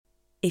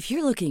If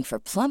you're looking for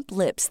plump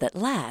lips that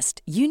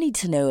last, you need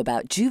to know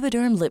about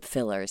Juvederm lip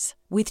fillers.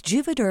 With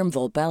Juvederm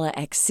Volbella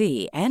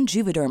XC and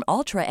Juvederm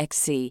Ultra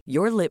XC,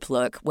 your lip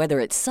look, whether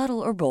it's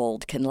subtle or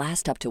bold, can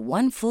last up to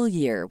 1 full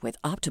year with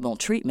optimal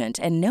treatment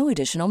and no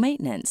additional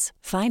maintenance.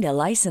 Find a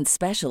licensed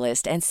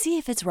specialist and see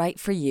if it's right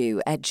for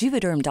you at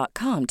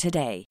Juvederm.com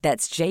today.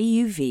 That's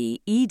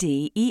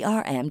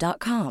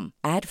JUVEDERM.com.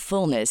 Add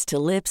fullness to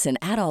lips in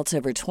adults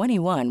over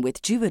 21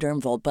 with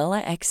Juvederm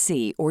Volbella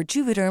XC or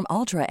Juvederm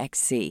Ultra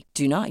XC.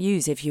 Do not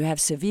use if you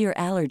have severe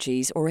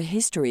allergies or a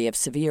history of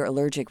severe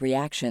allergic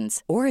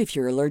reactions, or if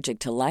you're allergic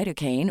to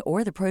lidocaine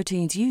or the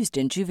proteins used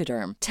in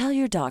Juvederm. Tell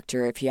your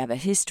doctor if you have a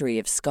history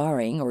of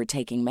scarring or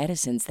taking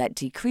medicines that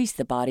decrease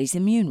the body's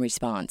immune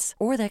response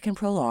or that can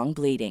prolong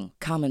bleeding.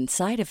 Common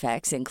side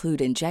effects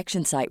include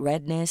injection site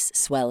redness,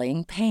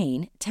 swelling,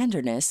 pain,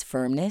 tenderness,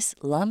 firmness,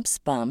 lumps,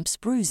 bumps,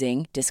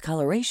 bruising,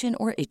 discoloration,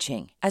 or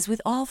itching. As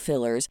with all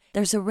fillers,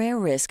 there's a rare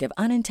risk of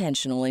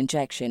unintentional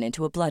injection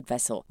into a blood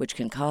vessel, which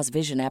can cause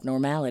vision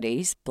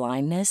abnormalities,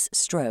 blindness,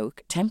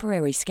 stroke,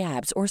 temporary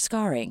scabs, or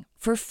scarring.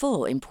 For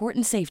full,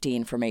 important safety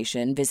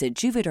information, visit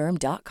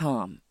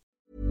Juvederm.com.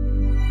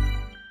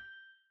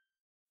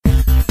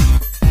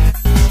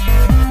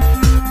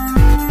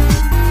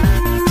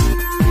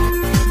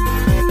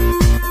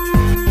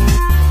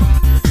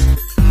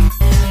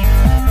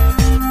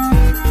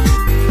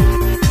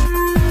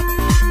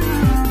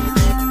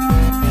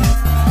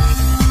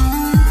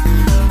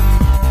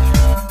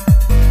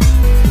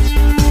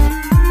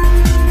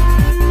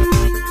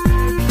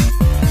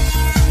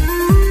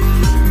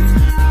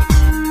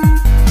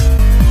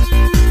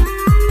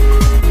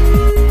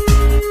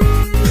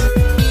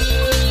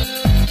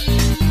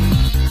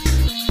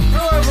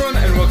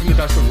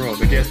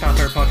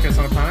 Podcast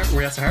on a planet where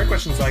we ask hard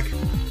questions like,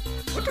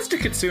 what does the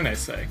kitsune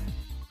say?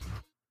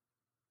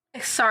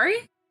 Sorry?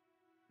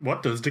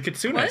 What does the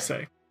kitsune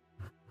say?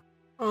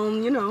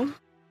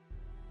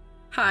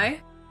 Hi.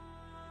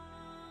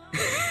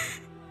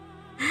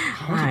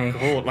 Hi.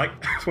 Oh, like,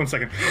 1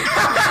 second.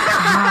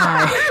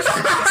 Hi.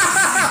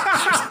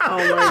 Oh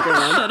my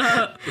god. Shut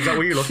up. Is that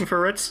what you're looking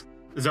for, Ritz?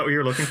 Is that what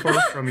you're looking for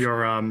from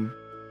your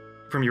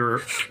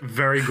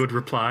very good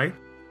reply?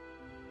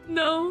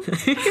 No.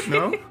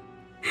 No?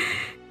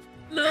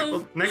 No.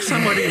 Well, next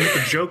time why don't you make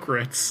a joke,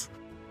 Ritz?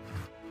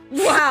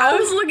 I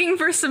was looking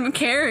for some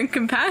care and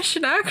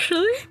compassion,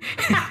 actually.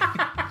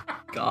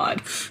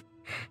 God.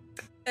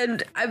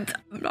 And I'm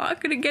not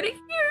gonna get it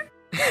here.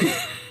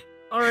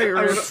 Alright, I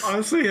would Ritz.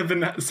 honestly have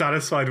been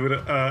satisfied with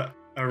a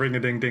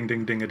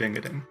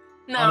ring-a-ding-ding-ding-ding-a-ding-a-ding.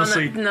 No,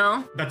 Honestly,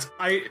 no.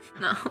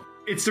 No.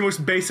 It's the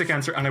most basic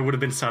answer, and I would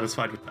have been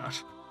satisfied with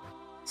that.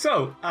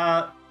 So,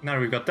 now that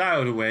we've got that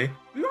out of the way,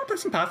 we want to play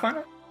some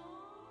Pathfinder?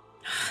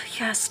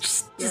 Yes,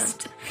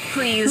 just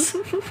please.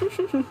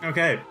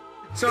 Okay,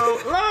 so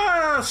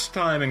last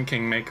time in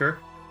Kingmaker,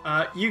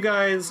 you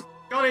guys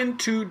got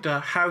into the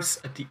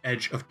house at the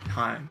edge of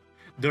time,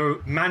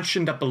 the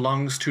mansion that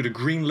belongs to the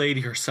Green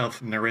Lady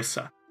herself,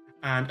 Nerissa.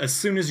 And as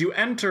soon as you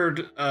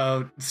entered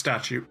the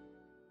statue,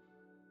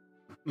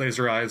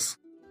 laser eyes,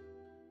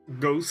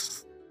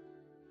 ghosts,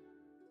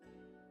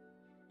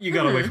 you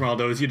got away from all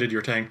those, you did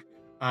your thing,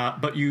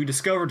 but you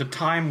discovered that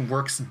time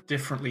works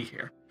differently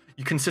here.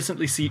 You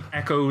consistently see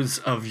echoes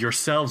of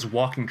yourselves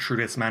walking through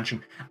this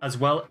mansion, as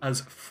well as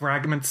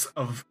fragments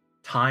of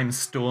time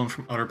stolen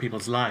from other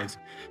people's lives.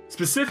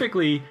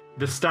 Specifically,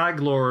 the Stag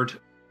Lord,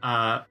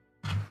 Hargulka,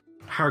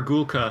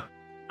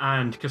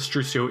 and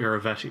Castruccio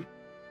Iravetti.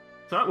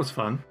 So that was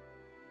fun.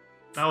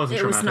 That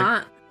wasn't It was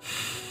traumatic.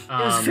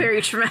 not. It was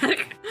very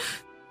traumatic.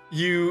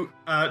 You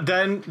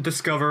then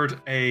discovered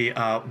a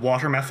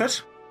water method.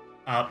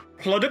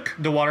 Pluduk,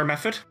 the water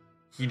method.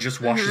 He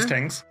just washes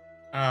things.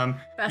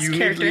 Best you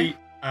character. immediately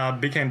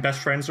became best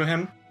friends with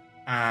him,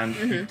 and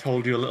he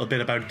told you a little bit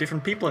about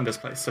different people in this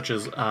place, such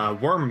as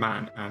Worm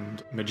Man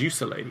and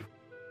Medusa Lady.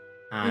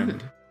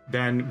 And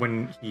then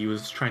when he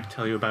was trying to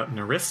tell you about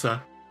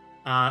Nerissa,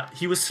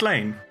 he was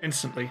slain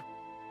instantly.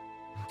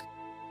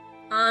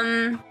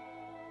 No.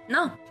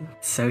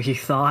 So you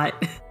thought?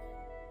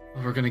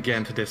 Well, we're going to get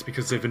into this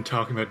because they've been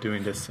talking about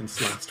doing this since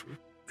last week.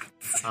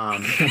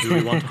 Do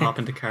we want to hop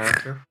into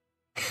character?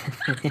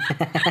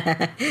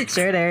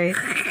 Sure, Derry.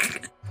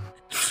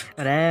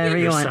 Whatever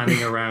you You're want.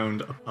 standing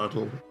around a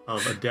puddle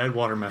of a dead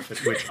water method,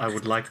 which I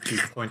would like to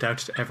point out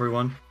to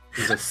everyone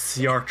is a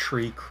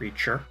CR3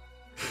 creature.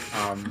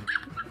 A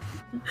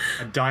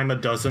dime a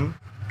dozen.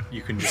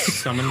 You can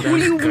just summon What do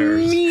you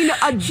downstairs. mean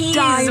a He's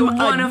dime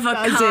one of a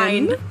dozen?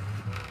 kind.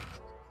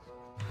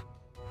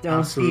 Don't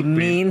Absolutely be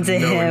mean to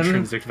no him.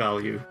 intrinsic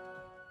value.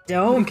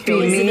 Don't be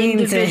He's an mean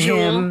to individual.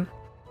 him.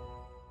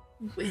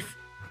 With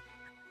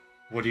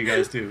What do you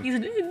guys do? he's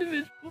an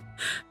individual.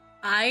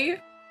 I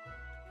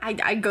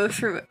go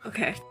through it.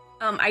 Okay.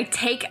 I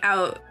take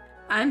out.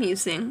 I'm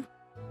using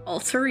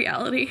alter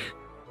reality.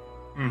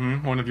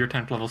 One of your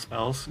 10th level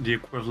spells, the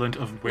equivalent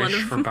of One Wish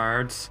of for them.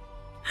 bards.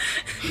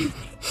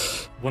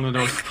 One of the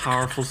most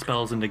powerful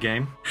spells in the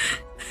game.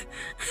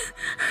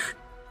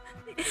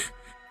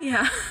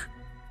 Yeah.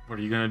 What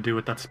are you gonna do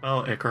with that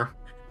spell, Iker?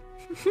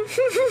 I'm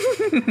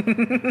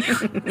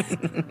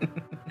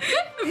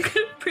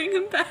gonna bring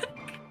him back.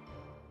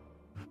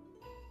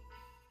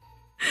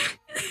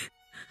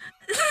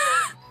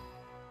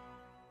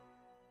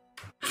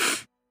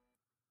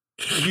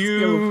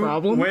 You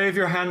problem? wave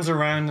your hands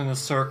around in a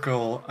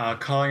circle,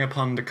 calling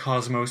upon the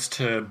cosmos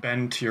to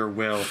bend to your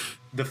will.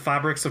 The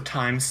fabrics of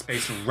time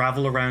space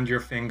ravel around your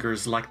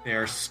fingers like they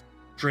are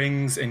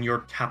strings in your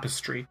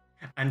tapestry,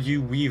 and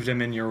you weave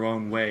them in your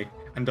own way.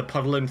 And the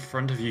puddle in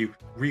front of you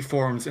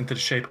reforms into the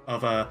shape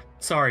of a...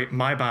 Sorry,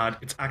 my bad.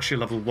 It's actually a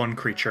level 1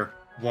 creature.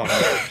 Water.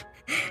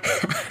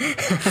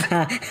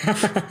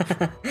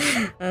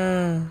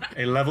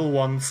 A level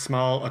 1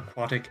 small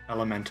aquatic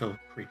elemental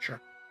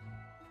creature.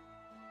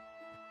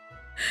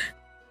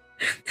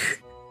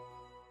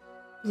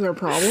 Is there a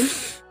problem?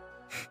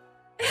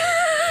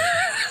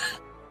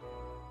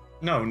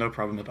 No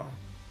problem at all.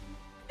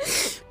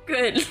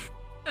 Good.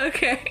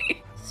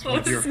 Okay.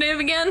 What was his name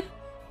again?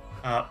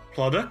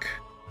 Plodok.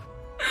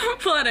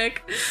 Plodic.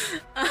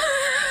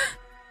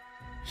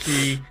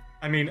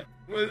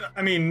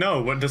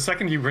 No. The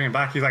second you bring him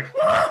back, he's like,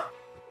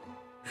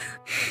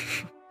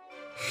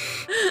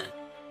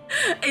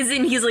 As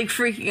in, he's like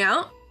freaking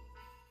out?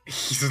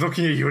 he's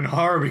looking at you in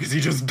horror because he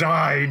just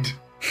died.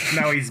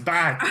 Now he's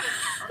back.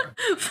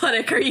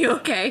 Plodic, are you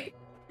okay?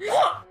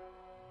 What?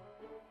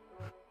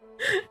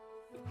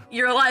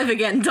 You're alive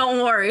again.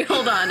 Don't worry.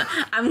 Hold on.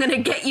 I'm gonna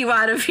get you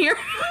out of here.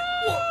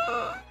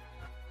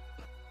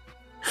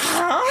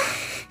 Huh?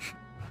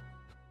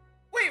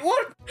 Wait,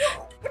 what?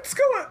 What's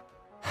going?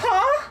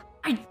 Huh?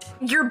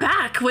 You're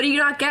back. What do you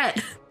not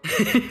get?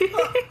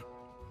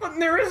 But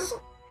there is.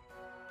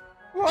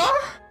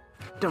 What?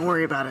 Don't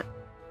worry about it.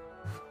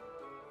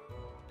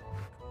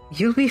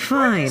 You'll be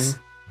fine.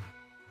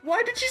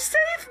 Why did you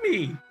save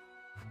me?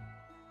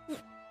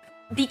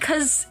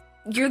 Because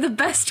you're the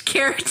best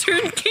character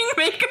in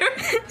Kingmaker.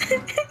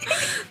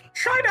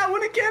 Try that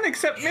one again,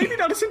 except maybe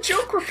not as a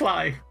joke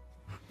reply.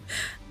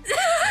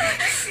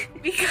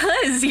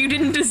 Because you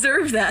didn't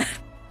deserve that.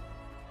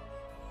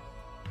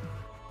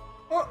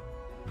 What?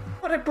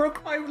 But I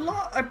broke my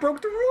law. I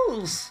broke the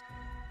rules.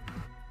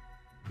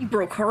 You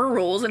broke her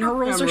rules, and her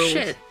rules are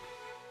shit.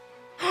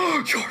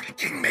 You're the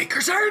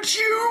Kingmakers, aren't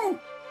you?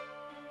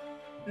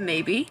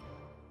 Maybe.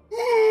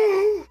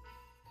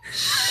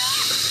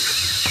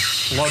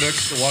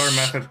 Ludux, the water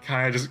method,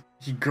 kind of just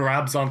he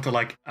grabs onto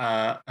like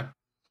a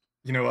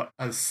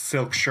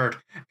silk shirt,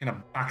 kind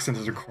of backs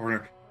into the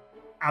corner,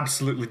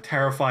 absolutely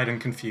terrified and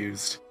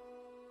confused.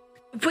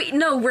 Wait,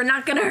 no, we're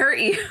not gonna hurt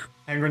you.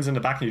 Angren's in the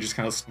back and he just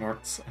kind of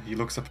snorts and he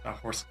looks up at that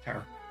horse of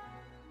terror.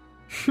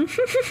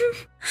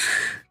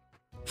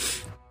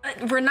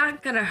 We're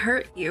not gonna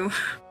hurt you.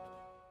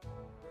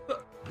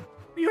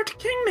 You're the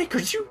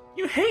Kingmakers.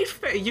 You hate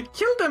Faye. You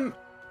killed them.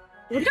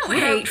 We don't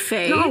hate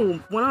Faye. No,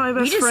 one of my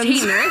best We just friends.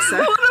 hate Nerissa.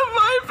 One of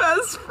my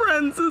best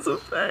friends is a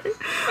fae.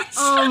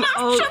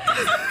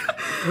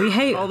 We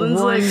hate Alden's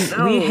one. like,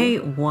 no. We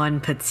hate one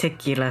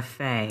particular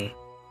fae,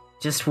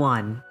 just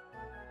one,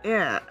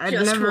 Yeah, I'd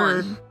Just never.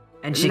 one.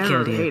 and she never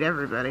killed you. hate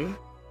everybody.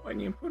 When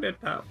you put it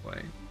that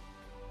way.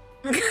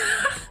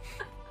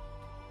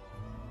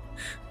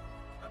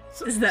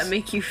 Does that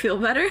make you feel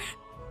better?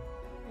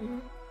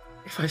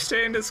 If I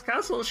stay in this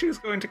castle, she's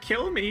going to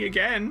kill me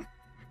again.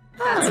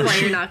 That's why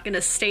you're not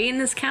gonna stay in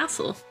this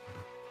castle.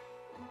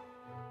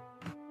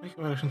 I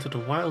go out into the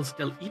wilds,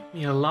 they'll eat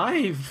me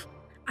alive.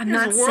 I'm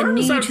There's not worms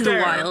sending you out to the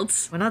there.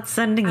 wilds. We're not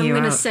sending I'm you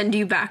gonna out. send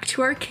you back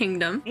to our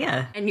kingdom,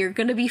 Yeah. and you're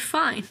gonna be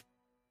fine.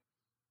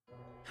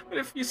 But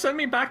if you send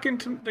me back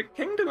into the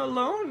kingdom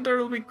alone, there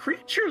will be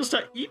creatures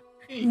that eat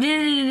me.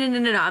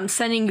 No. I'm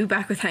sending you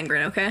back with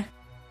Hengrin, okay?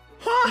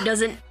 He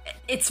doesn't.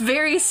 It's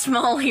very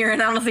small here,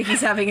 and I don't think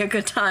he's having a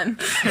good time.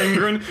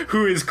 Angren,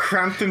 who is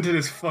cramped into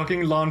this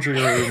fucking laundry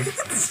room,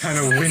 kind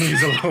of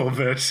whinnies a little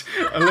bit,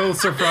 a little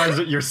surprised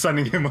that you're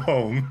sending him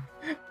home.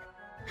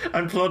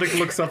 And Plodic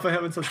looks up at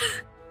him and says,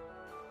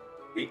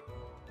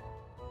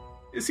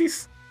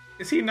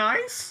 Is he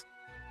nice?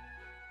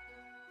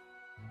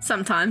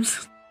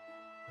 Sometimes.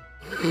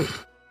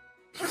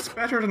 That's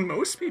better than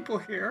most people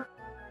here.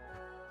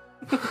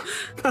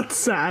 That's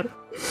sad.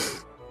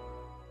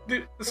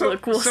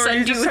 Look, we'll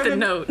send you with a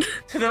note.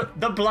 To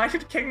the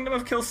blighted kingdom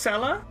of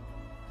Kilsella?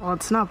 Well,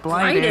 it's not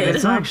blighted. Blighted?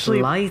 It's not actually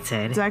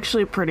blighted. It's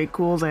actually pretty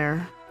cool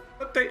there.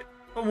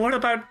 But what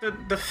about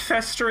the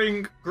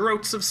festering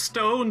growths of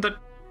stone that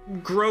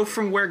grow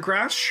from where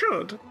grass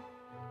should?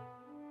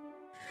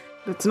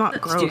 It's not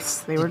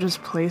gross. They were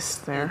just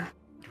placed there.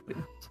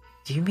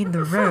 Do you mean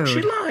the Fuck, road?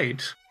 she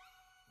lied.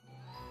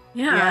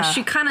 Yeah, Yeah.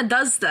 she kind of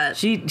does that.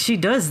 She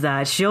does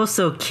that. She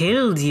also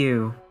killed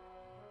you.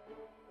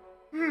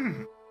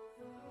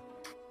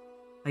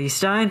 Are you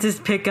starting to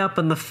pick up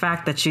on the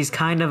fact that she's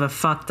kind of a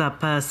fucked up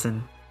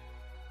person?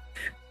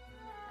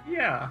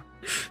 Yeah.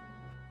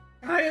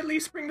 Can I at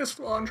least bring this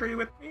laundry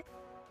with me?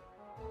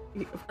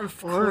 Of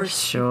course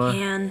Sure. you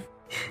can.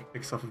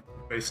 Picks up a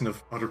basin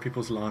of other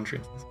people's laundry.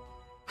 and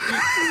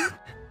says,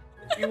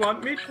 You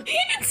want me to?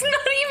 It's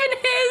not even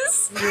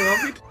his. You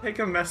want me to take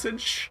a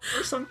message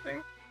or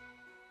something?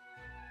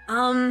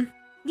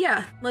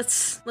 Yeah,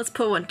 let's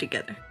put one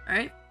together,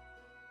 alright?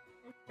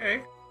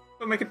 Okay.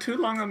 Don't make it too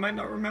long, I might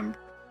not remember.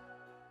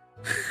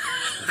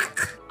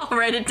 I'll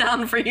write it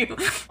down for you.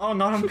 Oh,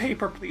 not on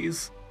paper,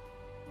 please.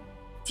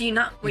 Do you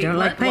not? Wait, you don't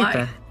what? like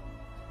paper?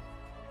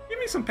 Give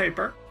me some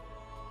paper.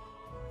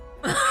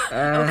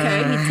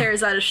 Okay, he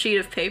tears out a sheet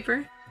of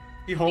paper.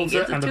 He holds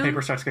gives it, it and the to him?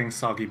 paper starts getting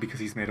soggy because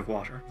he's made of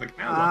water. Like,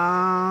 now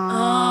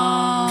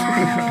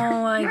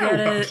Oh, I get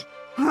it.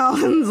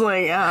 Alan's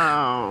like,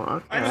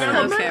 oh, I'm okay. never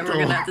Okay, we're mental.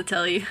 gonna have to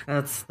tell you.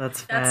 That's fair.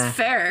 That's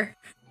fair.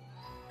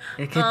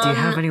 Ikka, do you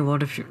have any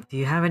waterproof? Do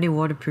you have any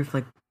waterproof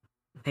like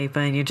paper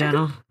in your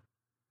journal?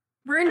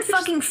 We're in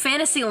fucking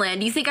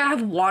Fantasyland. You think I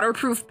have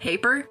waterproof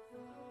paper?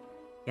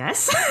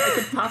 Yes.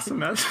 Pass a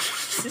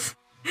message.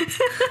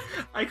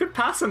 I could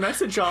pass a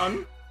message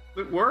on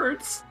with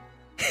words.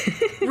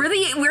 We're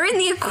in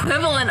the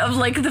equivalent of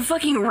like the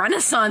fucking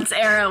Renaissance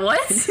era.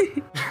 What?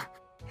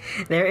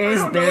 there is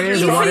You think I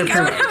would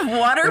waterproof. have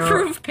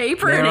waterproof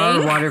paper There and are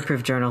ink?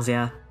 waterproof journals.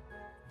 Yeah.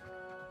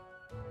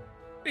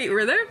 Wait,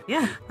 were there?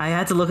 Yeah. I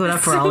had to look it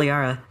up for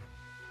Aliara.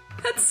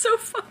 That's so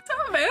fucked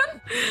up,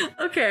 man.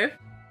 Okay.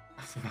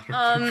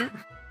 I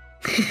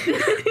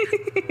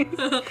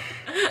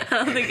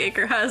don't think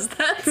Acre has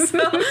that.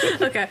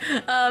 So okay.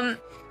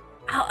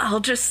 I'll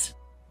just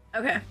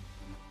okay.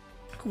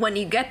 When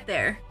you get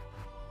there,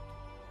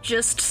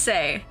 just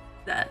say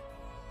that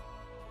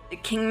the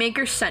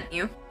Kingmaker sent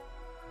you,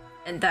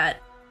 and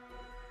that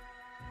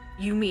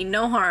you mean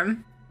no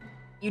harm.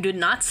 You did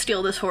not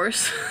steal this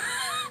horse.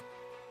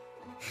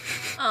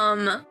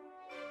 What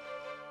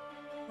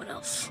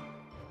else?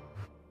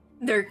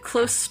 They're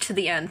close to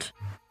the end.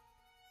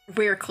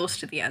 We're close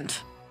to the end.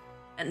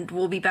 And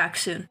we'll be back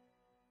soon.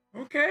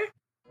 Okay.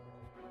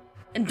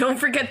 And don't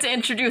forget to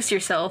introduce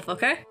yourself,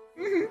 okay?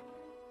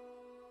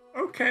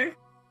 Okay.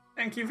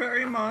 Thank you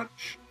very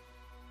much.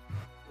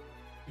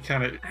 He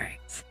kind of Alright.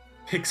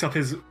 picks up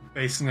his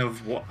basin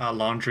of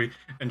laundry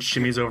and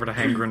shimmies over to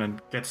Hengren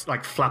and gets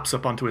flaps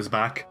up onto his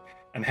back.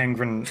 And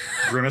Hengren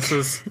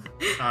grimaces. He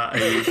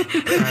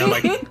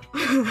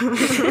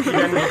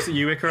then looks at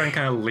you, Icar, and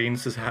kind of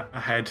leans his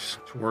head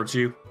towards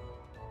you.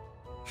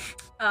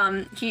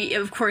 He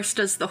of course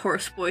does the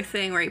horse boy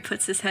thing where he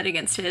puts his head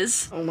against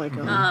his. Oh my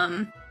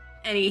god.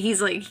 And he's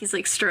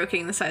like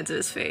stroking the sides of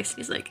his face.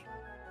 He's like,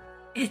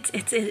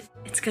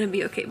 it's gonna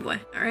be okay, boy.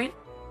 All right,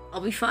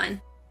 I'll be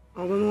fine.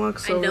 Alden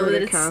walks I know over that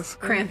to it's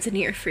Casca. cramped in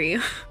here for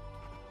you.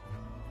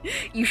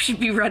 You should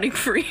be running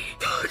free.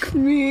 Fuck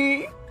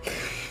me.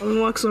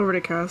 Alden walks over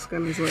to Casca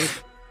and he's like,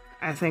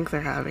 I think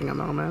they're having a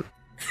moment.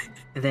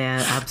 They're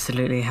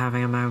absolutely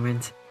having a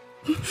moment.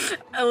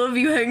 I love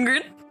you,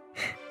 Hengrin.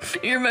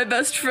 You're my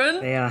best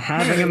friend. They are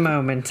having a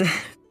moment.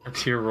 A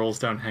tear rolls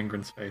down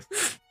Hengren's face.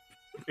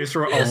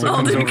 Isra also comes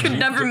Alden over could to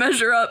never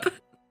measure up.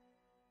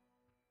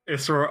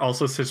 Isra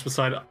also sits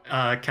beside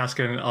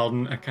Casca and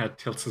Alden and kind of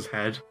tilts his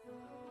head.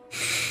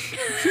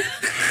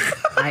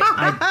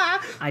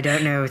 I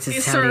don't know what to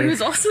tell Isra, you.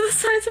 who's also the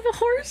size of a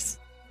horse.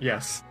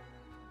 Yes.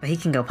 But he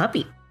can go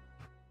puppy.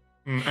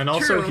 And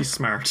also True. he's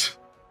smart.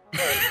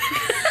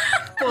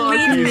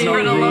 Leave He's me not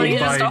alone. ruled He's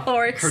just by a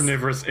horse.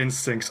 carnivorous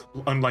instincts,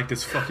 unlike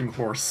this fucking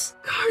horse.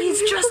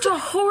 He's just a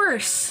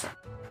horse.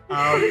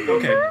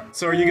 Okay,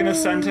 so are you gonna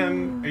send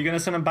him? Are you gonna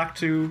send him back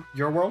to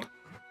your world?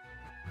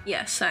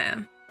 Yes, I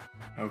am.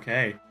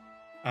 Okay.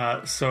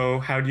 So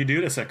how do you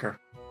do this, Icar?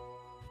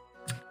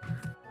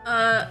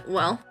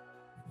 Well,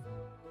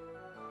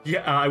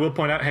 Yeah, I will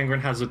point out Hengren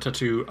has a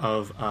tattoo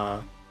of.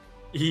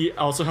 He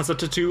also has a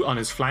tattoo on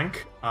his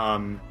flank.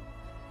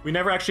 We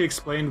never actually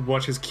explained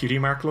what his cutie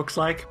mark looks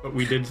like, but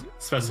we did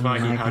specify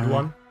he my had God.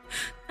 one.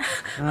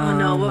 oh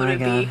no, what would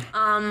my it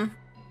God.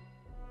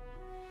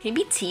 be?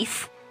 Maybe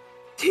teeth.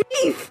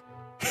 Teeth!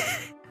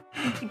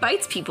 He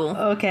bites people.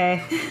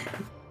 Okay.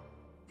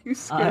 You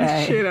scared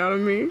Alright. the shit out of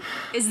me.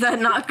 Is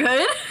that not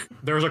good?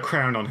 There's a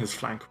crown on his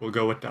flank. We'll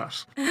go with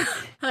that.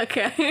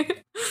 Okay.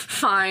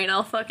 Fine,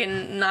 I'll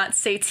fucking not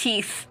say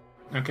teeth.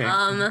 Okay.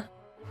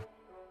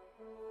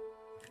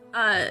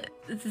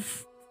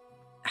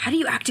 How do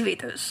you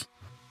activate those?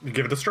 You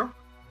give it a straw.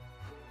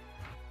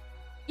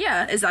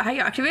 Yeah, is that how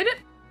you activate it?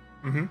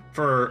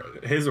 For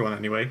his one,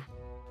 anyway.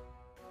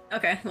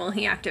 Okay, well,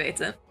 he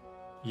activates it.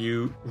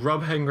 You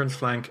rub Hengren's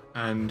flank,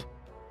 and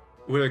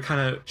with a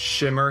kind of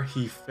shimmer,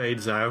 he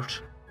fades out,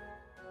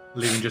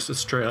 leaving just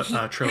a trail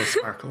of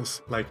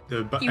sparkles, like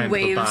the He end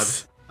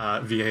waves. of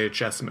a bad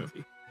VHS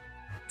movie.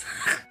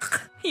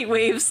 He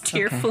waves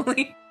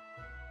tearfully.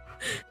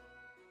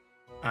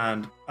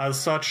 And as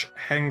such,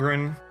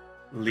 Hengren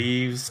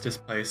leaves this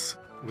place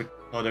with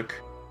Buddock,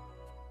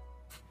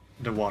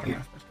 the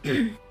water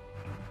method.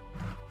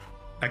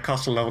 At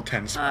cost of level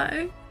 10.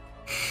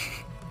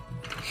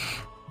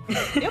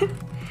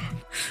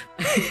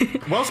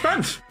 Well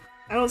spent!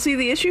 I don't see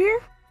the issue here.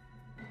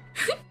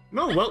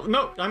 No,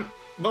 I'm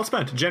well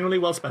spent. Generally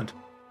well spent.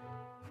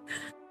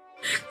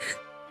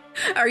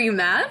 Are you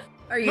mad?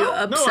 Are you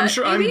upset?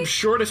 No, maybe? I'm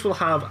sure this will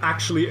have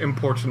actually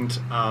important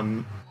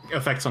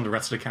effects on the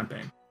rest of the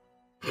campaign.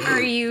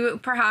 Are you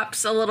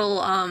perhaps a little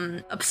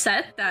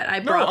upset that I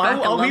No, brought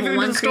back I'll a weave it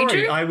level into 1 the story.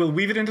 creature? I will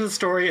weave it into the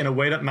story in a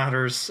way that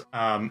matters,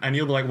 and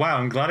you'll be like, wow,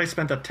 I'm glad I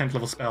spent that 10th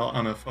level spell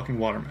on a fucking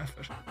water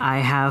method. I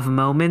have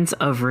moments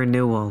of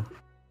renewal.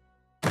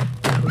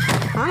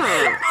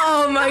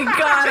 Oh my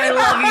god, I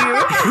love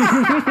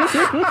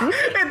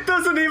you. It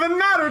doesn't even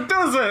matter,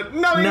 does it?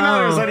 Nothing No.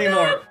 matters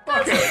anymore.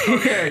 Fuck it.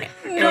 Okay.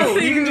 No,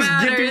 you can just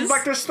give matters. people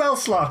back their spell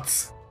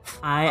slots.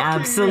 I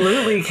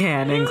absolutely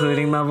can,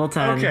 including level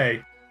 10.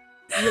 Okay.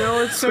 You know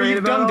what's So great you've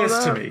about done all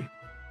this to that? me.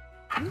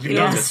 You've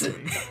done Yes. this to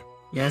me.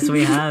 Yes,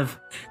 we have.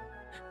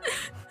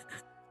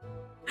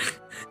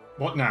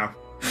 What now?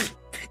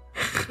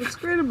 What's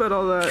great about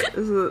all that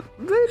is that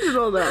they did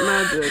all that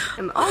magic,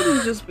 and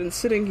Alden's just been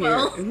sitting here,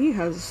 Well. and he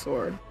has a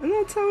sword, and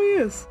that's how he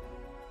is.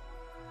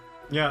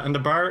 Yeah, and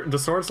the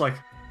sword's like,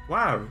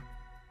 wow,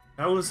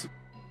 that was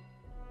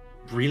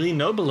really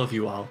noble of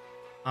you all.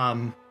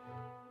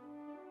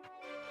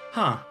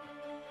 Huh.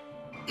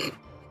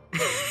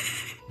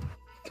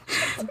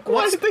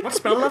 What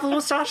spell level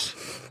was that?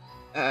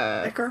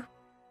 Iker?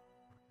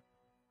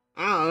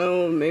 I don't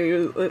know, maybe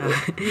it was,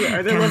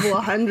 are they level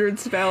 100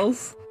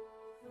 spells?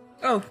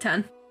 Oh,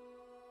 10.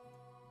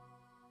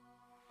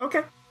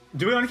 Okay.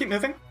 Do we want to keep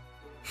moving?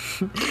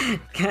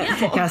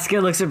 Casca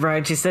looks at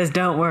Brian. She says,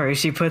 "Don't worry."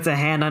 She puts a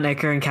hand on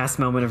Iker and casts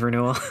Moment of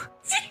Renewal.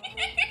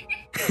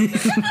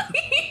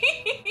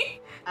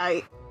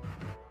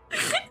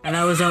 And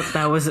that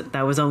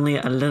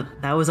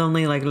was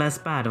only like less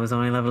bad. It was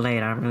only level 8. I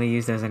don't really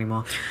use those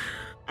anymore.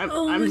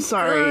 Oh my I'm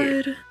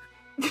sorry. God.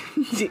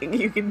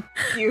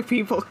 You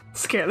people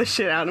scare the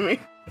shit out of me.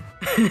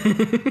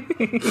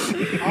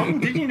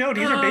 Did you know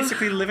these are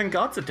basically living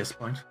gods at this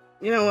point?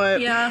 You know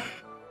what? Yeah.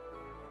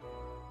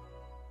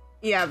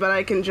 Yeah, but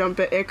I can jump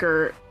at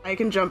Iker. I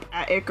can jump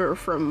at Iker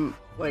from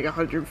like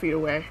 100 feet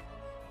away.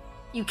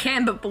 You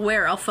can, but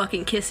beware, I'll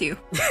fucking kiss you.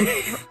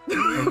 Okay.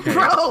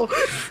 Bro!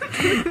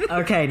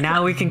 Okay,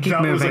 now we can keep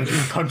That was moving.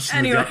 a punch in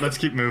Anyway. the gut. Let's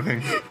keep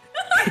moving.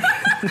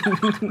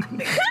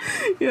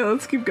 Yeah,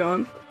 let's keep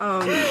going.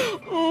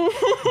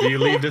 Do you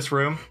leave this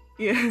room?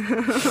 Yeah.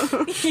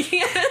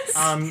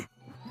 Yes.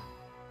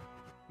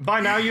 By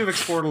now you've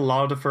explored a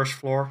lot of the first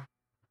floor.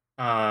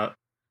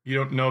 You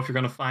don't know if you're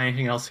going to find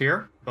anything else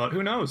here, but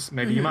who knows?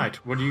 Maybe you might.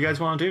 What do you guys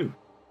want to do?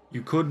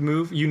 You could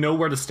move. You know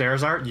where the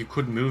stairs are. You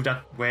could move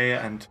that way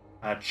and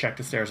check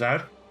the stairs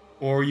out,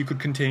 or you could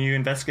continue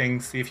investigating,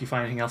 see if you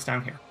find anything else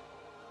down here.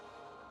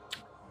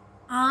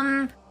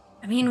 I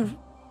mean,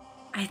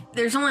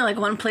 there's only like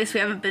one place we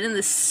haven't been in,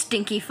 this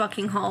stinky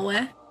fucking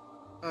hallway.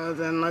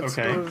 Then let's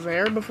Okay. go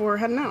there before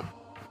heading out.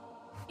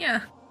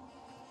 Yeah,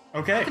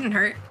 Okay. couldn't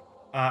hurt.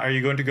 Are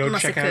you going to go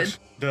Unless check it out could.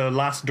 the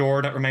last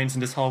door that remains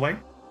in this hallway?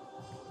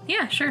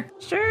 Yeah, sure.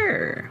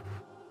 Sure.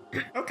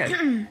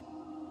 Okay.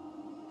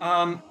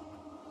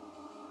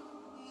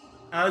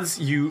 As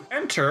you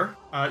enter,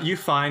 you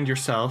find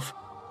yourself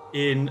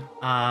in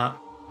a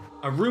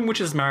room which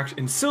is marked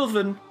in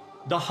Sylvan,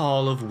 the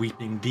Hall of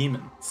Weeping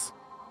Demons.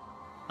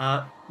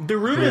 The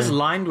room is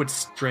lined with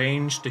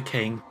strange,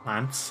 decaying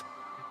plants.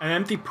 An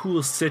empty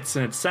pool sits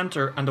in its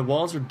center, and the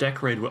walls are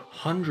decorated with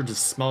hundreds of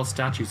small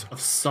statues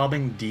of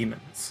sobbing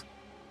demons.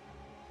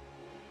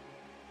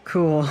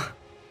 Cool.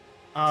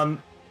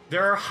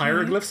 There are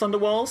hieroglyphs on the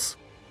walls.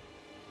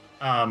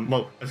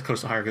 Well, as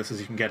close to hieroglyphs as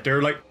you can get. There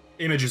are like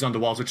images on the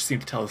walls which seem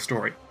to tell a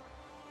story.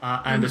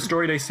 And the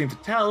story they seem to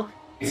tell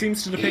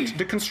seems to depict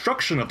the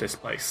construction of this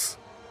place.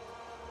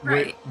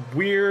 Right. With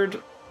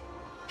weird,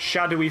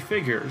 shadowy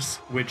figures,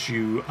 which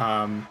you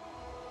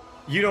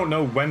don't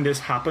know when this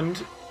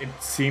happened. It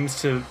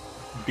seems to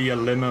be a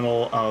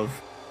liminal of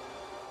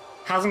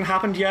hasn't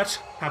happened yet,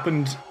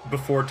 happened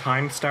before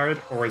time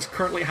started, or is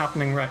currently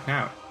happening right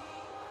now.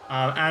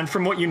 And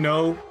from what you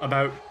know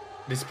about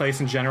this place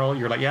in general,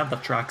 you're like, yeah,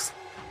 that tracks.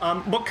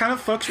 What kind of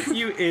fucks with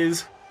you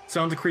is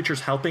some of the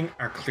creatures helping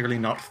are clearly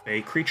not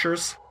fey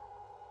creatures.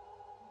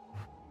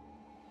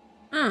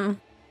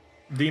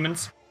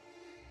 Demons.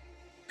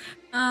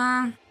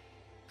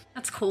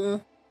 That's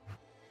cool.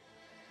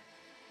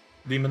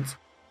 Demons.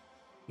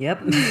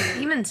 Yep.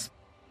 Demons.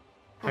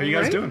 How are you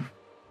guys Alright.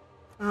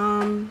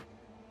 doing?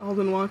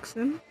 Alden walks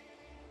in.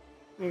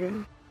 There you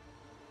go.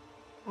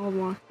 Alden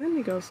walks in,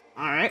 he goes,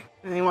 alright,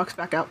 and he walks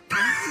back out.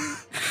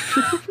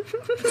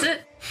 That's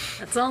it.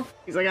 That's all.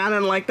 He's like, I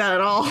didn't like that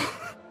at all.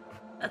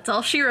 That's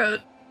all she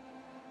wrote.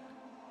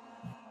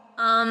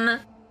 And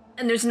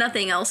there's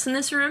nothing else in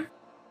this room?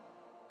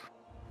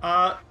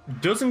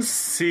 Doesn't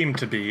seem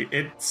to be.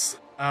 It's,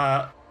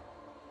 I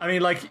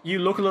mean, like, you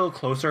look a little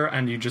closer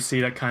and you just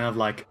see that kind of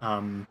like,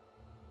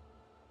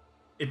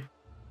 it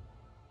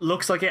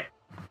looks like it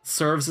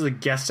serves as a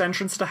guest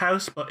entrance to the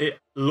house, but it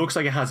looks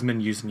like it hasn't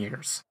been used in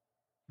years.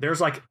 There's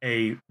like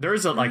a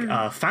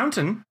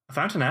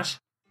fountainette,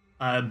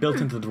 built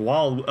into the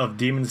wall of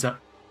demons that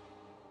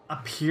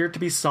appear to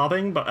be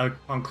sobbing, but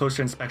on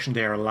closer inspection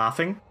they are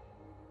laughing.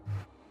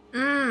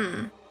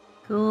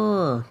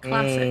 Cool.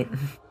 Classic.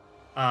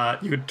 Great.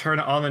 You could turn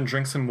it on and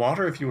drink some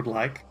water if you would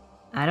like.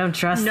 I don't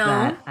trust No.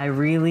 that. I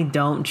really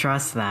don't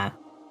trust that.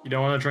 You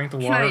don't want to drink the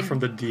water I- from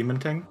the demon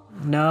thing?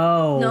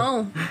 No.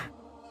 No.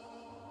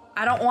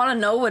 I don't want to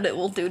know what it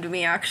will do to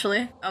me,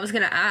 actually. I was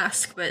gonna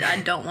ask, but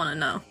I don't want to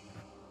know.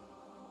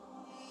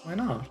 Why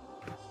not?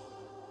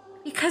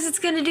 Because it's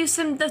gonna do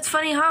some that's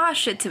funny haha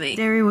shit to me.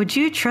 Derry, would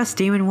you trust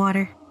demon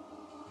water?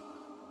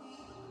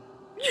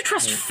 Would you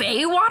trust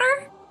Fey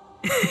water?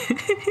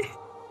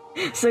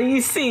 So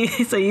you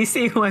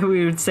see why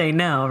we would say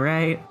no,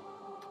 right?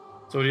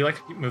 So would you like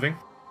to keep moving?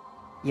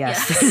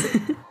 Yes.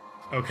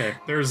 Okay,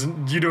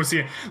 you don't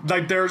see it.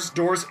 Like, there's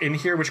doors in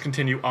here which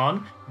continue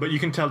on, but you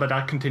can tell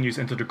that continues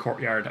into the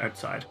courtyard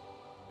outside.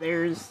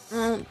 There's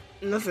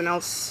nothing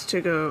else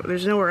to go.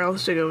 There's nowhere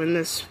else to go in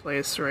this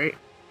place, right?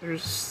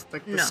 There's,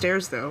 like, the No.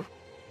 stairs, though.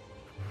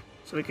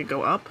 So we could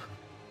go up?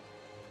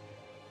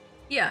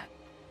 Yeah.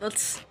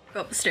 Let's go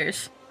up the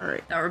stairs.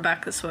 Alright. Now we're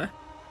back this way.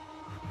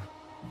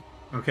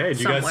 Okay, do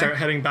you guys Somewhere. start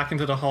heading back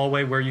into the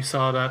hallway where you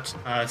saw that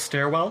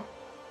stairwell?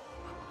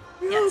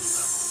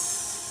 Yes.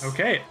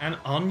 Okay, and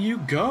on you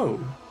go.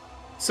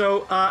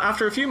 So,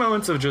 after a few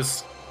moments of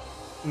just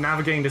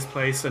navigating this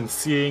place and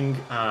seeing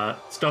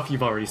stuff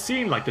you've already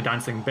seen, like the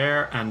dancing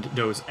bear and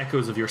those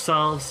echoes of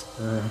yourselves,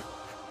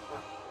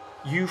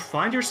 you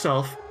find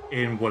yourself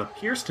in what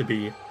appears to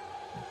be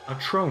a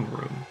throne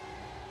room.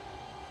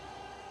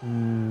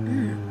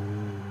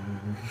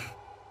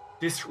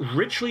 This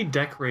richly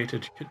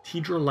decorated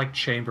cathedral-like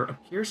chamber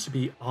appears to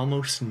be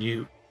almost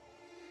new.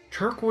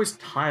 Turquoise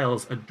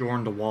tiles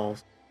adorn the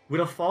walls,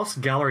 with a false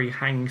gallery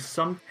hanging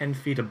some 10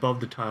 feet above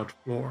the tiled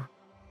floor.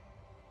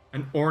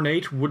 An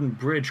ornate wooden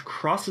bridge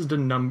crosses the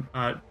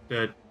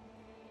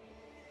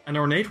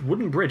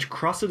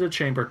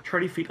chamber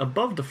 30 feet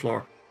above the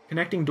floor,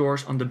 connecting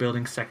doors on the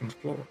building's second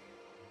floor.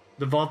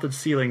 The vaulted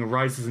ceiling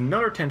rises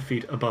another 10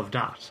 feet above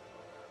that.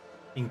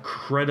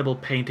 Incredible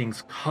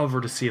paintings cover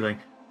the ceiling,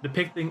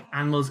 depicting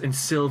animals in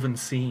sylvan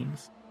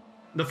scenes.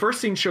 The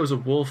first scene shows a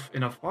wolf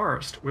in a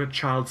forest with a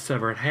child's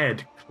severed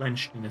head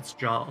clenched in its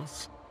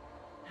jaws.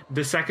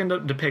 The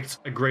second depicts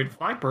a great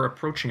viper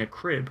approaching a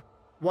crib,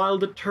 while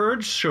the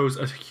third shows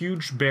a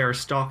huge bear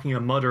stalking a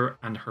mother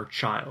and her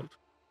child.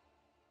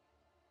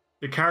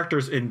 The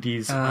characters in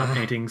these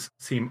paintings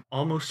seem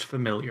almost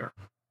familiar.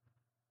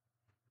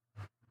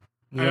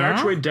 An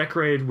archway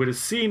decorated with a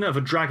scene of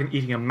a dragon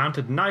eating a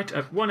mounted knight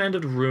at one end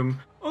of the room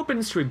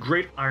opens to a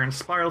great iron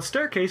spiral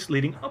staircase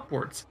leading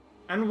upwards,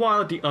 and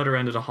while at the other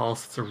end of the hall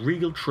sits a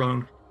regal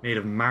throne made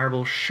of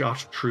marble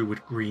shot through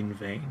with green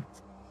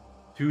veins.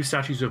 Two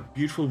statues of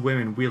beautiful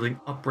women wielding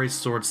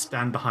upraised swords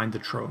stand behind the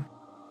throne,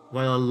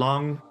 while a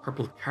long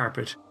purple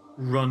carpet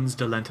runs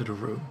the length of the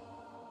room.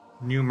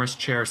 Numerous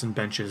chairs and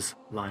benches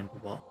line the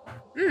wall.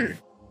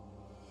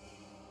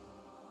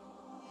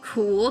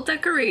 Cool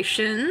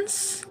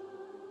decorations.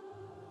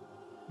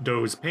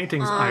 Those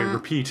paintings, I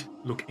repeat,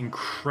 look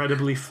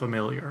incredibly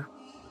familiar.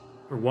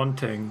 For one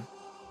thing,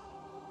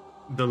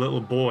 the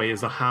little boy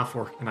is a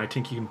half-orc, and I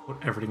think you can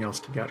put everything else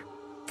together.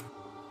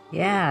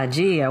 Yeah,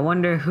 gee, I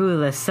wonder who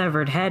the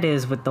severed head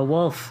is with the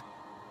wolf.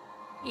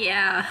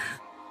 Yeah.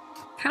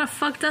 Kind of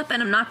fucked up,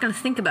 and I'm not gonna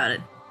think about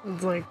it.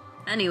 It's like,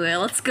 Anyway,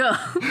 let's go.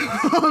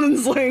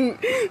 it's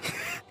like,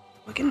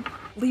 fucking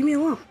leave me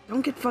alone.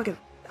 Don't get fucking,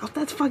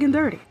 that's fucking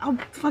dirty. I'll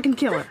fucking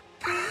kill her.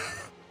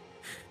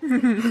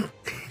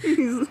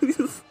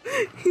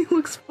 He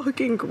looks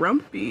fucking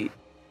grumpy.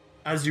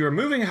 As you are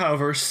moving,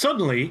 however,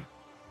 suddenly,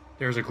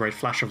 there's a great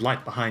flash of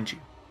light behind you.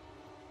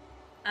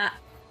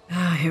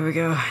 Oh, here we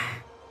go.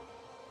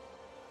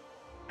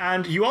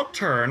 And you all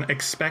turn,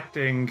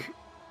 expecting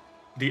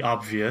the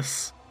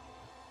obvious.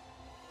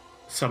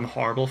 Some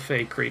horrible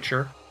fey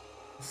creature,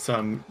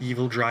 some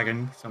evil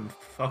dragon, some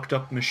fucked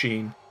up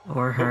machine.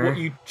 Or But her. what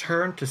you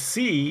turn to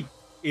see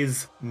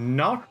is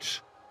not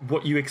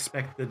what you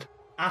expected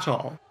at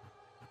all.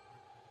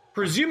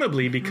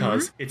 Presumably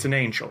because it's an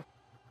angel.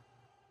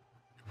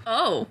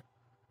 Oh.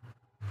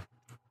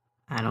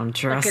 I don't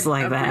trust a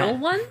like that. real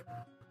one?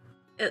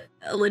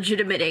 A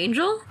legitimate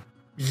angel?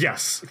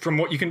 Yes, from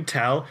what you can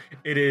tell,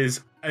 it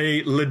is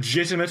a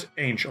legitimate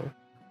angel.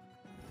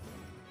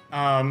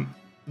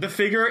 The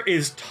figure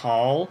is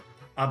tall,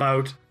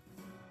 about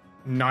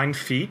 9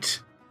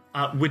 feet,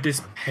 with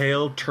this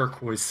pale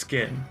turquoise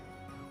skin.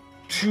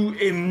 Two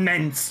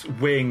immense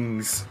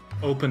wings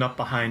open up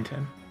behind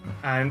him,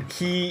 and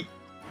he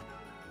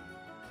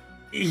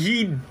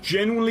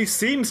genuinely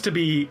seems to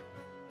be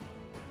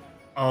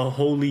a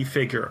holy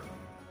figure.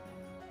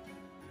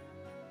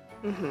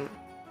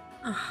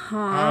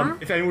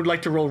 If anyone would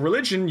like to roll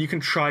religion, you can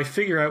try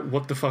figure out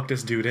what the fuck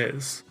this dude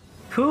is.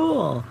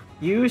 Cool.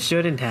 You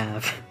shouldn't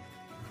have.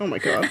 Oh my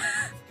god.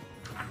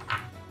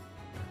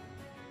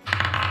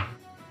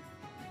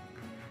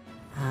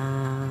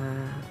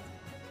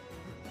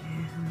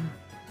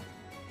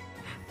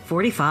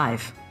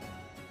 45.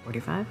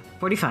 45?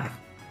 45.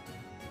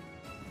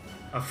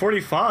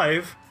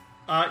 45?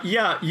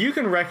 Yeah, you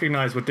can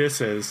recognize what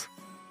this is.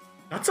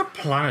 That's a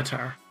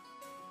planetar,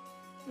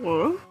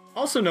 What?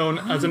 also known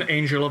as an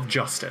angel of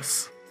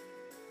justice.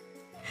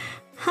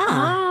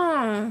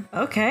 Oh.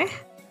 Okay.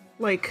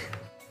 Like,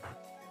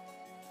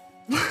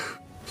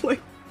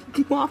 like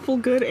lawful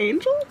good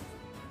angel?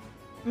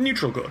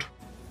 Neutral good.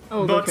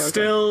 Oh, But okay.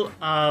 still,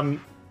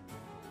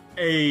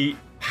 a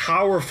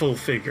powerful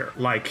figure.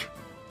 Like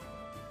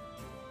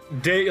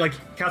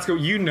Casco,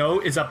 you know,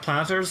 is that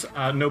planetars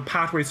know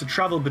pathways to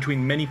travel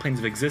between many planes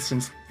of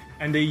existence,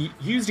 and they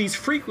use these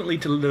frequently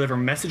to deliver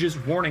messages,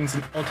 warnings,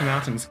 and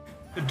ultimatums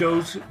to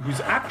those whose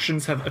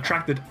actions have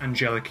attracted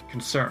angelic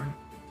concern.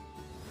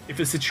 If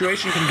a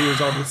situation can be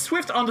resolved with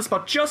swift,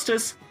 on-the-spot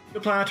justice, the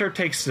planetar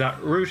takes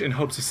that route in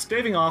hopes of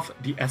staving off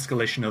the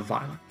escalation of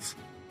violence.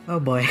 Oh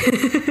boy.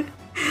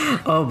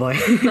 Oh boy.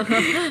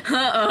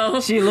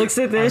 Uh-oh. She looks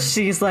at this,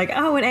 she's like,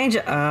 oh, an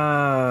angel.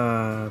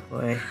 Oh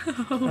boy.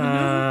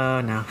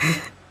 Oh no.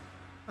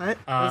 What?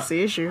 What's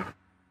the issue?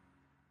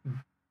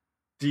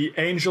 The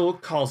angel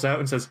calls out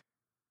and says,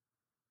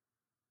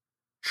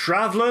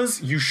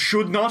 "Travelers, you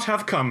should not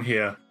have come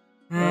here.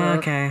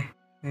 Okay.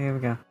 There we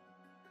go.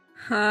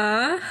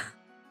 Huh?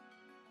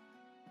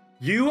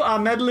 You are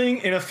meddling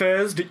in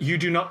affairs that you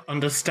do not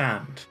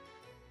understand.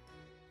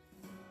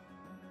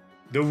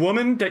 The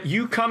woman that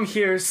you come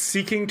here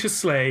seeking to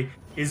slay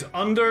is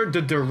under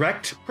the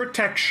direct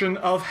protection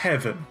of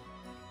heaven.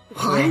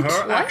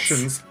 Her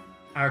actions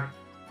are,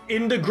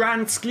 in the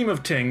grand scheme of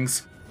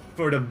things,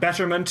 for the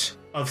betterment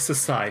of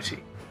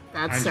society.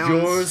 That And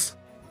sounds... yours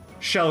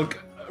shall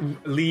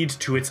lead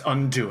to its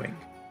undoing."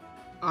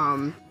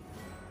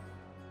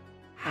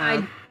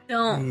 I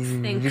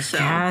don't think so.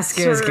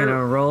 Casca's Sir,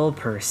 gonna roll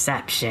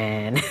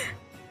perception.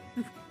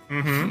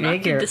 I can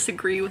Figure,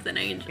 disagree with an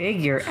angel.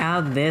 figure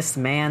out this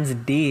man's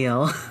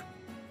deal.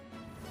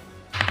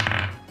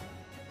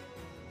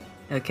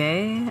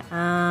 Okay,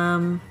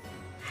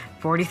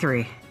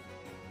 43.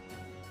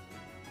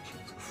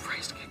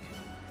 Christ,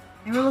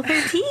 I rolled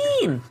a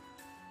 13!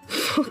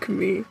 fuck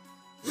me.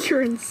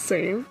 You're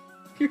insane.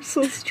 You're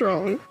so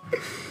strong.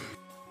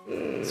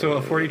 So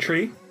a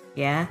 43?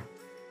 Yeah?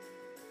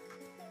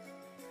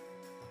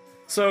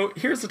 So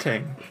here's the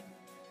thing.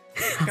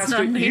 not Casca,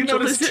 an you angel,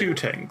 notice is it? two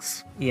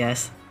things.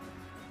 Yes.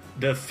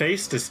 The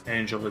face this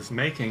angel is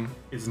making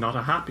is not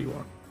a happy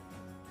one.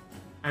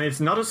 And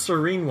it's not a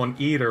serene one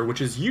either, which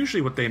is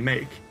usually what they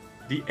make.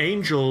 The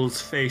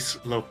angel's face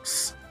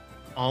looks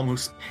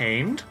almost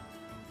pained.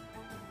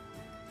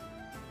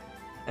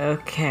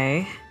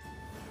 Okay.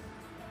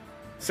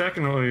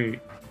 Secondly,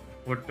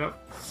 with that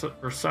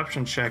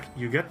perception check,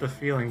 you get the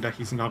feeling that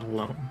he's not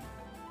alone.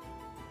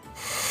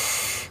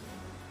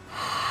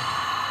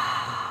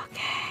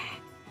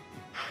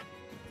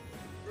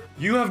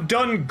 You have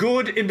done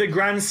good in the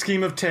grand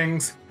scheme of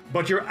things,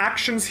 but your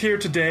actions here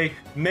today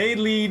may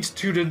lead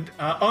to the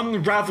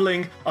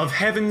unraveling of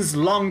heaven's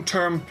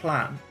long-term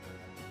plan.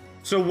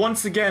 So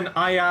once again,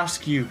 I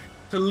ask you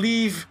to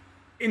leave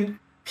in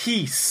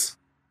peace,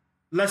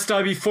 lest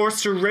I be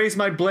forced to raise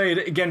my blade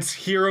against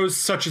heroes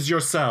such as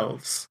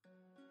yourselves.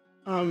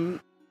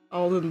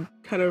 Alden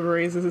kind of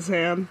raises his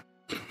hand.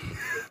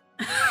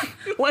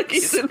 Like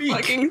he's in Speak,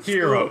 fucking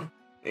hero. school.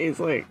 He's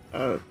like,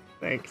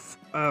 thanks.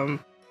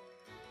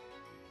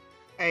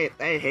 I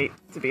hate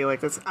to be like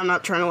this. I'm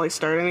not trying to like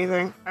start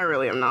anything. I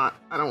really am not.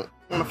 I don't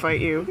want to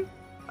fight you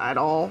at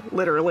all.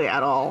 Literally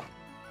at all.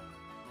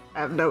 I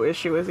have no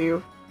issue with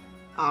you.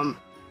 I'm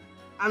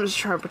just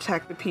trying to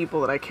protect the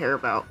people that I care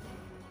about.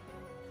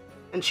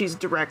 And she's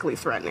directly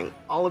threatening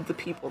all of the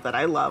people that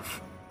I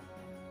love.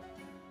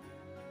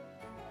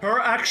 Her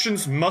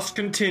actions must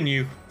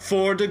continue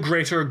for the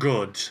greater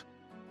good.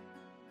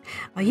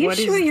 Are you What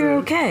is sure you're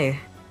the- okay?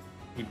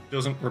 He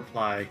doesn't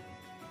reply.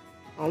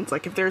 Well, it's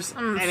like if there's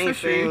fishy.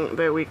 anything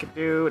that we could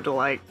do to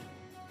like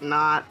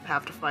not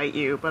have to fight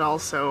you, but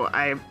also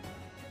I'm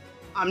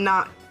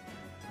not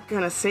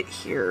gonna sit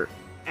here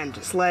and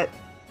just let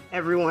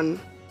everyone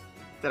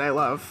that I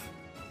love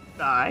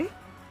die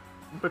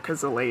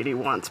because a lady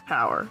wants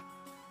power.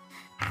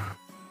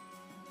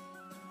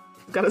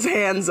 He's got his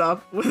hands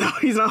up without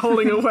he's not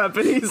holding a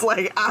weapon. He's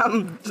like,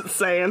 I'm just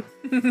saying.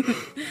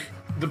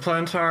 The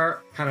Plantar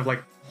kind of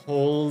like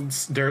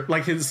holds their,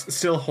 like, is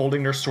still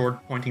holding their sword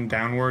pointing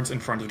downwards in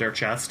front of their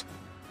chest.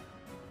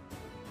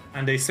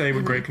 And they say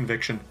with great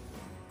conviction,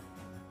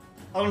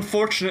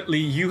 "Unfortunately,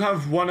 you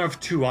have one of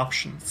two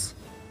options.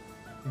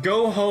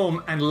 Go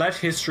home and let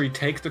history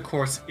take the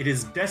course it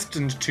is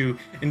destined to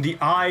in the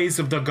eyes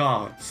of the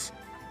gods,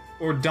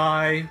 or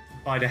die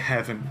by the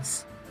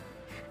heavens."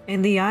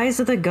 In the eyes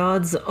of the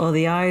gods or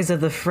the eyes of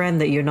the friend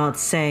that you're not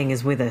saying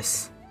is with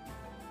us?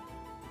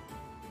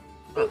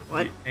 What?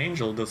 The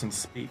angel doesn't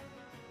speak.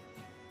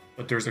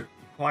 But there's a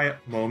quiet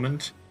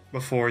moment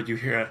before you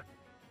hear a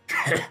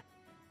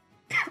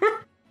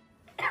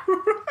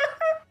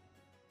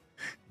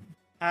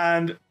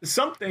and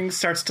something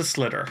starts to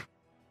slither.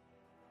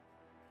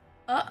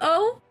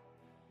 Uh-oh.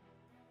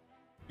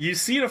 You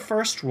see the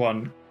first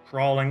one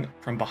crawling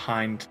from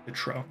behind the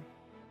throne.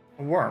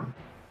 A worm.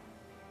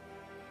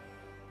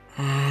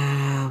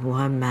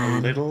 One A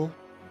man. little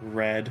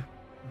red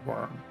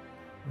worm.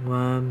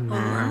 One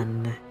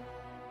man.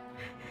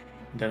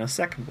 Then a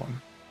second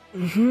one.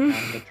 And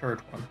a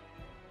third one.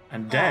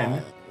 And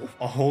then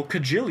a whole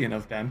cajillion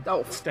of them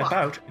Oh, step fuck.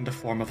 out in the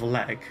form of a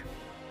leg.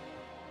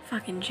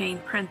 Fucking Jane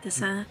Prentice,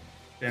 huh?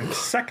 Then the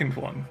second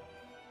one.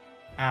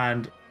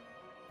 And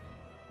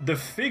the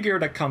figure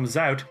that comes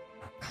out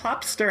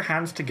claps their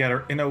hands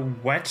together in a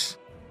wet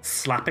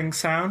slapping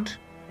sound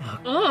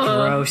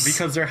Gross.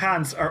 because their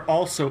hands are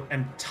also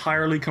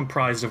entirely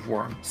comprised of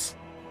worms.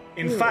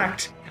 In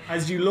fact,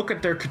 as you look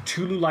at their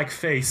Cthulhu-like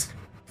face,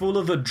 full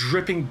of a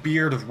dripping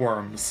beard of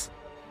worms,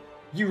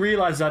 you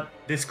realize that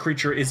this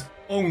creature is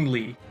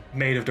only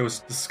made of those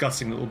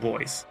disgusting little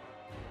boys.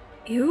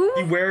 Ew.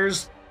 He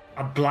wears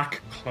a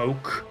black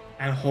cloak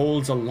and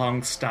holds a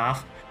long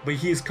staff, but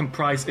he is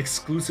comprised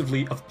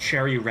exclusively of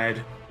cherry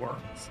red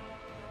worms.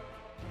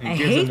 And he I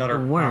gives hate another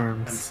puff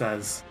worms. and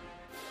says,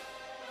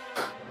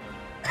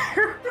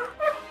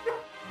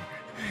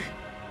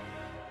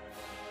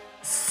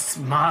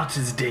 "Smart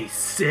as they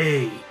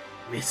say,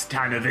 Miss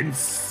Tanovan,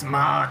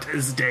 smart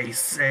as they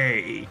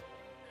say.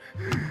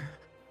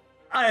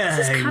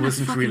 is I kinda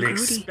wasn't fucking really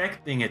grody.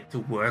 expecting it to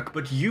work,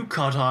 but you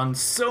caught on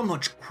so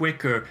much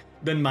quicker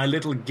than my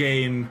little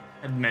game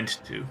had meant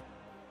to.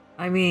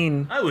 I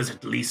mean, I was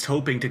at least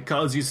hoping to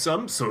cause you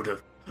some sort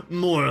of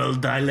moral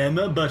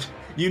dilemma, but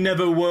you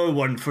never were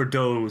one for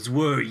those,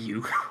 were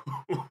you?"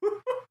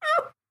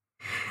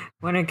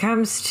 when it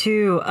comes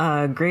to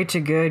greater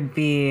good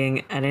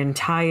being an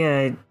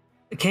entire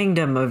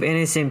kingdom of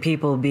innocent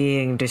people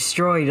being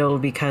destroyed all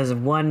because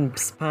one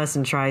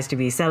person tries to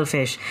be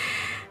selfish,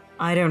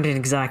 I don't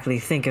exactly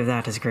think of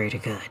that as greater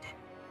good.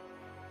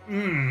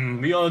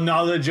 Your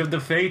knowledge of the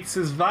fates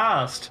is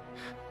vast.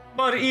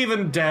 But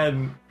even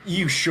then,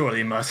 you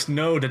surely must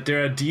know that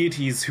there are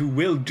deities who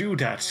will do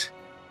that.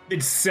 Did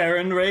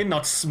Sarenrae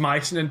not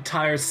smite an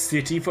entire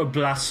city for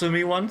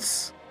blasphemy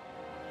once?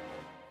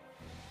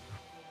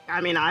 I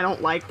mean, I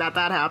don't like that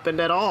happened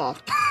at all.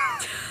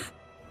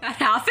 That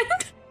happened?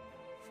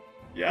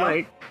 Yeah.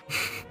 Like,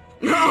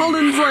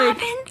 Alden's like,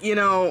 happened? you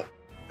know,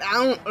 I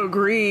don't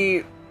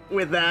agree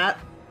with that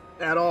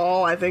at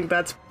all. I think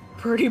that's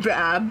pretty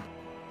bad.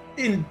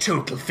 In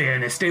total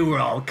fairness, they were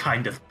all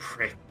kind of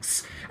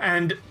pricks.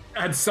 And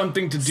had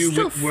something to do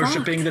Still with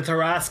worshipping the fucked.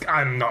 Tarask?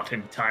 I'm not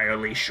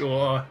entirely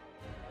sure.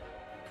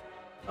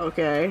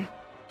 Okay.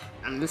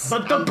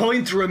 But the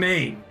point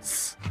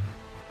remains.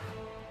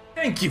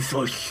 Thank you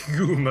for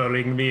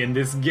humoring me in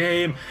this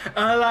game.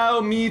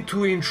 Allow me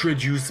to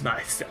introduce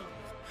myself.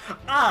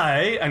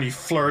 And he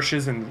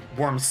flourishes and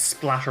worms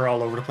splatter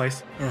all over the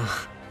place.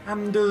 Ugh.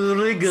 I'm the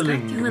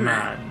Wriggling doing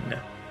that. Man.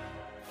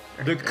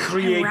 The rather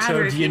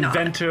creator, if the you're not.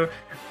 inventor,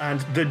 and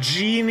the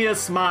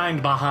genius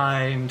mind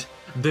behind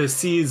the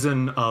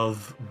Season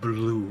of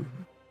Bloom.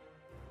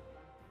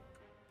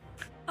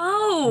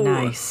 Oh,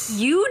 Nice.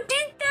 You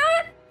did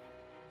that?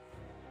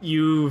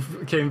 You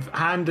came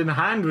hand in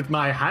hand with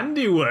my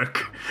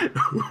handiwork.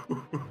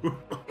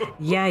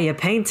 Yeah, your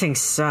paintings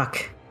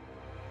suck.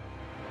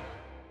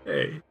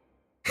 Hey.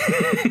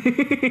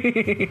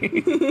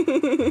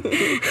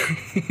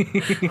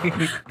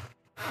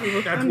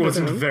 That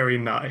wasn't very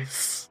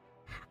nice.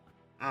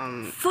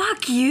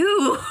 Fuck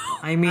you.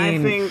 I mean, I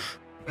think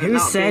who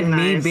not said being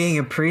me nice- being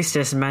a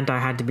priestess meant I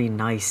had to be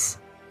nice?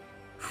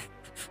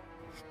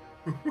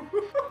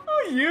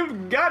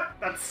 You've got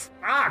that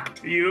spark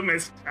to you,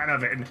 Miss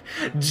Tanovan.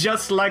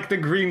 Just like the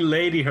Green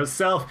Lady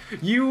herself,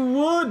 you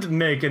would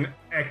make an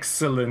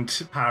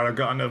excellent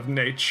paragon of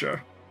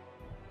nature.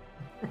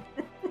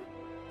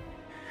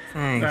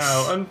 Thanks.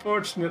 Now,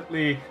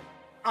 unfortunately,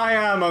 I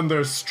am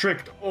under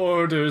strict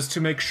orders to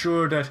make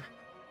sure that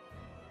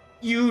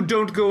you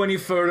don't go any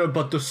further,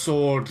 but the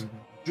sword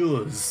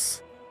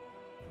does.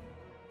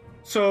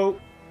 So,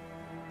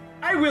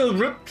 I will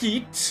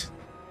repeat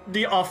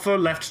the offer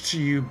left to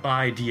you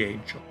by the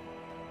angel.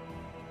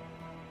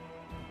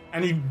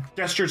 And he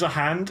gestures a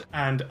hand,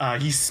 and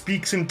he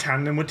speaks in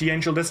tandem with the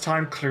angel this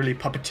time, clearly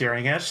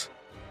puppeteering it.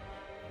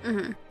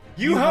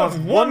 You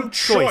have one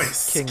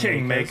choice,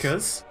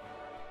 Kingmakers.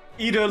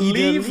 Either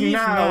leave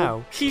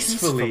now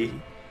peacefully,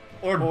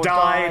 or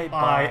die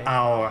by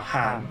our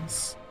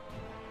hands.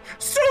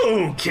 So,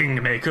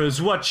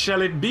 Kingmakers, what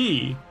shall it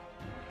be?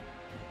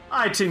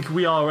 I think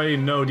we already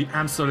know the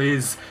answer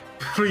is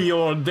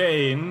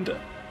preordained.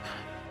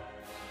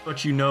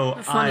 But you know,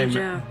 A funny I'm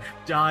joke.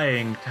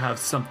 dying to have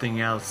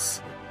something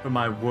else for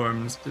my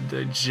worms to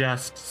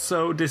digest,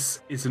 so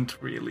this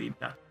isn't really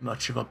that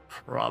much of a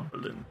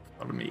problem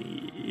for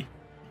me.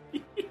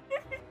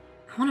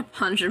 I want to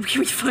punch him. Can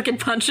we fucking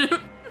punch him?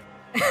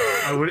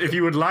 I would, if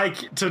you would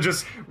like to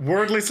just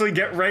wordlessly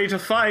get ready to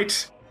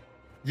fight,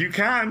 you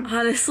can.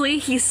 Honestly,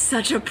 he's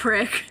such a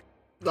prick.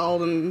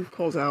 Alden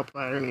pulls out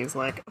Pyre and he's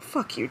like,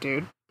 fuck you,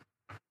 dude.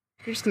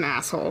 You're just an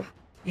asshole.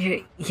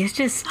 You're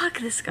just Fuck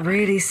this guy.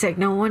 really sick.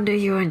 No wonder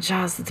you're in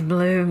charge of the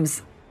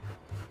blooms.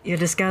 You're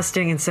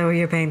disgusting, and so are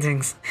your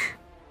paintings.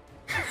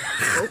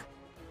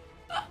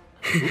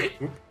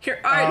 Your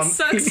art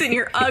sucks and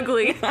you're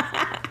ugly.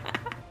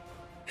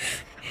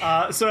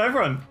 So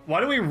everyone, why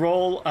don't we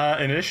roll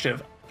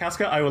initiative?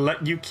 Casca, I will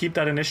let you keep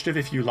that initiative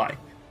if you like.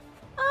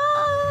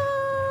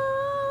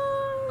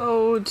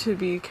 Oh, to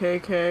be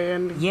KK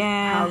and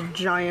Yeah. have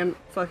giant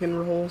fucking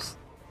rolls.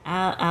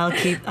 I'll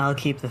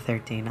keep the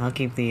 13. I'll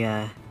keep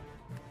the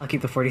I'll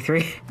keep the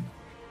 43.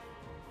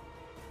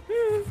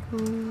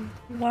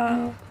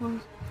 Wow.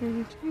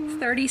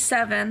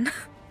 37.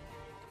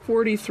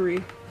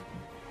 43.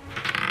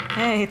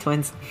 Hey,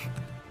 twins.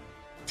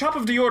 Top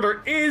of the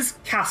order is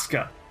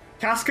Casca.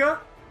 Casca,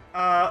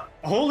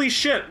 holy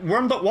shit,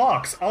 worm that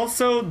walks.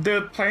 Also,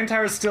 the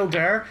Planetire is still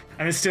there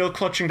and is still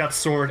clutching that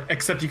sword,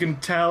 except you can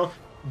tell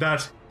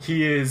that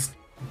he is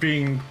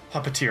being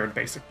puppeteered,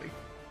 basically.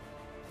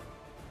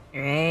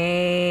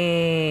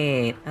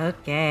 Great.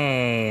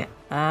 Okay.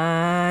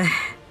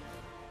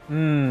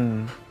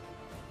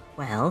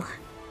 Well,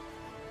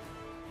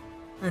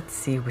 let's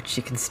see what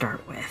she can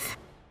start with.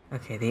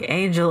 Okay, the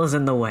angel is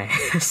in the way,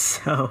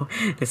 so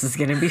this is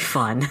gonna be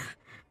fun.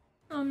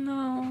 Oh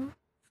no.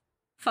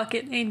 Fuck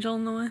it, angel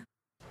in the way.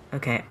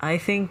 Okay, I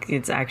think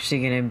it's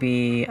actually gonna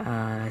be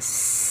a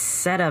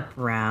setup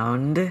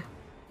round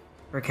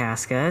for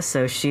Casca,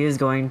 so she is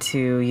going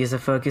to use a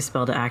focus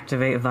spell to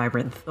activate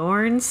Vibrant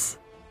Thorns.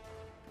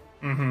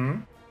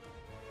 Mm-hmm.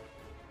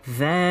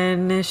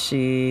 Then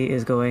she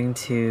is going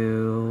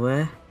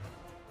to...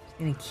 She's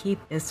gonna keep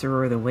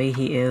Isseror the way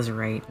he is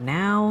right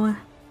now.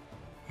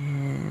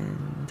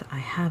 And I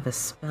have a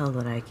spell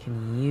that I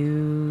can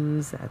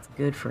use that's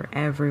good for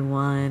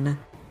everyone.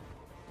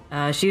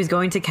 She's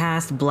going to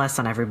cast Bless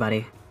on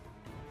everybody.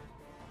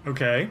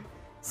 Okay.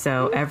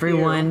 So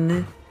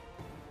everyone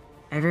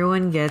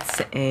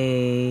gets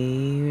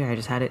a... I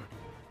just had it.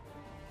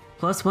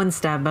 +1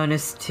 stab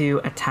bonus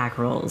to attack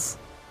rolls.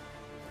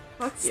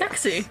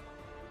 Sexy.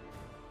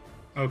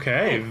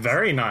 Okay,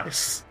 very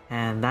nice.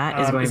 And that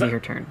is going to be her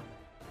turn.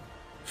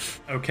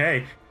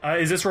 Okay.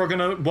 Is Isseror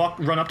gonna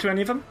run up to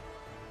any of them?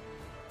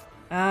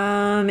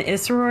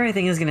 Isseror, I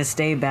think, is going to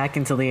stay back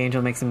until the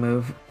angel makes a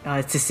move.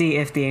 To see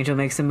if the angel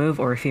makes a move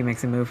or if he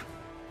makes a move.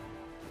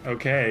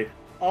 Okay.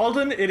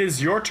 Alden, it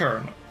is your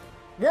turn.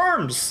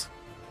 Worms!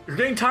 You're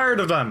getting tired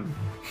of them.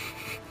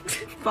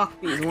 Fuck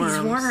these worms.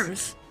 These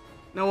worms.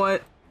 You know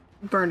what?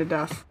 Burn to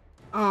death.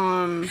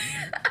 I'm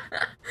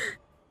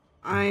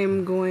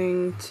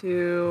going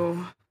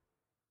to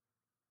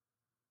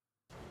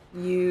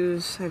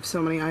use... I have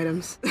so many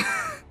items.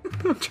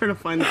 I'm trying to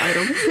find the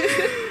item.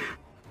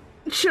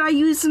 Should I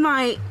use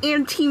my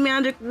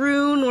anti-magic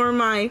rune or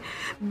my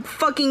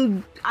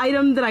fucking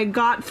item that I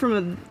got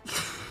from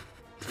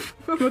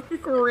a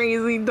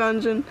crazy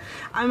dungeon?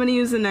 I'm gonna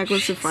use the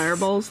necklace of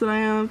fireballs that I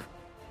have.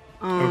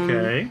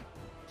 Okay.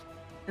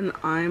 And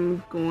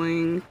I'm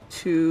going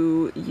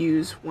to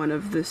use one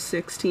of the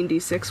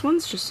 16d6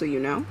 ones, just so you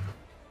know.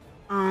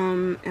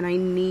 And I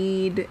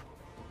need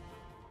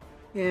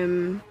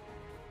him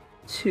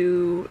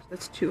to...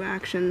 That's 2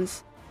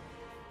 actions.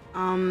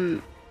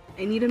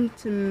 I need him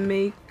to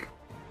make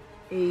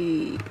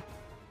a...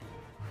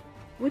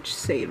 Which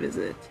save is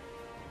it?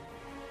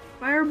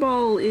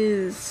 Fireball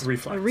is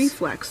Reflex. a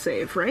reflex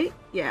save, right?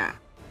 Yeah.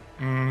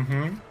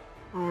 Mm-hmm.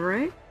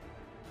 Alright.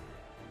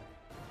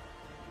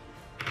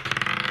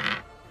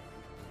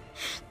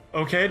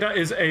 Okay, that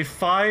is a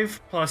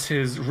 5 plus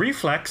his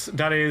reflex.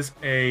 That is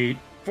a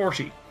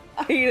 40.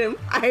 I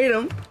hate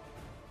him.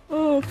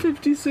 Oh,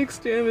 56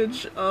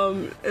 damage.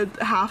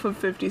 Half of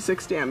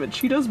 56 damage.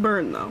 He does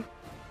burn, though.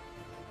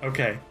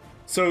 Okay,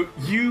 so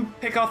you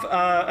pick off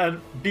a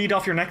bead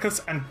off your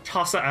necklace and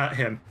toss it at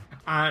him.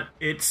 And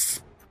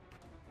it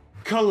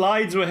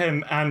collides with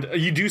him, and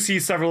you do see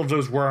several of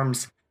those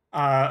worms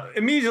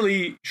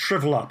immediately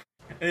shrivel up.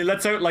 It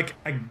lets out like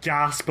a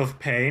gasp of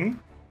pain.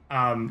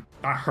 That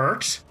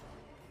hurt.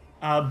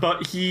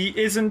 But he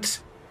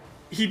doesn't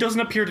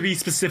appear to be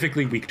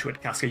specifically weak to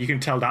it, Casca. You can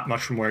tell that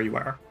much from where you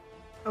are.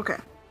 Okay.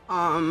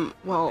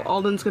 Well,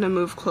 Alden's gonna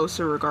move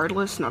closer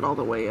regardless. Not all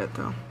the way yet,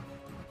 though.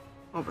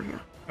 Over here.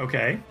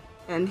 Okay.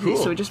 And Cool.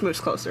 so he just moves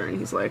closer, and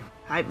he's like,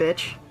 "Hi,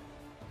 bitch."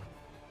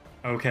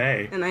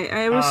 Okay. And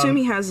I would assume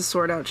he has a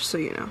sword out, just so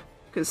you know.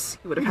 Because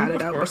he would have had it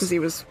of out course. because he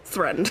was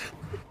threatened.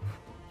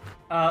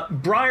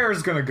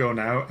 Briar's gonna go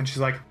now, and she's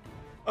like,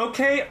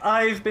 okay,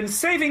 I've been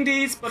saving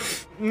these,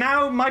 but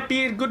now might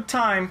be a good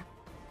time.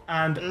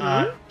 And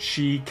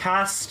she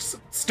casts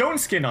Stone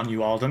Skin on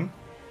you, Alden.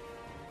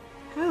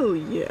 Hell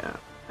yeah.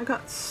 I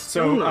got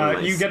stone So on my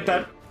you get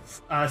skin.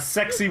 that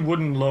sexy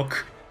wooden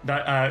look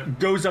that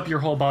goes up your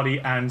whole body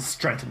and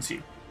strengthens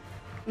you.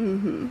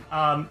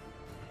 Mm-hmm.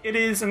 It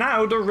is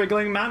now the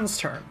Wriggling Man's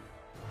turn.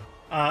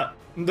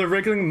 The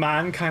Wriggling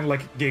Man kind of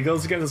like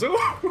giggles again and says,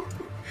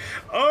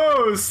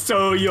 oh,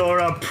 so you're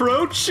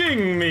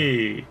approaching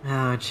me.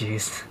 Oh,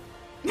 jeez.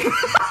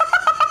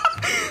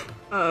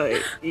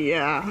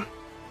 Yeah.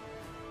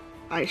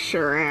 I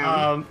sure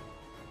am.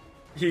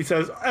 He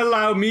says,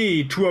 allow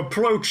me to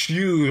approach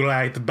you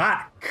right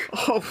back.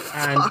 Oh,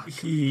 fuck. And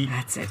he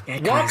That's it.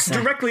 walks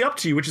Casca. directly up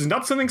to you, which is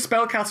not something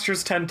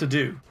spellcasters tend to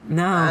do.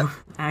 No,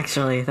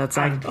 actually, that's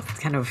like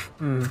kind of...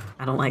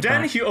 I don't like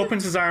Then that. he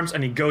opens his arms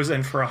and he goes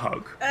in for a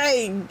hug.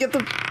 Hey, get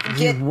the...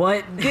 You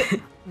what?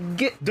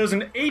 Get... Does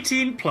an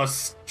 18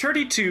 plus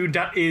 32,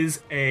 that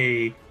is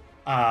a...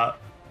 oh,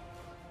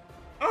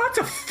 that's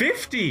a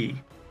 50!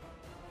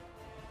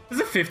 Does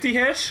a 50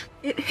 hit?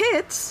 It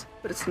hits,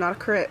 but it's not a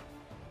crit.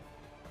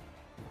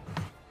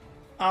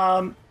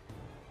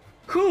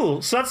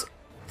 Cool. So that's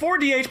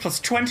 4d8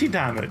 plus 20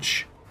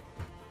 damage.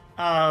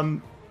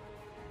 So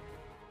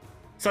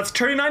that's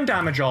 39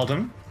 damage,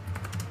 Alden.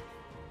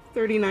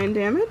 39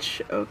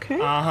 damage. Okay.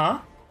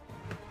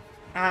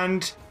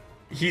 And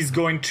he's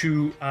going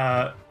to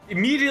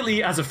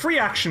immediately, as a free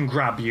action,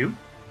 grab you.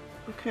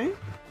 Okay.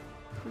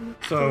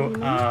 So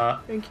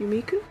Thank you,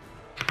 Miku.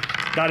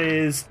 that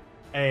is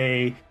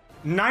a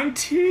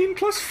 19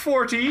 plus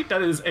 40.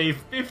 That is a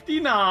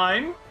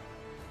 59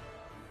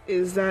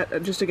 Is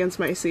that just against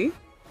my AC?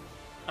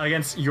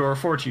 against your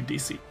Fortitude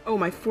DC. Oh,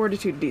 my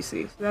Fortitude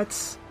DC. So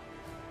that's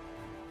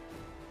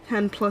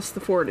 10 plus the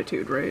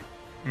Fortitude, right?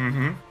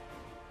 Mm-hmm.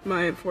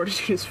 My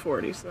Fortitude is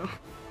 40, so...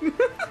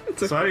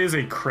 So that is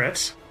a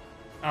crit.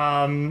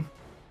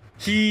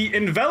 He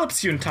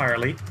envelops you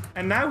entirely,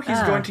 and now he's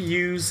going to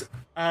use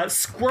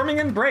Squirming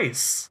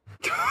Embrace.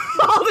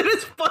 Alden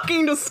is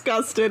fucking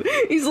disgusted.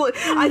 He's like,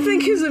 I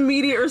think his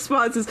immediate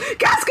response is,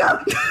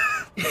 Casca!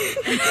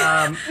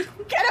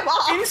 Get him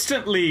off!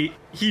 Instantly,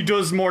 he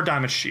does more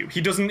damage to you. He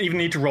doesn't even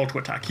need to roll to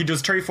attack. He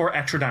does 34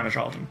 extra damage,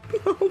 Alden.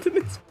 Alden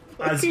is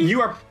fucking... As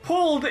you are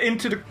pulled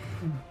into the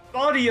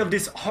body of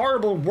this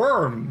horrible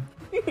worm.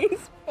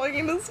 He's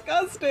fucking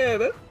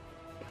disgusted.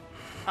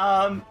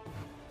 And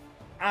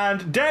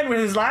then with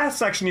his last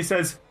section, he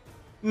says,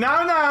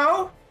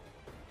 Now,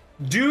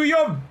 do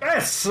your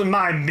best,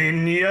 my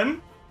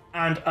minion.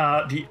 And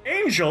the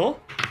angel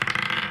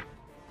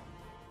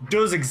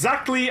does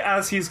exactly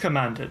as he's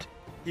commanded.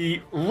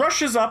 He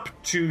rushes up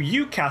to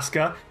you,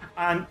 Casca,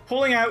 and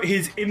pulling out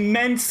his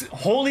immense,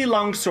 holy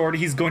long sword,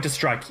 he's going to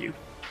strike you.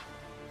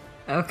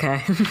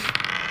 Okay.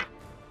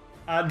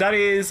 That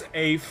is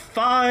a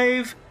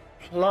 5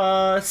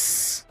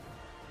 plus...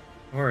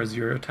 Where is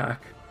your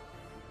attack?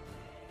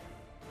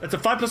 That's a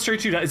 5 plus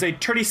 32. That is a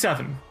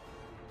 37.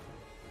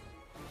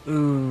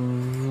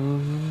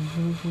 Ooh.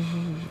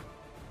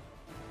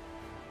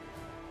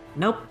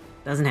 Nope,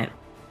 doesn't hit.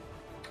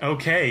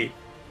 Okay.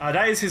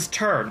 That is his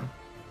turn.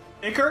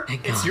 Iker,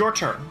 Thank it's God. your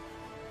turn.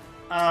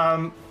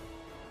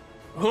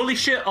 Holy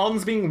shit,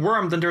 Alden's being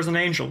wormed and there's an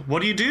angel.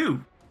 What do you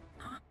do?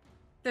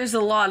 There's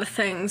a lot of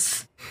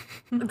things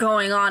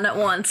going on at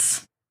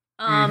once.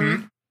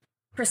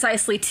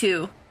 Precisely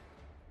two.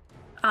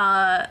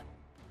 Okay.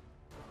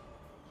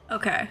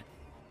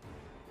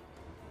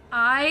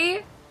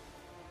 I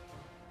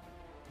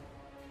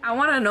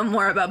want to know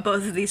more about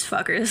both of these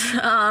fuckers,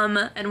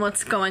 and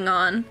what's going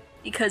on,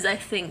 because I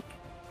think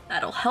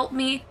that'll help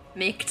me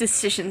make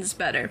decisions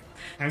better.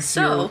 And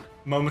So- your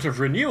moment of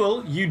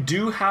renewal, you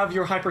do have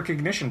your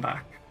hypercognition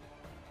back.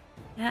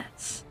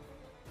 Yes.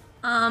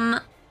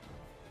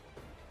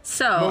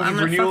 So, Moment I'm of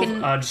gonna renewal,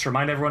 fucking... just to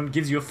remind everyone,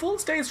 gives you a full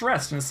day's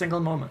rest in a single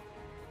moment.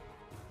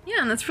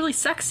 Yeah, and that's really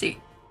sexy.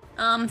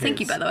 Thank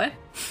you, is. by the way.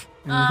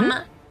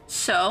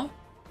 So,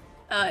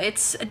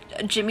 it's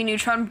a Jimmy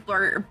Neutron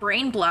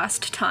Brain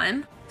Blast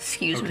time.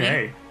 Excuse me.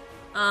 Okay.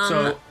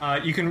 So,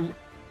 you can...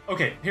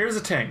 Okay, here's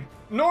the thing.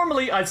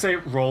 Normally, I'd say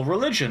roll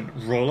religion,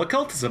 roll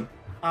occultism.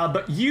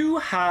 But you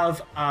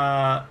have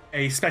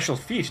a special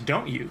feat,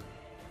 don't you?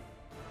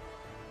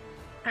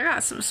 I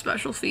got some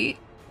special feet.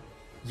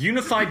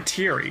 Unified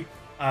Theory.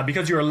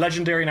 Because you're a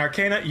legendary in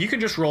Arcana, you can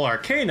just roll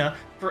Arcana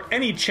for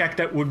any check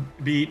that would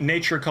be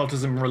nature,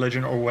 occultism,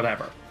 religion, or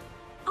whatever.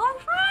 All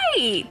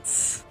right.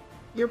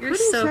 You're You're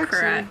pretty so sexy.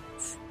 correct.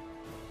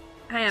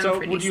 I am So,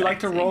 pretty would you like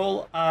to sexy.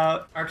 roll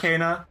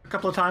Arcana a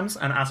couple of times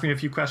and ask me a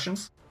few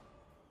questions?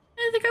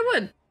 I think I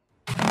would.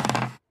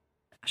 Ah,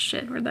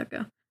 shit, where'd that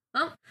go?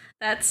 Oh,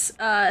 that's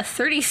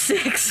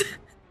 36.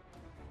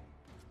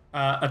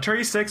 A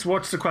 36,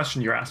 what's the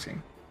question you're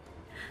asking?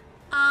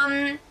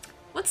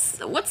 What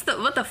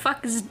the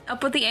fuck is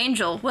up with the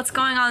angel? What's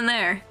going on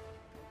there?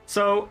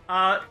 So,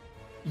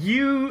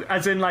 you,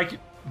 as in, like, do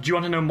you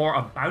want to know more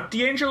about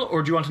the angel,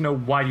 or do you want to know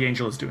why the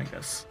angel is doing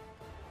this?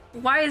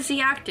 Why is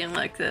he acting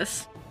like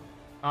this?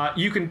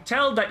 You can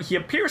tell that he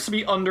appears to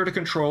be under the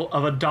control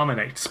of a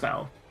dominate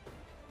spell.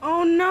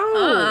 Oh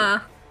no!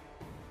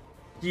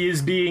 He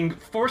is being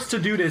forced to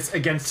do this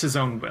against his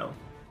own will.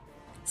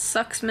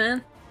 Sucks,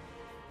 man.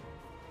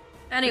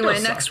 Anyway,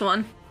 does next suck.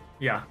 one.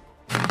 Yeah.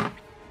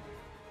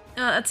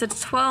 That's a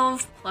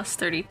 12 plus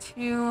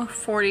 32,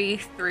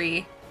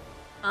 43.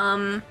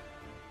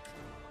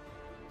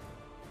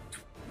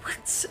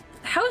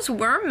 How's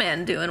Worm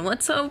Man doing?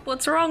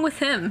 What's wrong with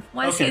him?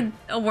 Why is Okay. he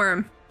a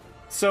worm?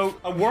 So,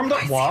 a worm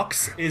that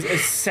walks is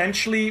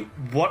essentially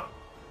what...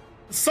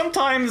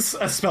 Sometimes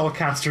a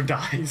spellcaster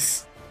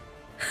dies.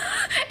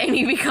 And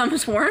he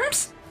becomes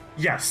worms?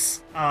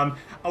 Yes. A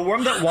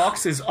worm that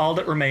walks is all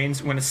that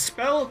remains when a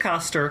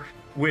spellcaster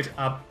with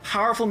a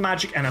powerful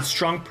magic and a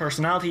strong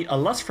personality, a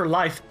lust for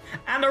life,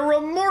 and a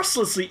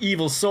remorselessly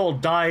evil soul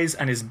dies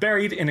and is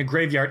buried in a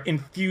graveyard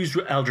infused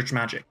with eldritch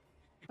magic.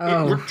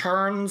 Oh. It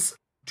returns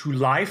to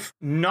life,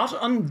 not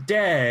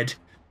undead,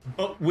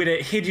 but with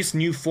a hideous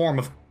new form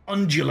of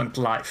undulant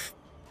life.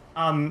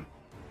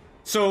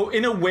 So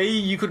in a way,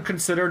 you could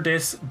consider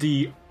this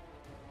the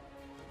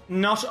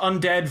not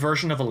undead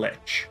version of a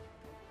lich.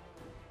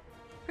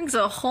 Brings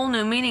a whole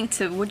new meaning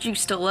to would you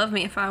still love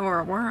me if I were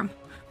a worm?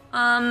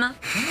 I don't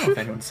know if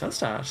anyone says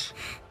that.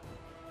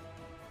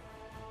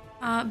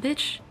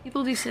 Bitch,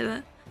 people do say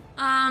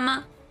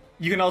that.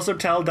 You can also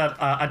tell that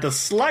at the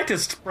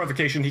slightest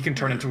provocation, he can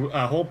turn into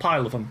a whole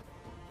pile of them.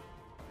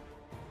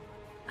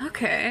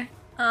 Okay.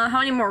 How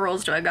many more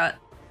rolls do I got?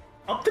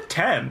 Up to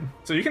 10.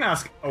 So you can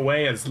ask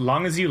away as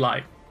long as you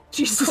like.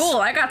 Jesus. Cool,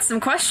 I got some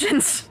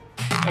questions.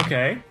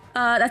 Okay.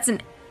 That's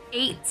an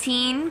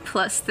 18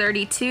 plus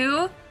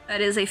 32.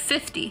 That is a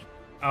 50.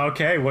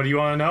 Okay, what do you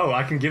want to know?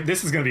 I can give...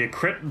 This is going to be a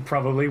crit,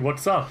 probably.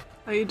 What's up?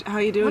 How you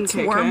doing, What's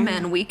KK?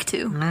 Wormman weak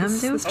to? I'm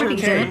doing This pretty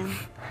Okay. good.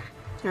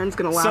 Turn's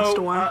gonna last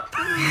a while.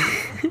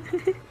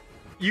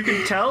 You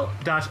can tell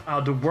that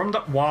the worm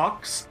that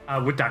walks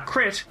with that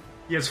crit,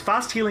 he has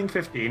fast healing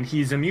 15.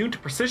 He's immune to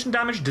precision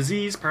damage,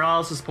 disease,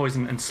 paralysis,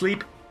 poison, and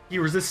sleep. He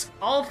resists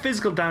all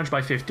physical damage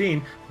by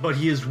 15, but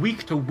he is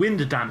weak to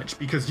wind damage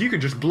because you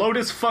can just blow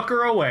this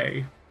fucker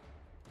away.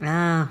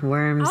 Ah,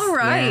 worms. All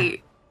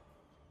right.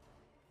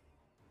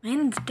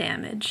 Wind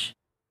damage.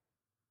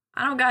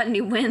 I don't got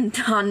any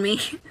wind on me.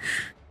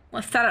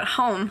 Left that at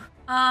home.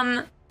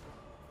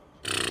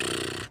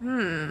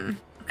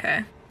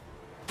 Okay.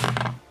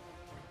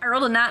 I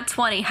rolled a nat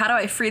 20. How do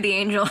I free the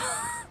angel?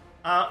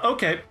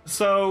 Okay,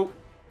 so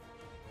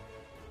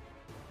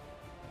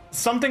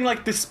something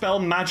like Dispel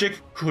Magic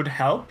could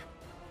help.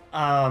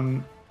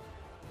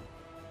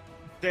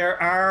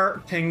 There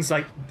are things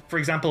like, for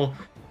example,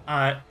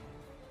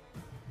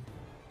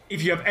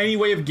 if you have any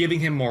way of giving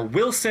him more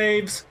will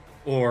saves,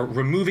 or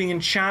removing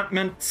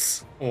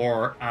enchantments,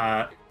 or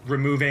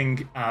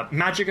removing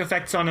magic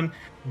effects on him,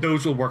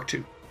 those will work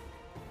too.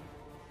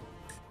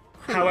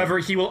 However,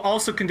 he will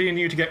also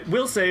continue to get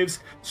will saves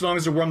so long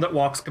as the worm that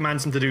walks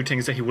commands him to do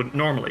things that he wouldn't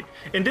normally.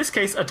 In this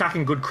case,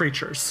 attacking good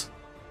creatures.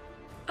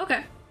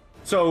 Okay.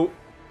 So,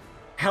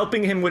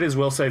 helping him with his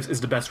will saves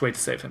is the best way to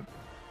save him.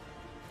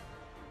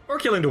 Or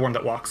killing the worm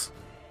that walks.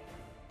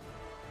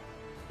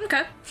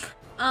 Okay.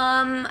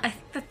 I think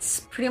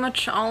that's pretty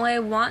much all I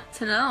want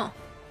to know.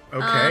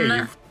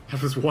 Okay,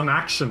 that was one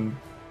action.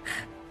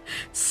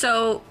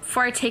 So,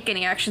 before I take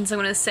any actions, I'm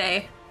gonna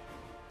say,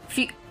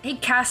 hey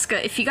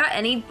Casca, if you got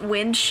any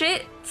wind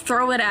shit,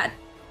 throw it at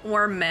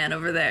Worm Man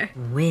over there.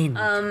 Wind.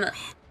 I'll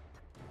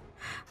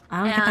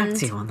get back and-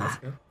 to you on that.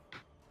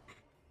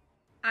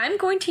 I'm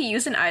going to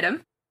use an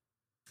item.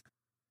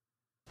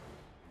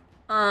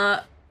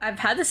 I've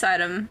had this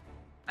item,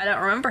 I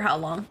don't remember how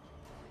long.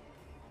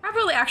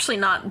 Probably actually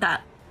not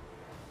that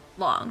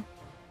long.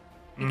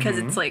 Because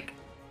it's like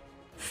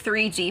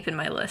 3 deep in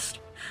my list.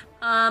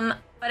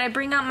 But I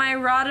bring out my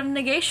Rod of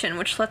Negation,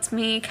 which lets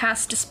me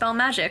cast Dispel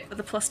Magic with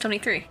a plus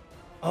 23.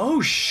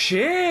 Oh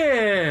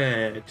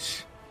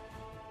shit!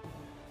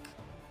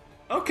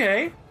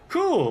 Okay,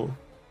 cool.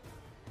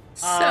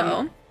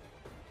 So,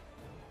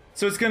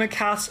 So it's gonna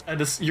cast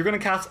you're gonna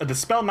cast a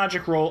Dispel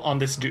Magic roll on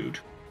this dude.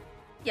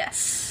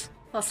 yes,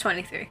 plus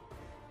 23.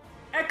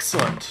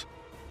 Excellent.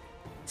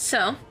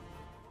 So,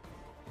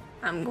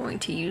 I'm going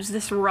to use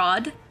this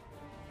Rod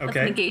of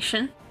Okay.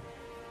 Negation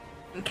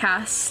and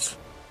cast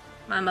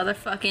my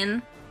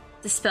motherfucking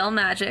Dispel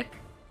Magic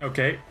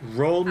Okay.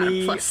 Roll at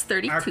me. plus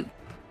 32.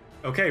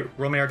 Okay.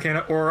 Roll me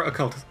Arcana or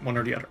Occultist, one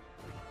or the other.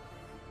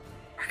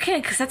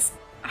 Okay, because that's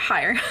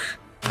higher.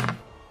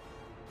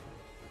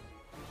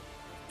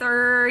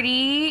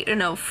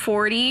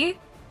 40.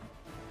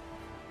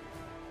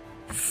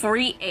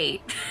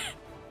 48.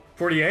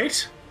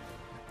 48.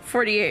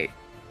 48.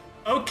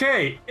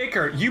 Okay,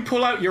 Iker, you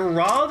pull out your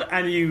rod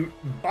and you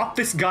bop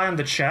this guy on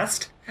the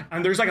chest,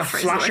 and there's like a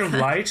Phrase flash like of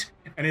that. light,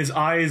 and his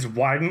eyes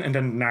widen and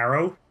then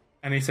narrow,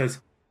 and he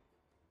says,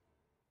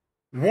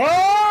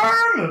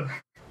 "Worm!"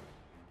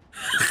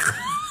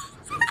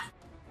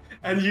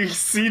 And you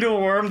see the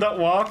worm that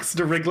walks,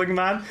 the wriggling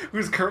man,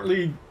 who's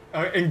currently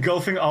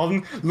engulfing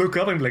Alden, look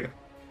up and be like,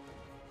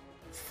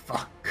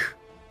 "Fuck."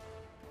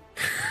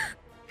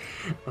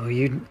 Oh,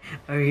 you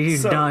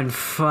So- done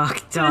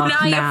fucked up Now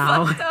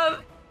now. you fucked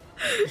up.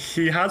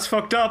 He has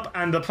fucked up,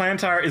 and the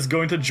Plantar is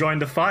going to join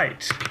the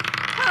fight.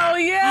 Hell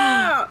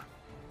yeah!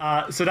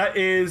 So that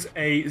is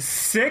a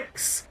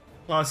 6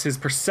 plus his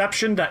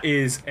perception. That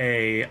is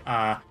a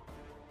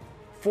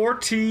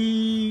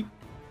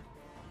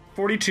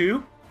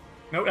 42.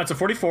 No, that's a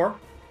 44.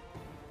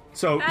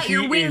 So Pat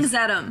your wings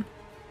at him.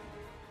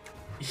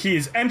 he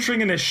is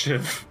entering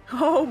initiative.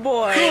 Oh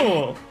boy.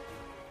 Cool.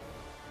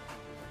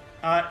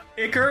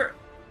 Iker,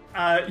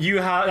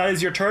 that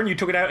is your turn. You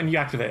took it out and you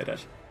activated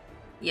it.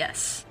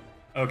 Yes.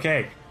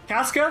 Okay.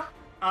 Casca,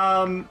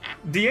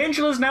 the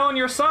angel is now on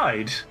your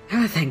side.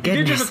 Oh, thank He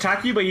did just goodness.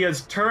 attack you, but he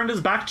has turned his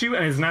back to you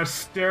and is now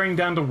staring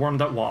down the worm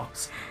that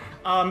walks.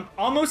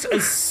 Almost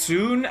as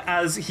soon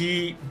as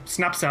he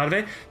snaps out of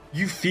it,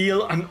 you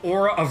feel an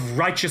aura of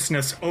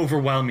righteousness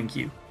overwhelming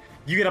you.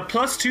 You get a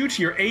 +2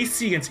 to your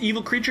AC against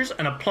evil creatures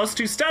and a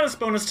 +2 status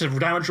bonus to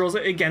damage rolls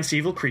against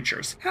evil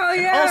creatures. Hell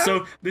And yeah!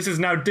 also, this is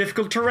now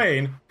difficult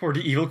terrain for the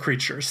evil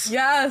creatures.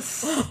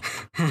 Yes!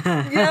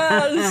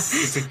 Yes!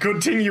 It's a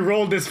good thing you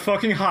rolled this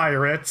fucking high,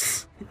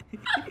 Ritz.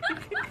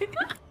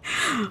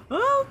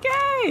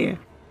 Okay.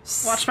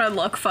 Watch my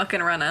luck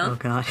fucking run Oh out.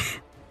 god.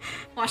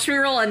 Watch me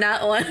roll on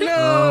that one.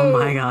 Oh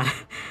my god.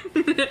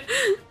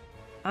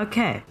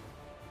 Okay.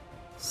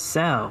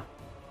 So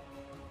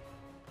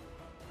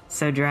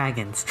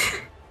dragons.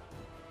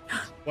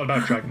 What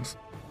about dragons?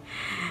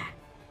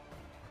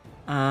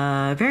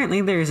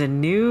 Apparently there's a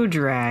new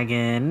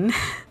dragon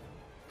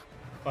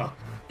Oh,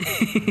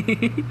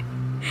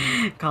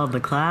 called the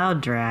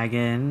Cloud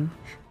Dragon.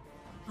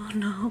 Oh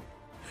no.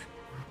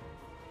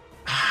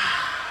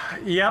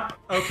 yep.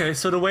 Okay,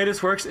 so the way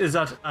this works is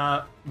that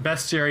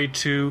Bestiary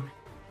 2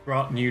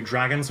 brought new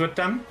dragons with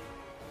them.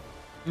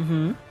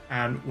 Mm-hmm.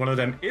 And one of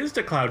them is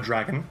the Cloud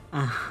Dragon.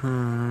 Uh-huh.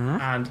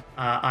 And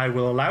I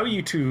will allow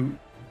you to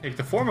take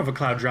the form of a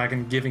Cloud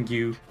Dragon, giving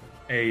you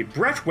a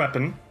breath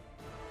weapon,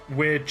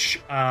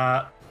 which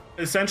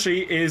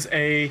essentially is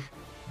a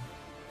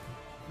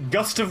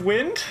gust of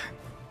wind.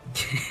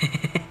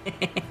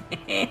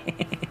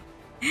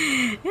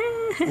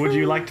 Would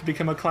you like to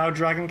become a Cloud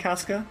Dragon,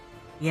 Casca?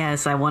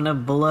 Yes, I want to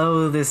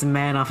blow this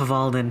man off of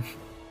Alden.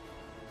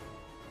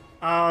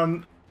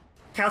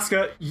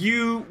 Casca,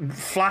 you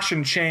flash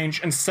and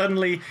change, and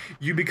suddenly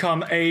you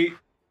become a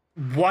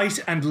white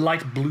and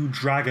light blue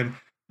dragon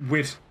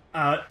with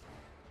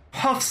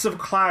puffs of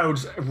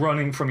clouds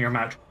running from your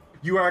mouth.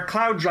 You are a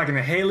cloud dragon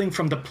hailing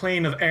from the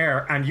plane of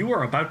air, and you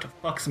are about to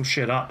fuck some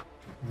shit up.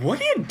 What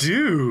do you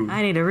do?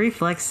 I need a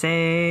reflex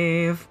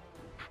save.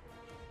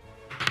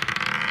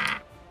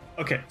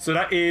 Okay, so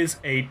that is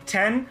a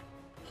 10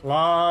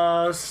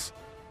 plus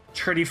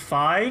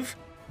 35.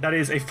 That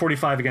is a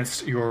 45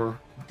 against your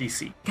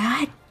DC.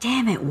 God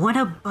damn it, one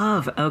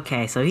above.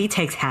 Okay, so he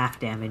takes half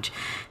damage.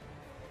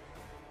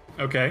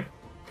 Okay.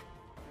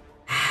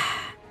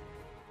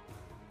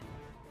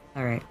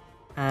 Alright.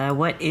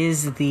 What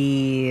is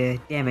the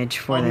damage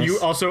for this? You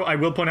also, I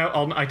will point out,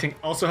 Alden, I think,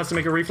 also has to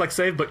make a reflex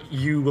save, but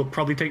you will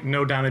probably take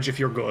no damage if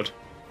you're good.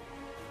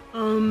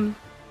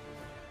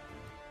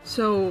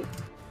 So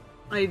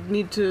I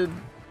need to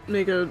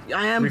make a.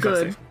 I am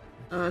Reflex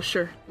good.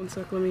 Sure. One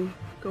sec. Let me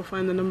go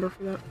find the number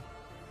for that.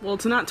 Well,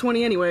 it's not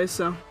 20 anyways,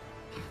 so.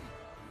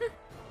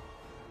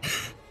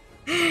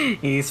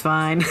 He's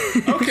fine.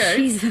 Okay.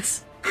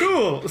 Jesus.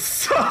 Cool.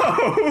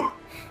 So.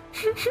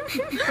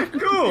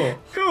 Cool.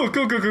 Cool.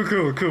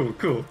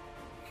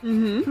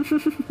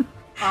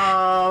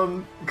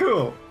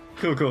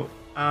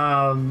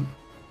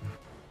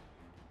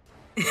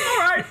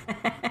 Alright.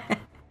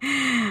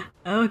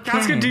 Okay.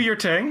 Casca, do your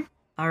thing.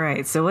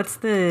 Alright, so what's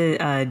the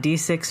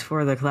D6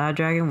 for the Cloud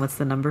Dragon? What's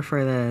the number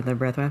for the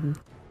breath weapon?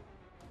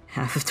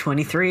 Half of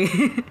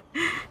 23.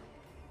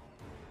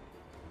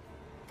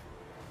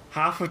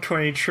 Half of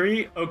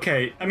 23?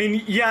 Okay. I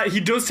mean, yeah,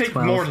 he does take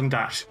 12. more than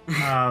that.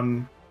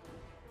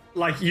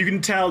 Like, you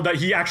can tell that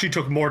he actually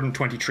took more than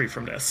 23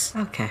 from this.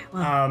 Okay,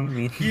 well, I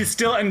mean... He's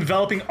still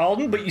enveloping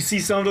Alden, but you see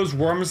some of those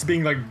worms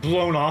being, like,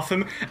 blown off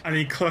him, and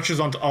he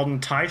clutches onto Alden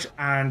tight,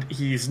 and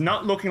he's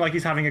not looking like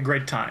he's having a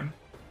great time.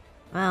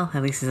 Well,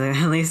 at least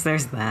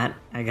there's that,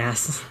 I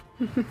guess.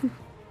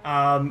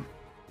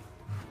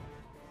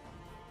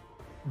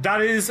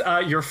 That is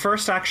your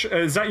first action.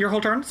 Is that your whole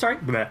turn? Sorry?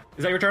 Bleh.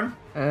 Is that your turn?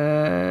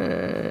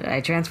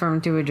 I transform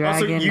into a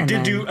dragon. Also, you and did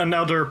then... do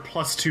another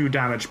 +2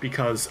 damage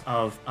because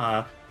of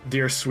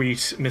dear sweet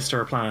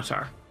Mr.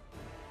 Planetar.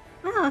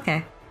 Oh,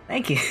 okay.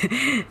 Thank you.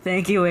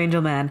 Thank you,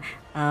 Angel Man.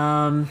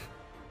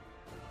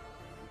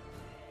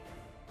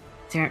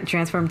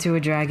 Transform to a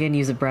dragon,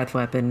 use a breath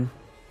weapon.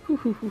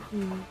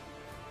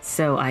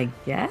 So I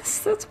guess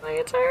that's my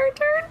entire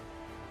turn?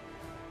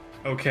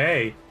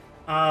 Okay.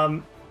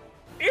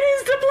 It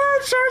is the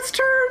Blanchard's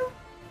turn!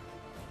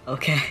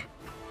 Okay.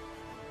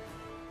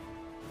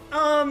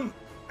 And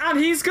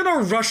he's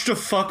gonna rush the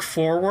fuck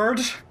forward.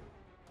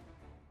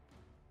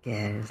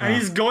 Yes, And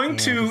he's going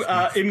to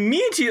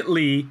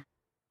immediately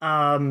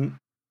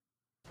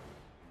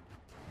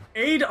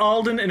aid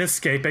Alden in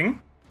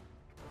escaping.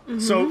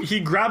 So he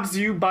grabs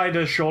you by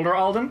the shoulder,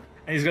 Alden,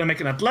 and he's going to make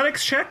an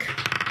athletics check.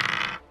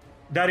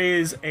 That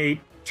is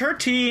a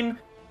 13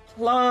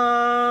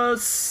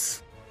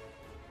 plus...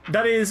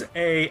 That is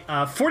a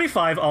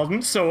 45,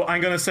 Alden. So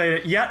I'm going to say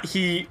that, yeah,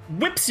 he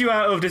whips you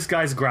out of this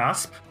guy's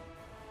grasp.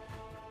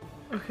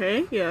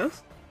 Okay,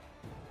 yes.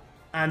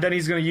 And then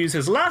he's going to use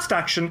his last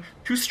action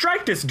to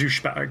strike this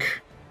douchebag.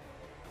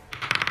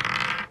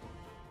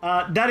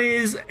 That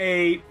is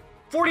a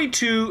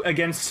 42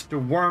 against the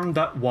worm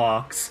that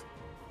walks,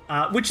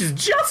 which is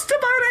just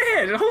about a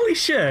hit. Holy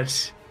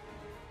shit.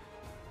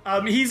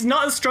 He's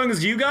not as strong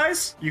as you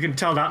guys. You can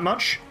tell that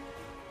much.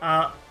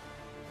 But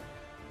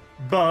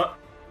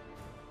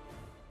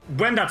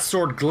when that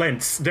sword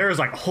glints, there is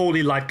like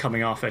holy light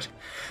coming off it.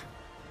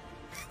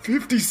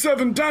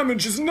 57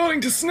 damage is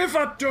nothing to sniff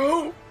at,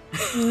 though.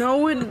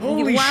 No, it.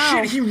 Holy wow.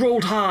 shit, he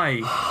rolled high.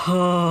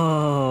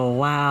 Oh,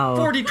 wow.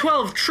 40,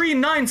 12, 3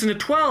 9s and a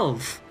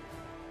 12.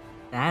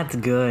 That's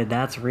good.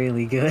 That's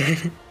really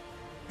good.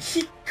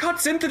 He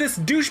cuts into this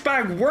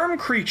douchebag worm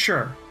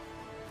creature.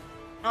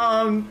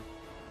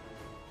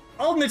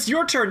 Alden, it's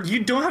your turn.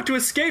 You don't have to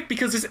escape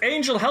because this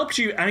angel helped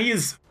you, and he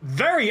is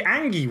very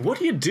angry. What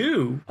do you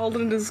do?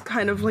 Alden just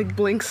kind of like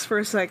blinks for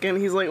a second.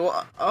 He's like,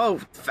 well, oh,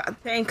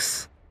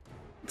 thanks.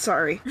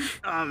 Sorry.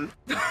 And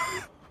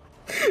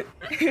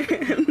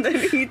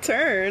then he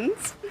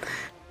turns.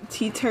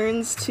 He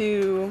turns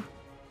to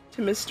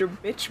Mr.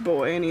 Bitch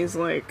Boy, and he's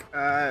like,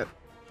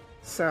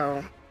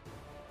 so,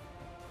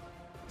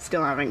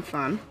 still having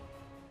fun.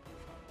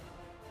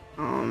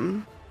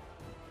 And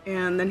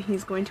then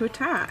he's going to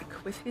attack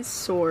with his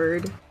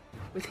sword,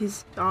 with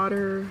his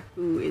daughter,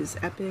 who is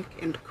epic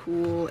and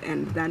cool,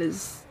 and that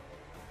is...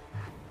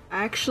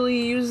 I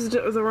actually used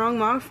the wrong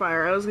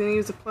modifier. I was going to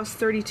use a plus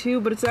 32,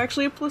 but it's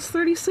actually a plus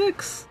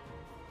 36.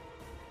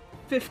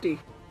 50.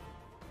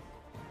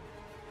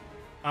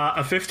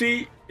 A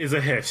 50 is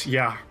a hit,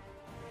 yeah.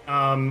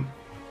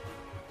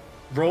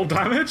 Roll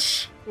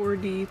damage?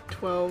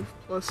 4d12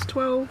 plus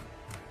 12.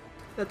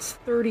 That's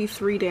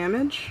 33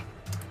 damage.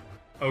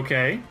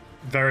 Okay,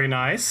 very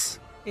nice.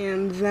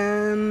 And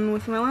then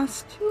with my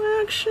last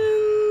 2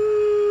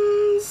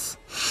 actions...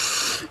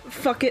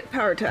 Fuck it,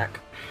 power attack.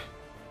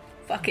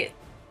 Fuck it.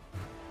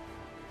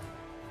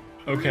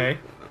 Okay.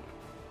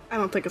 I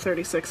don't think a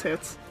 36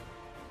 hits.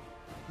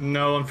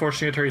 No,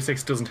 unfortunately a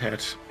 36 doesn't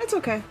hit. It's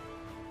okay.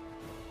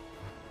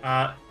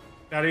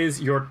 That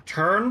is your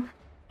turn.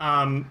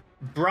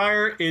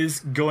 Briar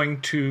is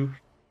going to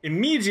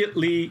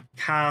immediately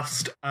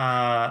cast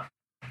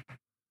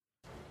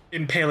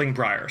Impaling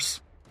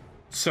Briars.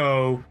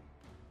 So,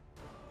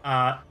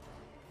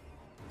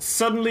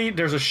 suddenly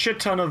there's a shit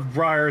ton of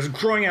briars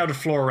growing out of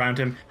the floor around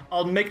him.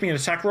 I'll make me an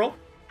attack roll.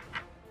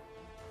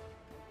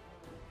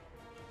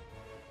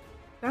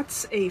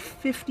 That's a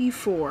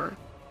 54.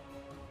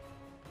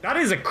 That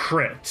is a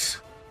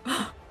crit.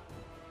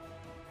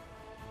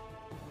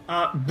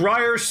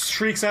 Briar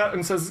shrieks out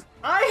and says,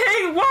 I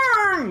hate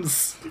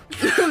worms!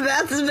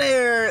 That's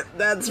fair.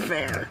 That's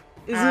fair.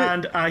 Is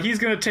And he's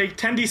going to take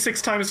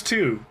 10d6 times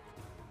 2.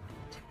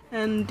 it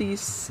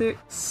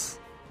 10d6?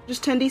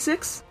 Just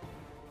 10d6?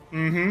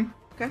 Mm-hmm.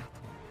 Okay.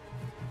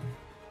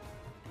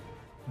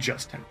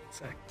 Just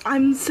 10d6.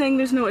 I'm saying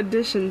there's no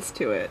additions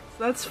to it.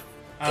 So that's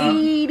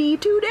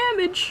 82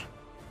 damage.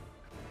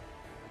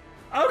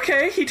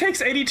 Okay, he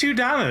takes 82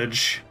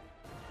 damage.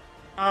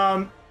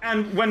 And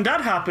when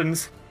that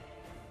happens,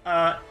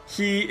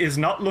 he is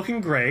not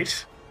looking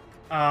great.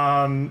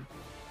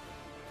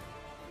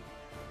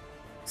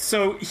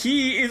 So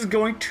he is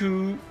going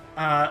to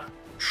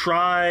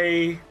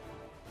try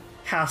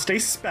cast a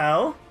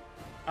spell.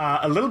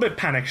 A little bit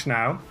panicked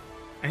now.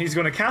 And he's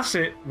going to cast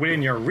it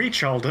within your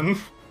reach, Alden.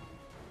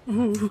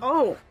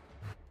 Oh.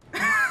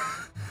 Are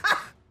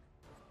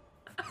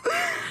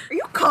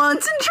you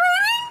concentrating?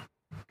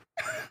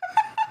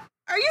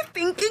 Are you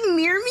thinking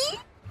near me?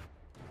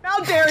 How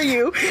dare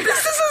you?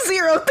 This is a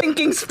zero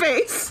thinking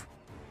space.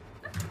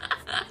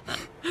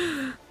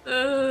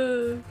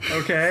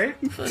 Okay.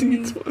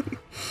 D20.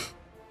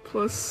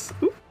 Plus,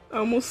 oop, I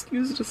almost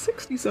used a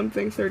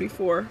 60-something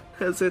 34,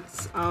 because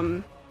it's,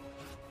 an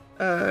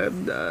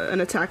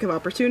attack of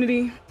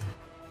opportunity.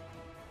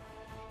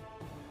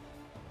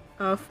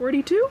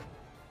 42?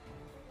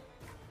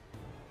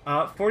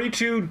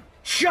 42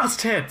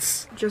 just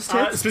hits. Just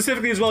hits?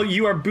 Specifically as well,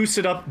 you are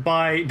boosted up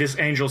by this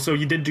angel, so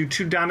you did do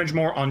 2 damage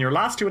more on your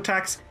last 2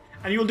 attacks,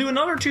 and you will do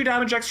another 2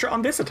 damage extra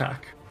on this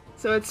attack.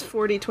 So it's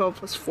 40, 12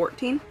 plus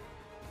 14?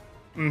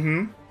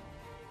 Mm-hmm.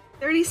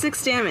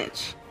 36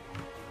 damage.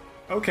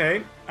 Okay,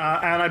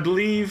 and I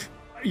believe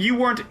you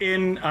weren't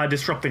in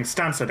Disrupting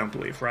Stance, I don't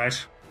believe,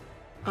 right?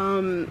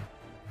 I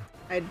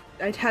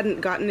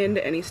hadn't gotten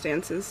into any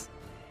stances.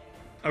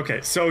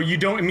 Okay, so you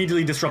don't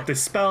immediately disrupt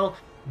this spell,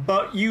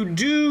 but you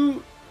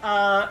do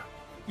fuck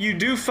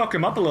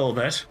him up a little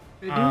bit.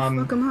 I do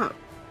fuck him up.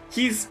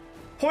 He's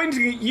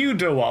pointing at you,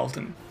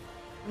 Dowalton.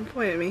 Don't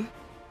point at me.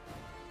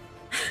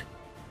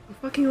 Don't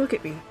fucking look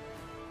at me.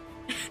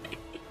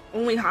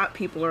 Only hot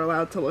people are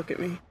allowed to look at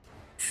me.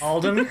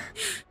 Alden,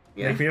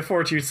 Yeah. make me a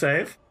fortitude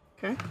save.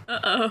 Okay.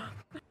 Uh-oh.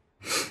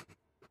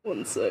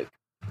 1 sec.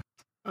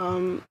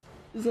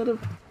 Is that a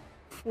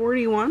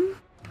 41?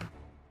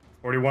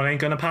 41 ain't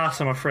gonna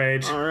pass, I'm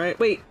afraid. Alright.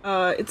 Wait,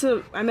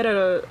 I'm at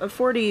a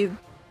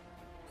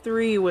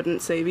 43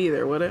 wouldn't save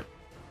either, would it?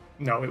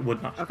 No, it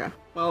would not. Okay.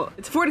 Well,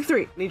 it's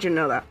 43. Need you to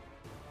know that.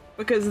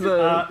 Because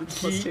the it's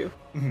plus he- 2.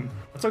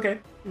 That's okay.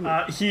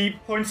 He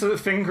points a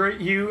finger at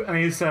you and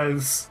he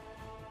says,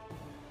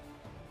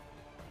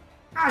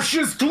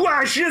 Ashes to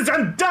ashes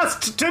and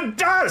dust to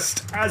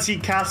dust! As he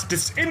casts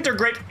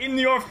Disintegrate in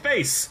your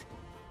face.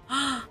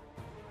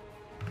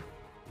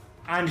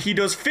 And he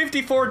does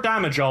 54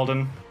 damage,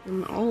 Alden.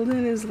 And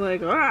Alden is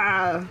like,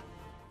 ah!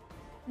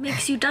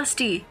 Makes you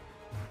dusty.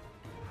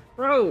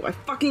 Bro, I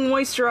fucking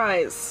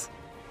moisturize.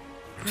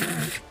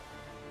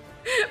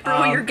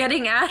 Bro, you're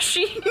getting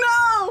ashy.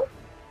 No!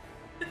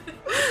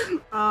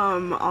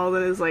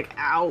 Alden is like,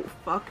 ow,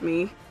 fuck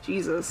me.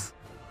 Jesus.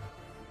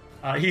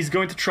 He's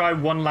going to try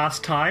one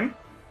last time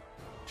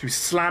to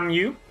slam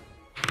you.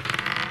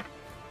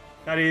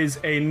 That is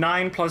a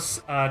 9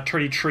 plus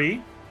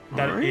 33.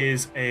 That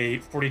is a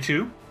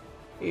 42.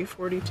 A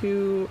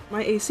 42.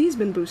 My AC's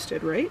been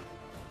boosted, right?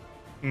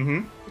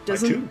 Mm-hmm. It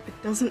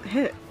doesn't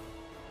hit.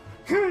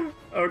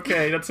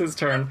 Okay, that's his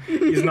turn.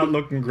 He's not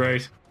looking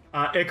great.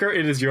 Iker,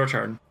 it is your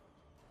turn.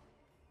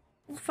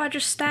 What if I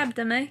just stabbed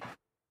him, eh?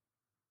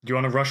 Do you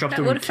want to rush up to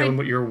him and kill him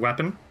with your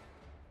weapon?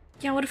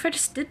 Yeah, what if I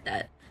just did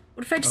that?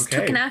 What if I just Okay.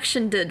 took an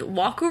action to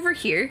walk over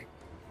here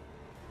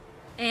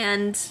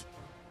and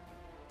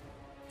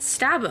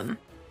stab him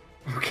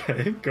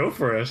Okay, go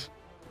for it.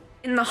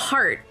 in the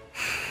heart?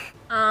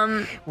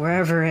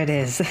 Wherever it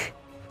is.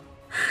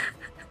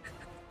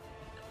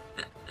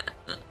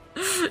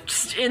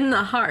 Just in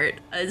the heart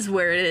is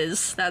where it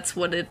is. That's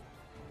what it.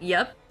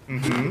 Yep.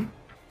 Mm-hmm.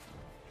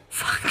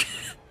 Fuck.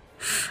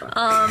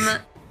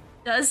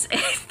 Does a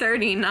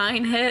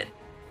 39 hit?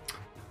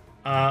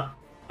 A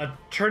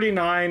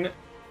 39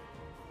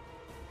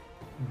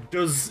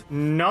 does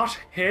not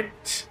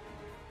hit.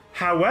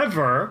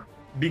 However,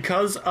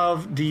 because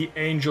of the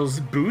angel's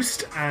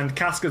boost and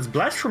Casca's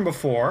bless from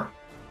before,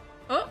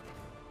 Oh,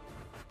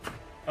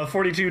 a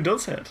 42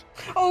 does hit.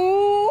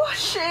 Oh,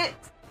 shit!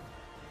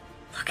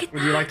 look at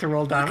Would that. you like to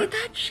roll Look at damage?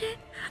 that shit.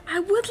 I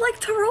would like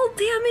to roll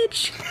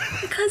damage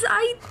because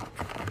I.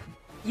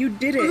 You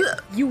did it.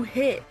 You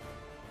hit.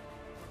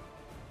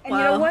 And you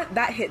Wow. know what?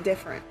 That hit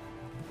different.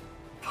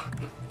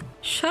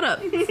 Shut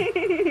up.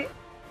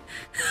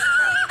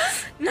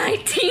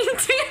 19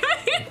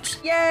 damage.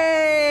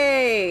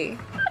 Yay!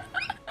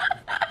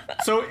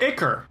 So,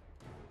 Iker,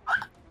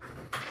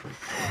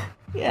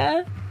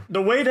 Yeah?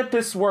 the way that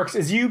this works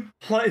is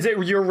is it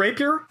your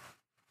rapier?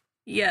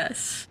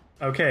 Yes.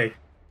 Okay.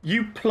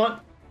 You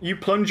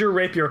plunge your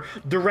rapier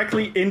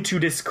directly into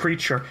this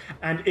creature,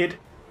 and it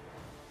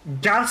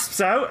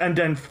gasps out and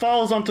then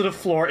falls onto the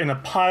floor in a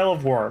pile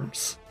of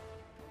worms.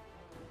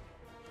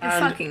 You're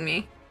And fucking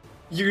me.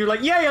 you're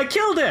like, yay, I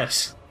killed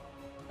it!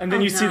 And then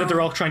Oh, you see that no.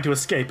 they're all trying to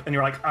escape, and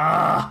you're like,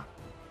 ah!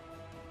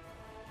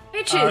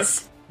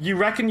 Bitches. You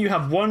reckon you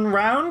have one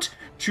round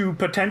to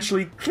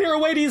potentially clear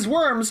away these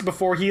worms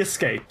before he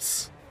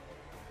escapes.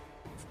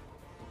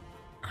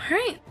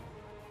 Alright.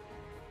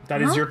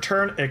 That is Well- your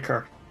turn,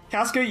 Iker.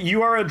 Casca,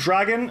 you are a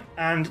dragon,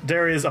 and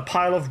there is a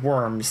pile of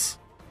worms.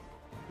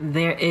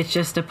 It's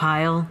just a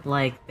pile.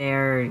 Like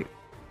there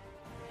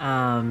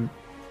are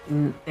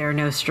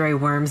no stray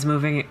worms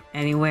moving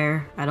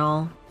anywhere at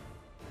all.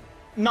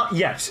 Not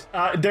yet.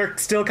 They're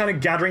still kind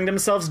of gathering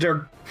themselves.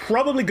 They're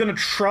probably going to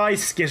try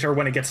Skitter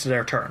when it gets to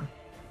their turn.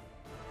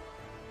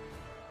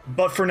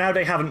 But for now,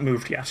 they haven't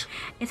moved yet.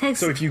 It takes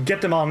So if you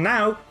get them all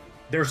now,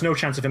 there's no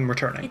chance of him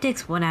returning. it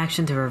takes one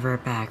action to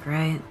revert back,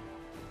 right?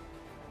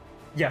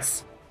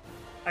 Yes.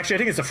 Actually, I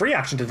think it's a free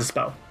action to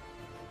dispel.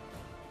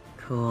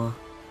 Cool.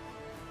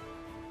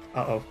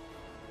 Uh-oh.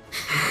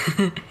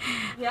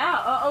 Yeah,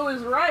 uh-oh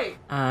is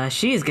right.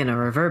 She's gonna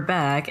revert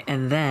back,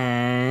 and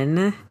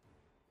then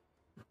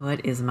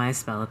what is my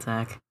spell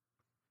attack?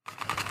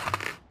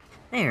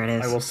 There it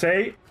is. I will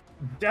say,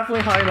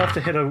 definitely high enough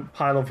to hit a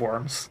pile of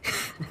worms.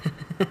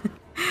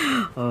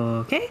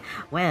 Okay.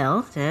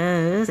 Well,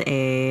 does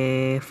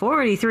a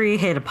 43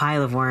 hit a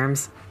pile of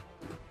worms?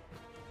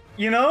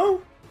 You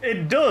know,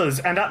 it does,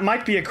 and that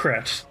might be a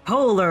crit.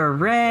 Polar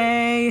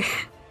ray.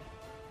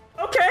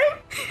 Okay.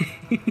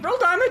 Roll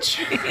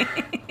damage.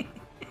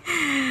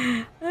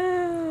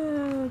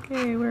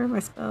 Okay, where are my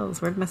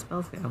spells? Where'd my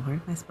spells go?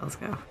 Where'd my spells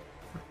go?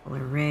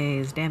 Polar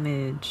rays,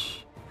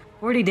 damage.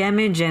 40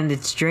 damage, and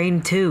it's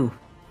drained 2.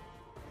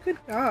 Good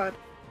God.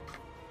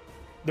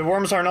 The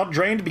worms are not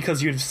drained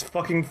because you just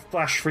fucking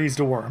flash freeze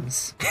the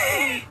worms.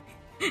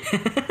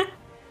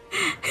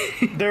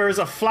 There is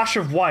a flash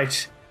of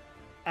white,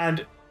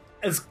 and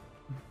as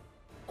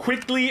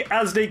quickly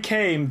as they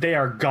came, they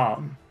are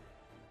gone.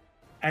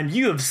 And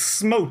you have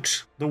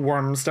smote the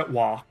worms that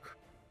walk.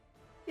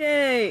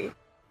 Yay!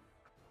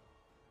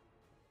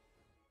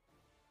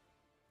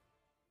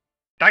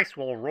 Dice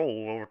will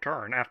roll will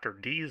return after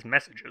these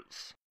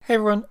messages. Hey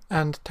everyone,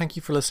 and thank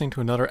you for listening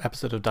to another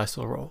episode of Dice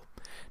will Roll.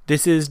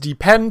 This is the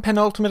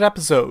penultimate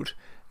episode.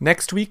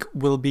 Next week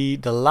will be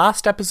the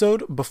last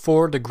episode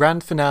before the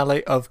grand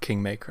finale of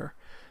Kingmaker,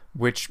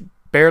 which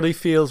barely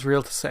feels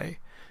real to say.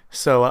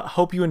 So I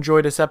hope you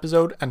enjoy this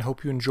episode and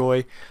hope you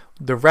enjoy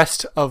the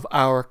rest of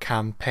our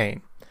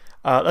campaign.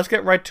 Let's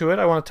get right to it.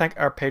 I want to thank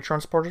our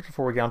Patreon supporters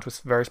before we get on to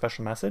a very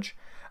special message.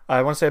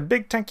 I want to say a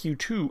big thank you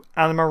to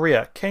Anna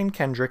Maria, Kane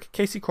Kendrick,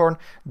 Casey Korn,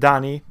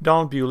 Danny,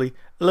 Donald Bewley,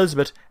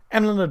 Elizabeth,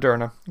 Emily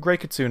Naderna, Grey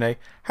Kitsune,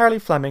 Harley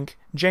Fleming,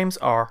 James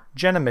R.,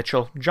 Jenna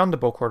Mitchell, John de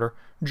Boakwarder,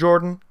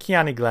 Jordan,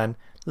 Kiani Glenn,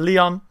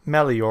 Leon,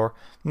 Melior,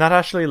 Nat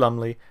Ashley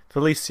Lumley,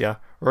 Felicia,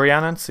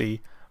 Rhiannon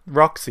C.,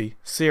 Roxy,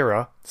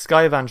 Sierra,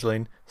 Sky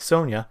Evangeline,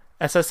 Sonia,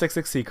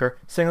 SS66 Seeker,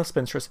 Single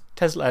Spinstress,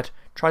 Teslet,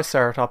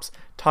 Triceratops,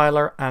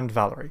 Tyler, and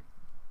Valerie.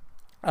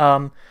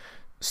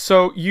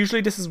 So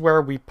usually this is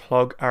where we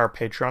plug our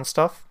Patreon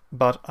stuff,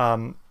 but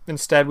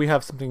instead we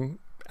have something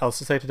else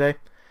to say today.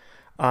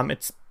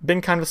 It's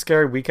been kind of a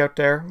scary week out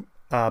there,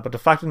 but the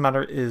fact of the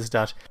matter is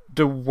that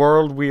the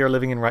world we are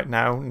living in right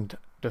now, and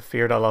the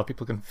fear that a lot of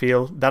people can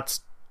feel, that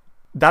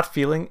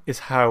feeling is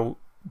how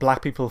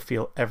black people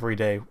feel every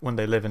day when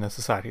they live in a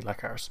society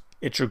like ours.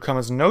 It should come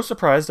as no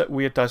surprise that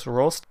we at Dice Will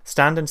Roll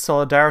stand in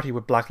solidarity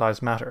with Black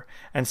Lives Matter.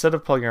 Instead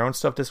of pulling your own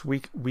stuff this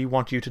week, we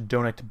want you to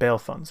donate to bail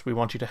funds. We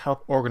want you to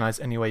help organise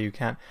any way you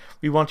can.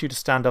 We want you to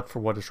stand up for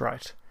what is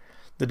right.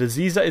 The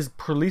disease that is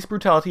police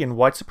brutality and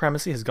white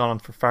supremacy has gone on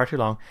for far too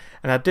long,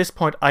 and at this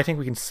point I think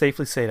we can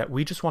safely say that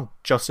we just want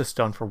justice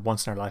done for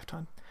once in our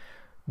lifetime.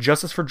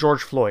 Justice for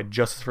George Floyd,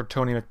 justice for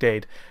Tony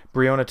McDade,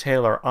 Breonna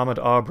Taylor,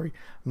 Ahmaud Arbery,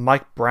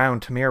 Mike Brown,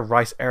 Tamir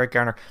Rice, Eric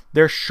Garner.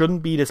 There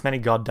shouldn't be this many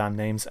goddamn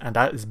names, and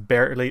that is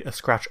barely a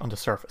scratch on the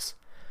surface.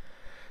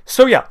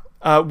 So yeah,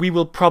 we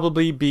will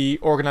probably be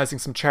organising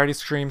some charity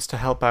streams to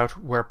help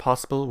out where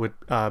possible with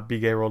Be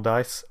Gay Roll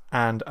Dice,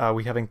 and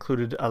we have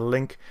included a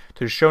link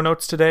to the show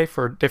notes today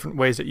for different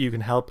ways that you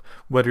can help,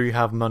 whether you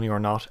have money or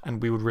not,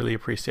 and we would really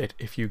appreciate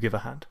if you give a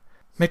hand.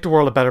 Make the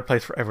world a better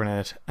place for everyone in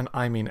it, and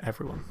I mean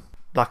everyone.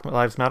 Black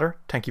Lives Matter,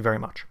 thank you very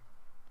much.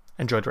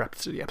 Enjoy the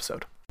rest of the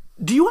episode.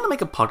 Do you want to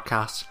make a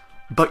podcast,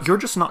 but you're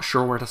just not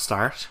sure where to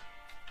start?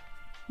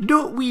 Do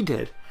what we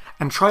did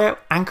and try out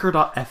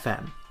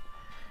Anchor.fm.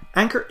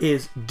 Anchor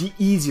is the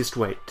easiest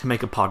way to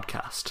make a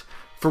podcast.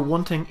 For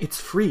one thing,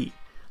 it's free.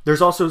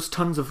 There's also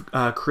tons of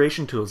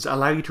creation tools that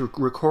allow you to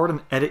record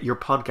and edit your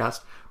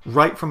podcast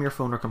right from your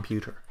phone or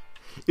computer.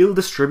 It'll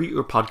distribute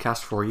your podcast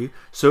for you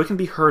so it can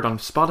be heard on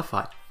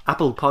Spotify,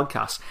 Apple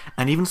Podcasts,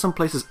 and even some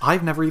places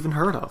I've never even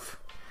heard of.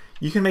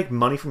 You can make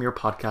money from your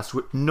podcast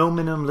with no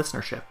minimum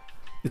listenership.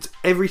 It's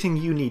everything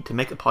you need to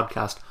make a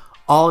podcast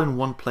all in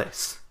one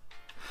place.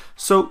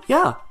 So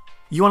yeah,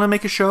 you want to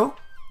make a show?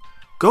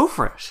 Go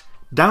for it.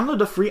 Download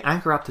the free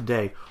Anchor app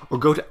today or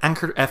go to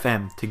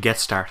Anchor.fm to get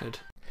started.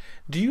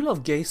 Do you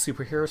love gay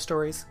superhero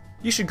stories?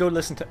 You should go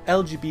listen to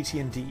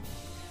LGBT&D.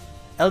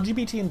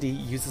 LGBT&D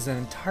uses an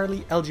entirely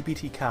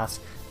LGBT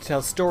cast to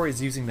tell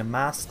stories using the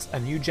Masks, a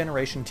new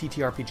generation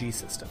TTRPG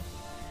system.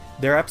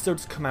 Their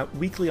episodes come out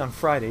weekly on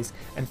Fridays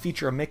and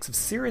feature a mix of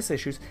serious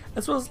issues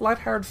as well as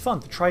lighthearted fun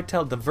to try to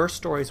tell diverse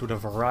stories with a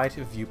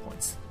variety of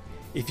viewpoints.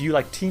 If you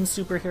like teen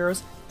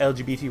superheroes,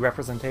 LGBT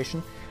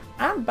representation,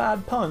 and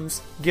bad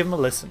puns, give them a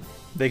listen.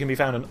 They can be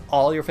found on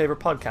all your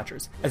favourite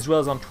podcatchers, as well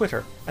as on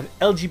Twitter at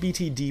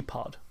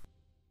LGBTDpod.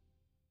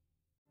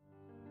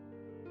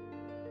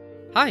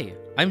 Hi,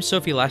 I'm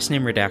Sophie, last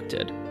name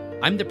redacted.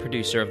 I'm the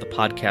producer of the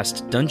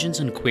podcast Dungeons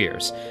and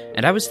Queers,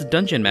 and I was the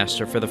Dungeon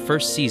Master for the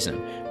first season,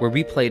 where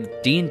we played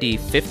D&D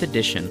 5th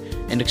edition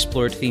and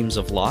explored themes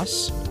of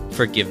loss,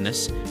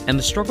 forgiveness, and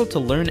the struggle to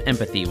learn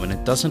empathy when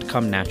it doesn't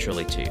come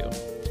naturally to you.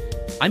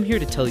 I'm here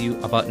to tell you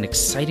about an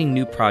exciting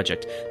new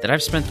project that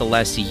I've spent the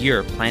last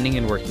year planning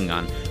and working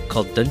on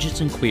called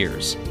Dungeons and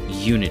Queers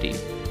Unity,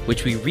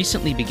 which we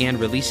recently began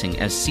releasing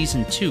as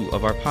Season 2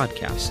 of our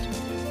podcast.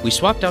 We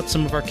swapped out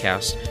some of our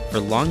cast for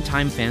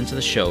longtime fans of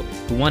the show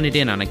who wanted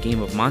in on a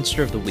game of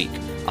Monster of the Week,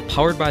 a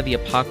powered by the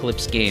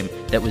apocalypse game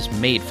that was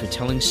made for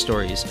telling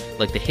stories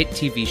like the hit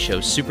TV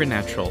shows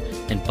Supernatural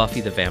and Buffy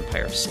the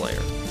Vampire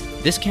Slayer.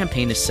 This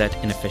campaign is set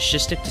in a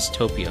fascistic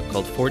dystopia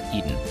called Fort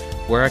Eden,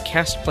 where our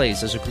cast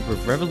plays as a group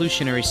of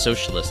revolutionary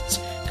socialists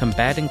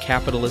combating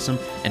capitalism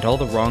and all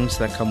the wrongs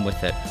that come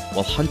with it,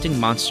 while hunting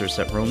monsters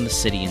that roam the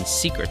city in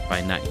secret by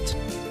night.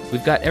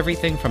 We've got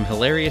everything from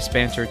hilarious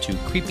banter to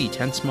creepy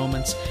tense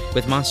moments,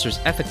 with monsters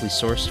ethically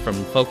sourced from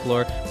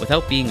folklore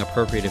without being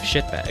appropriative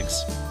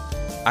shitbags.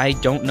 I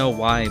don't know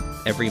why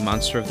every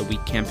Monster of the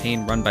Week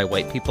campaign run by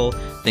white people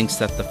thinks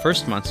that the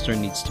first monster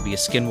needs to be a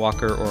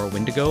skinwalker or a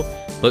wendigo,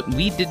 but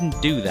we didn't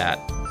do that.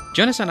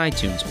 Join us on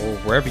iTunes or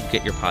wherever you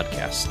get your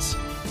podcasts.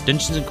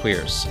 Dungeons and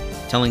Queers,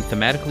 telling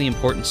thematically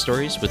important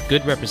stories with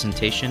good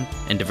representation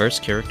and diverse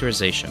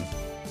characterization.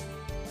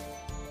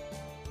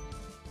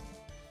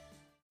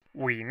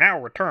 We now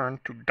return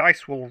to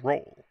Dice Will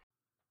Roll.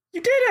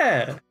 You did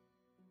it!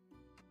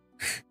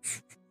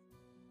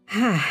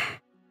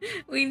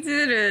 We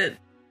did it.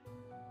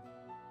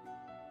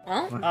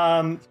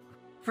 Well,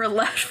 we're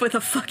left with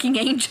a fucking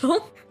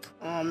angel.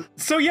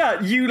 So yeah,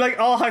 you like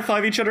all high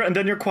five each other and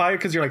then you're quiet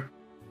because you're like,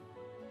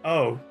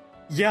 oh,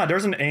 yeah,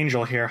 there's an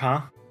angel here,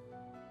 huh?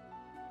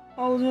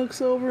 Paul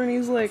looks over and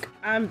he's like,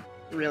 I'm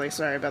really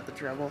sorry about the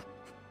trouble.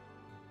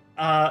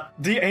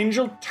 The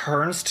angel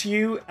turns to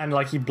you and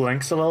like he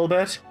blinks a little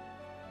bit,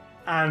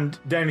 and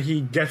then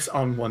he gets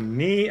on one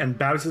knee and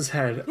bows his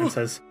head and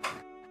says,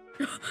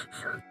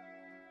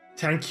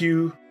 "Thank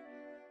you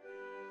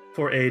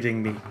for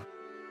aiding me."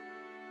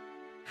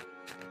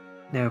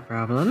 No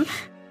problem.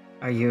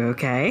 Are you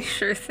okay?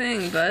 Sure thing,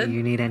 Do bud.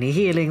 you need any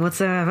healing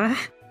whatsoever?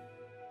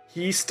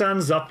 He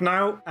stands up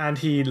now and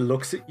he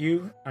looks at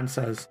you and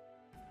says,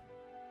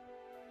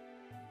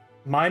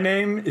 "My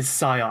name is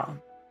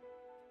Sion.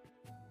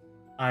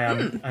 I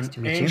am an to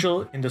meet you.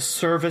 angel in the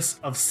service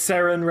of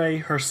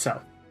Serenray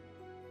herself."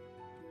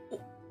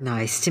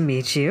 Nice to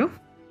meet you.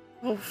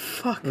 Oh,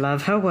 fuck.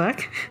 Love her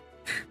work.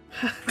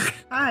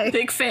 Hi.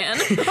 Big fan.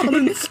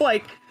 It's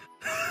like,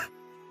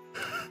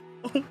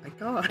 oh my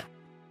god.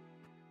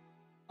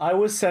 I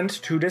was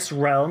sent to this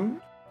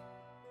realm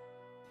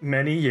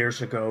many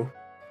years ago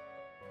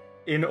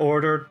in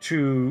order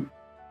to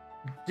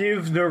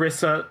give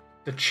Nerissa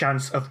the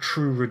chance of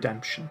true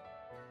redemption.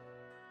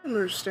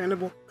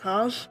 Understandable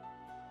cause.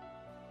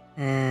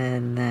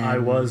 And then I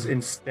was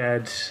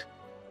instead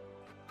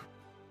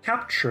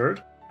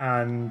captured,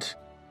 and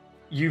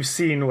you've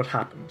seen what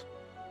happened.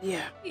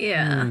 Yeah.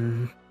 Yeah.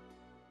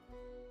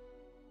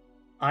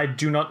 I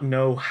do not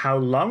know how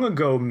long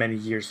ago many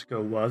years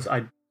ago was.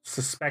 I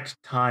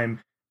suspect time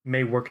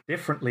may work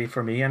differently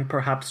for me, and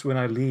perhaps when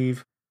I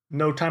leave,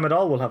 no time at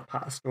all will have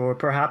passed, or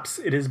perhaps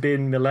it has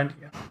been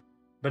millennia.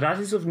 But that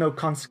is of no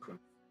consequence.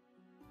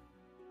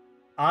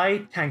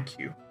 I thank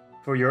you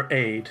for your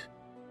aid,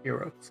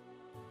 heroes.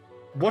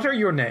 What are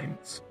your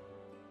names?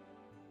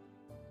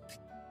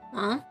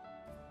 Well,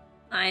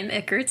 I'm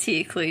Iker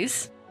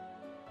Teocles.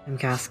 I'm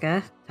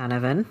Casca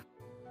Tanavan.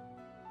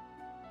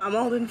 I'm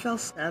Alden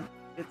Felstad.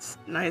 It's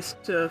nice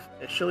to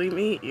officially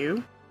meet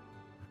you.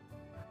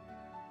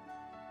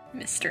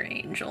 Mr.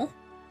 Angel.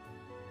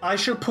 I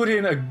shall put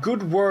in a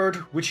good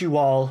word with you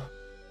all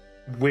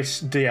with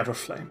the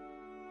Everflame.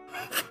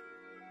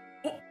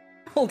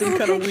 Alden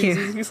kind of thank you.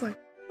 wheezes. He's like,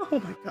 oh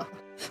my god.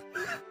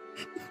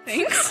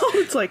 Thanks.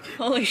 It's like,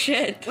 Holy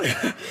shit.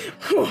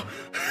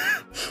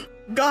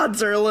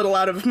 gods are a little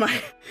out of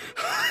my...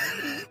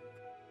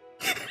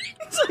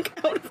 It's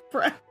like out of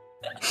breath.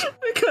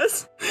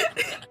 Because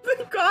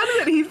the god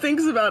that he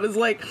thinks about is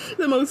like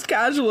the most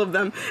casual of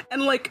them.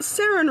 And like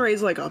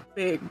Sarenrae's like a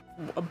big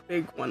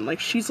one. Like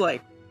she's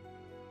like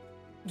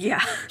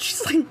Yeah.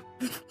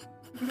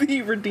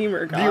 the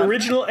Redeemer god. The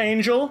original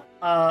angel,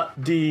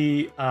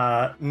 the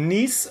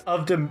niece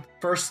of the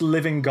first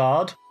living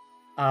god,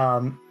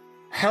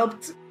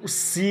 helped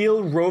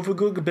seal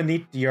Rovagug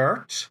beneath the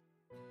earth.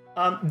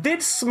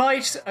 Did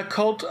smite a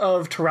cult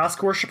of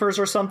Tarask worshippers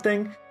or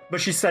something, but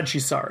she said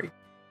she's sorry.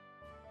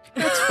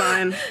 That's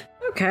fine.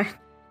 Okay.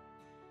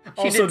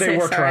 Also, did they say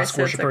were sorry, Tarask so it's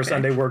worshippers, okay.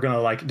 and they were gonna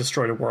like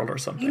destroy the world or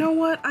something. You know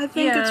what? I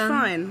think it's Yeah.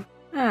 fine.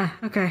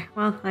 Okay.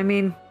 Well, I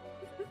mean,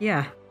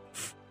 yeah.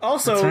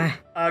 Also,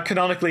 That's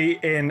canonically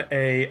in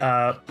a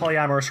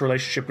polyamorous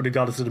relationship with the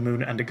goddess of the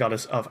moon and the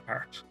goddess of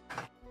art.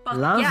 Fuck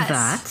Love yes.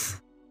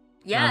 that.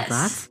 Yes. Love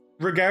that.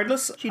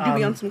 Regardless, She do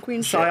be on some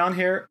queen shit. Scion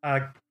here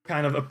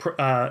kind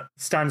of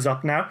stands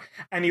up now,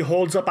 and he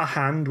holds up a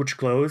hand which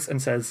glows and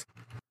says,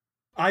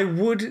 I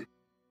would,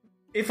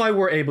 if I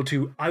were able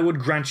to, I would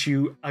grant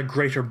you a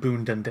greater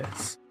boon than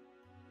this.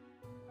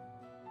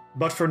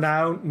 But for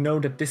now, know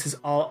that this is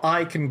all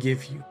I can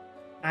give you.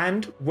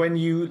 And when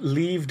you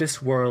leave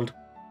this world,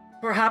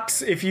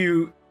 perhaps if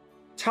you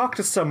talk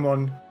to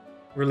someone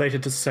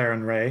related to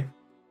Sarenrae,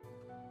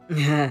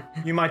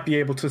 you might be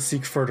able to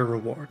seek further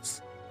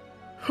rewards.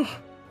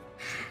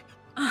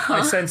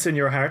 I sense in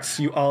your hearts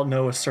you all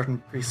know a certain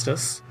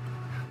priestess.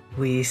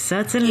 We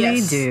certainly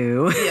Yes.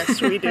 do.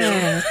 Yes, we do.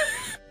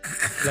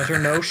 Let her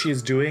know she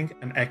is doing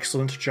an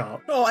excellent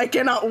job. Oh, I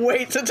cannot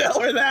wait to tell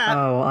her that.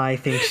 Oh, I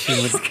think she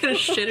would. She's gonna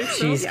shit herself.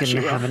 She's Yeah, she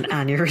gonna will. have an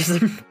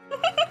aneurysm.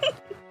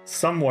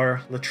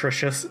 Somewhere,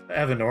 Latricious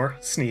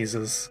Evanor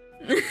sneezes.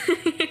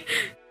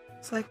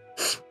 It's like,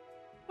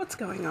 what's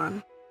going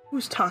on?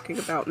 Who's talking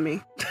about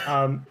me?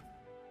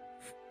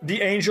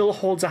 The angel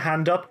holds a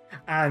hand up,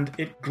 and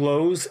it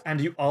glows,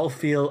 and you all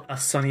feel a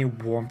sunny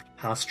warmth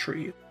pass through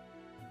you.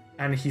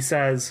 And he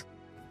says,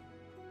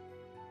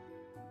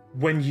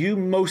 when you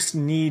most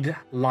need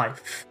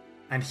life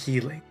and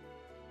healing,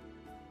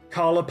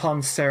 call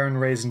upon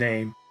Sarenrae's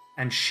name,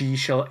 and she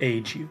shall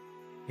aid you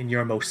in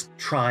your most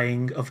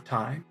trying of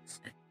times.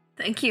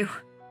 Thank you.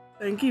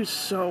 Thank you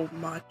so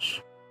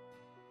much.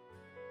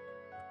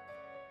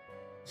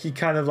 He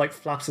kind of like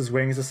flaps his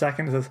wings a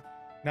second and says,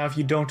 now if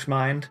you don't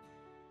mind,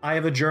 I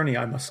have a journey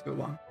I must go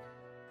on.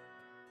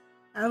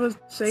 Have a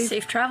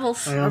safe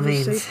travels. By all have a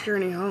means. safe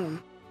journey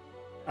home.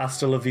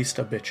 Hasta la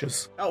vista,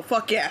 bitches. Oh,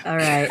 fuck yeah. All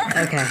right.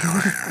 Okay.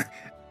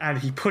 And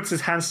he puts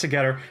his hands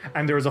together,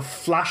 and there is a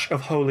flash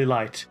of holy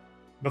light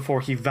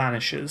before he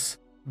vanishes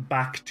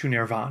back to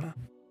Nirvana.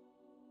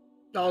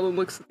 Alden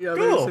looks at the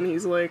others Cool. and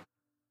he's like,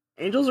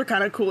 angels are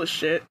kind of cool as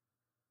shit.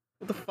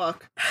 What the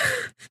fuck?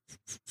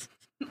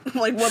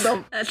 Like, what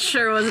That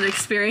sure was an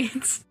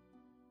experience.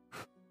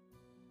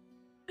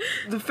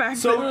 the fact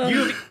So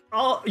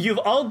that... you've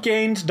all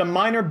gained the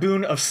minor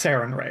boon of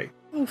Sarenrae.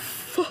 Oh,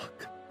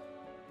 fuck.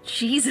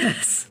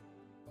 Jesus.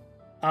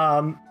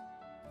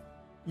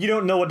 You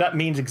don't know what that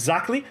means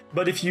exactly,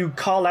 but if you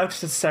call out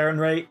to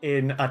Sarenrae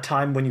in a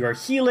time when you are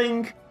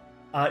healing,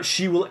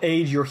 she will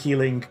aid your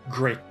healing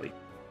greatly.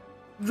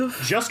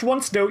 Just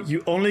once note,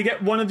 you only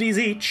get one of these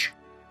each.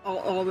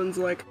 Alden's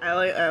like,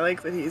 I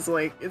like that he's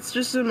like, it's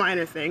just a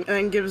minor thing,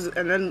 and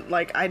then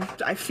like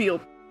I feel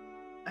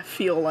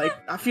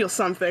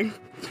something.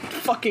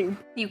 Fucking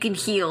You can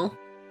heal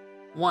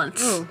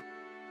once. oh.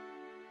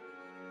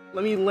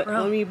 Let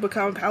me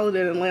become a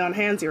paladin and lay on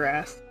hands your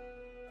ass.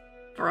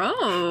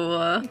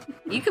 Bro,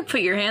 you can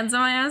put your hands on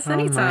my ass Oh my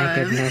anytime.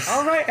 goodness.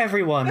 All right,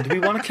 everyone. Do we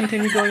want to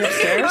continue going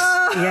upstairs?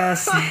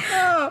 Yes.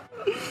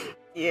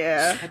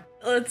 Yeah.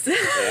 Let's,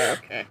 Yeah,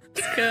 okay.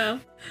 let's go.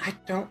 I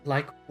don't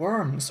like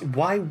worms.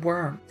 Why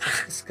worms?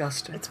 It's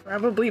disgusting. It's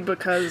probably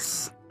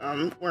because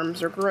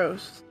worms are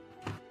gross.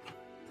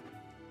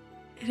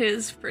 It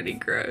is pretty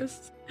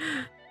gross.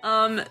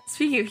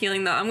 Speaking of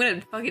healing though, I'm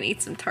gonna fucking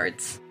eat some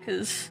tarts,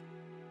 because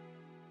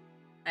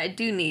I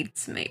do need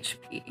some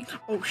HP.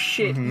 Oh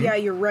shit, yeah,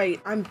 you're right.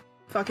 I'm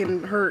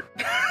fucking hurt.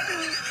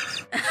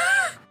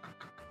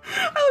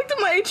 I looked at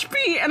my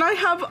HP and I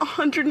have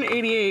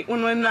 188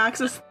 when my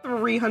max is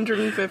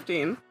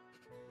 315.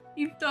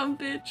 You dumb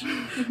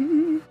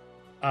bitch.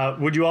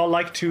 Would you all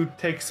like to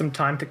take some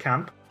time to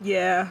camp?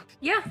 Yeah.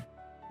 Yeah.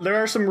 There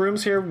are some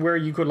rooms here where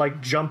you could like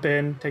jump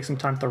in, take some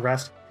time to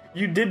rest.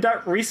 You did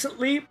that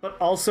recently, but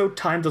also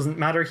time doesn't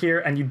matter here,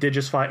 and you did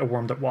just fight a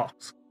worm that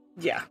walks.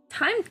 Yeah.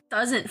 Time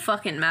doesn't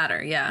fucking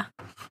matter, yeah.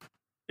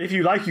 If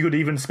you like, you could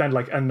even spend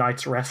like a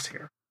night's rest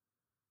here.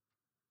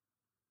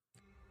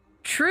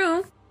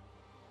 True.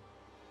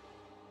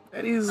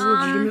 That is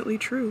legitimately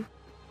true.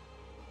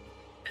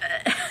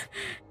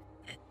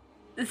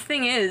 The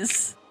thing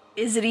is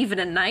it even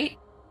a night?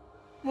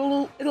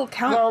 Well, it'll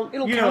count. Well,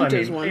 it'll you know count what I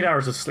as mean. one. 8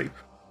 hours of sleep.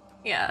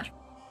 Yeah.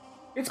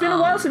 It's been a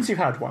while since you've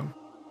had one.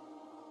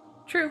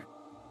 True.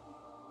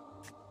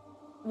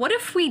 What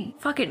if we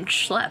fucking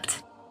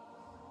schlepped?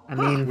 I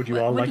mean, Would you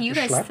all What like do you to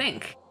guys schlep?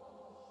 think?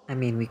 I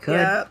mean, we could.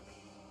 Yeah.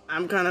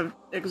 I'm kind of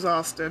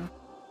exhausted.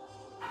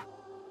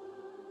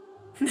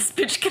 This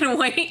bitch can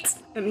wait.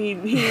 And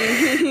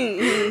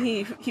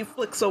he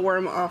flicks a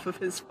worm off of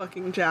his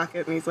fucking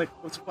jacket and he's like,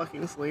 let's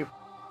fucking sleep.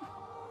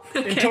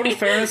 In total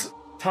fairness,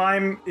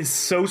 time is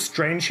so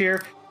strange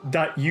here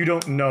that you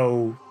don't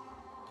know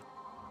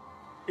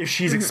if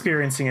she's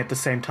experiencing it the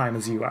same time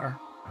as you are.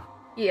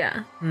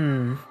 Yeah.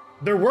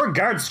 There were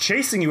guards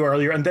chasing you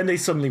earlier, and then they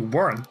suddenly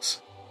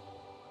weren't.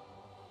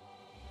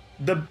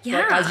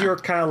 As you're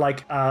kind of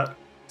like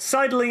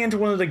sidling into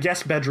one of the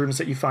guest bedrooms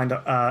that you find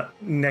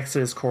next to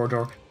this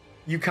corridor,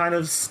 you kind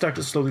of start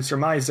to slowly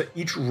surmise that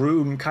each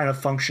room kind of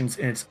functions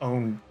in its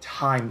own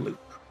time loop.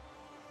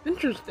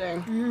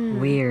 Interesting.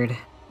 Weird.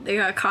 They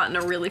got caught in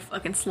a really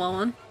fucking slow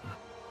one.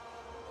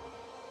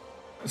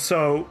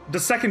 So the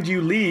second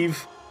you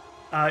leave,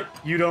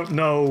 you don't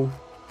know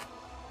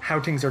how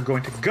things are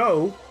going to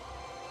go,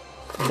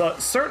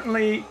 but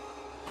certainly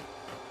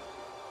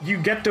you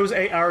get those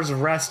 8 hours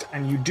of rest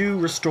and you do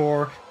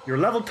restore your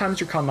level times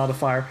your con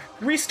modifier,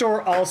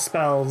 restore all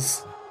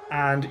spells,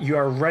 and you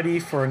are ready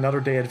for another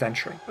day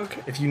adventuring.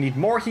 Okay. If you need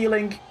more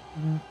healing,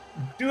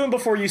 do them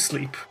before you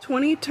sleep.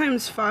 20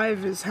 times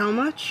 5 is how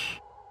much?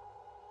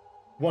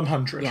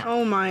 100. Yeah.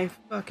 Oh my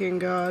fucking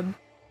god.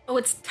 Oh,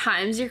 it's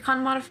times your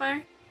con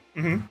modifier?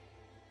 Mm-hmm.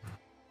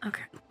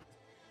 Okay.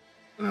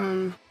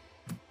 And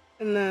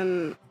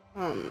then,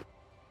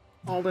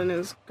 Alden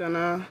is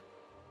gonna,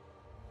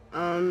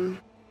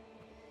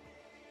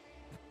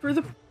 for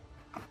the,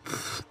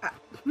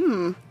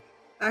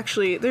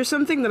 actually, there's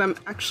something that I'm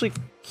actually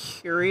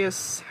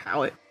curious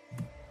how it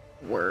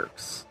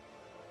works.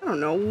 I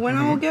don't know when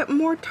I'll get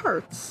more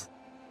tarts,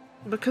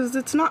 because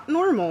it's not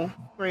normal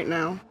right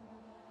now.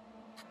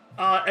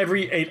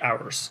 Every 8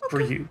 hours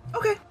for you.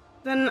 Okay,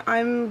 then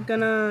I'm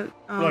gonna,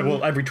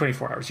 Well, every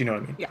 24 hours, you know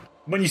what I mean? Yeah.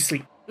 When you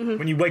sleep.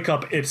 When you wake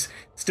up, it's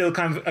still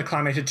kind of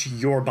acclimated to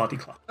your body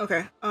clock.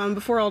 okay,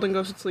 before Alden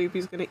goes to sleep,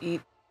 he's gonna eat,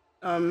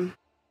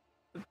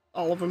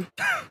 all of them.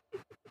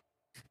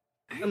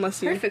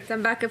 Unless you... Perfect,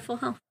 I'm back at full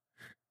health.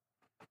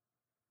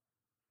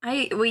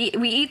 We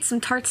eat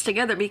some tarts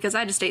together because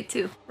I just ate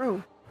 2.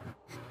 Bro,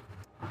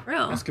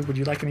 Bro. Ask her, would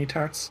you like any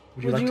tarts?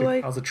 Would you Would like you to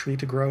like- cause a tree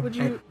to grow? would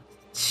you...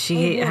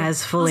 She Oh,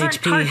 has full Those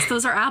aren't HP. tarts,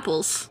 those are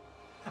apples.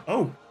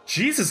 Oh,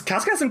 Jesus,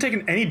 Casca hasn't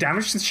taken any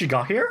damage since she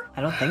got here?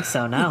 I don't think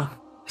so, no.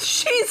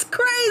 She's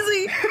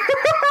crazy!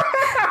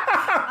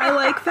 I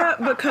like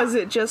that because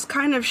it just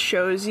kind of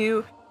shows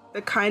you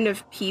the kind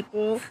of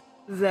people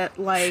that,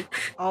 like,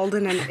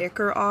 Alden and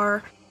Iker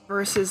are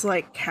versus,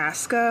 like,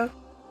 Casca.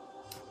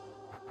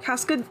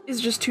 Casca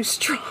is just too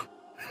strong.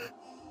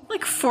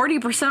 Like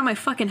 40% of my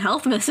fucking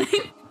health missing.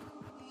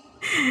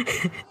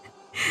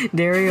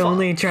 Derry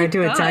only tried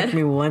to attack God.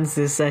 me once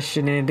this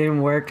session and it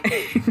didn't work.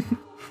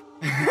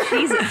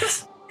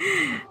 Jesus.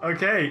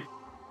 Okay.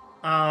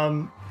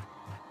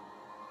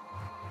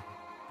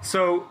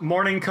 So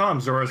morning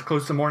comes, or as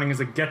close to morning as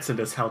it gets in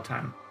this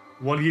Helltown.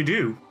 What do you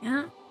do?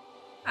 Yeah.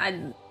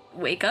 I'd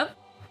wake up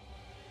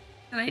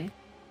and I'd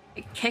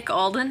kick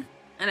Alden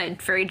and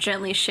I'd very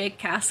gently shake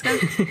Casca.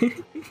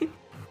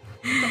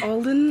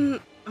 Alden,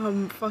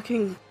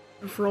 fucking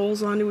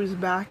rolls onto his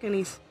back and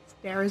he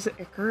stares at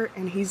Iker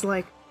and he's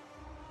like,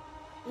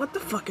 what the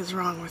fuck is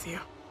wrong with you?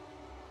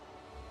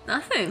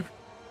 Nothing.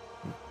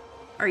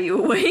 Are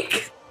you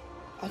awake?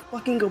 I'll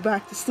fucking go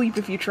back to sleep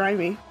if you try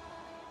me.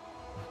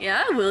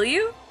 Yeah, will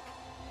you?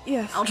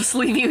 Yes. I'll just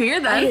leave you here I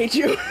then. hate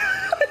you.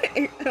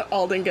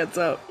 Alden gets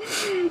up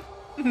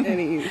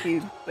and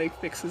he like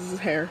fixes his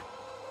hair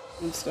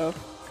and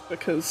stuff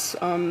because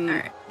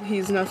Alright.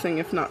 he's nothing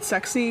if not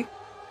sexy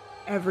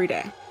every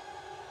day.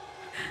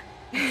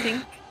 I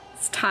think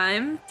it's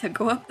time to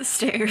go up the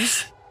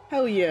stairs.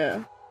 Hell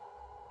yeah.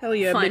 Hell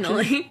yeah, bitches.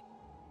 Finally.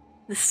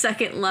 The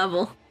second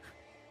level.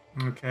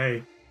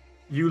 Okay.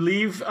 You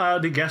leave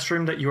the guest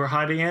room that you were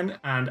hiding in,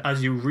 and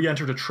as you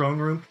re-enter the throne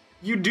room,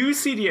 you do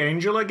see the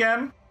angel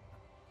again.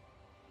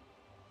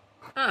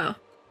 Oh.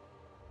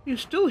 You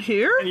still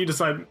here? And you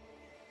decide,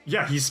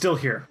 yeah, he's still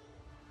here.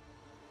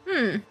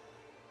 They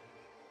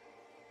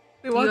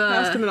walk You,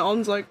 past him and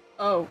Alden's like,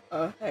 oh,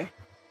 hey.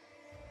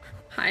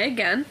 Hi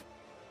again.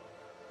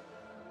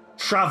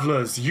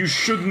 Travelers, you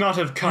should not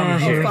have come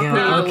Here we here. go.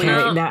 No, Okay,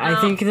 no, now I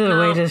no, think the no.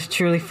 way to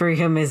truly free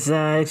him is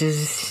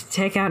just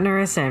take out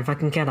Narissa and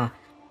fucking kill her.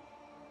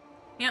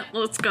 Yeah,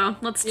 let's go.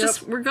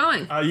 We're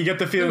going. You get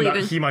the feeling We're that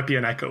leaving. he might be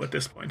an echo at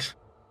this point.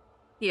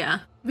 Yeah.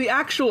 The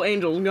actual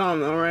angel's gone,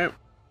 though, right?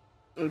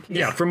 Okay.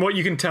 Yeah, from what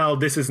you can tell,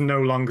 this is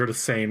no longer the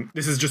same.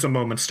 This is just a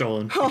moment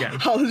stolen again.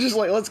 I was just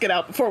like, let's get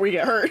out before we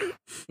get hurt.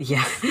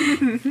 Yeah.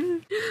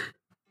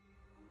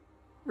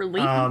 We're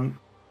leaving.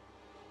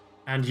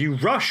 And you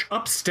rush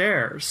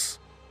upstairs.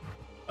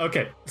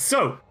 Okay,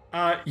 so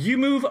you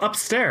move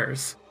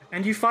upstairs,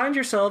 and you find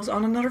yourselves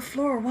on another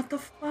floor. What the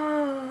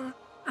fuck?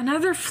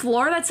 Another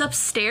floor that's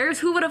upstairs?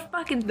 Who would have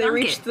fucking They thunk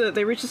reach it?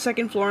 the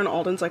second floor, and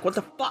Alden's like, what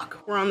the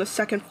fuck? We're on the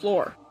second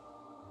floor.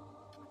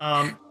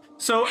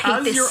 So hate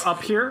as this. you're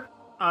up here,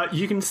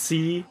 you can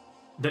see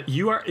that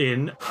you are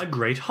in a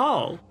great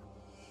hall.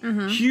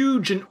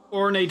 Huge and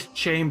ornate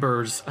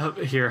chambers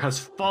here has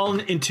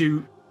fallen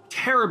into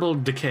terrible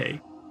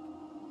decay.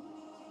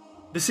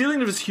 The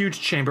ceiling of this huge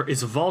chamber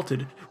is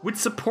vaulted, with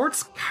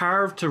supports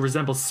carved to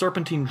resemble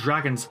serpentine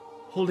dragons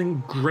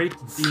holding great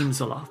beams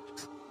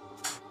aloft.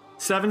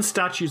 7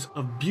 statues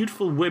of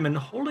beautiful women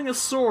holding a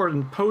sword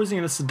and posing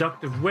in a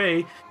seductive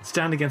way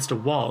stand against the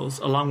walls,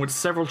 along with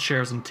several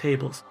chairs and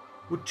tables,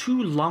 with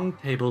 2 long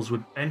tables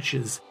with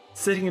benches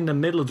sitting in the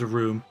middle of the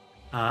room,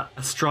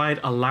 astride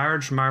a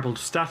large marble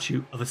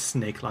statue of a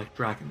snake-like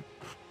dragon.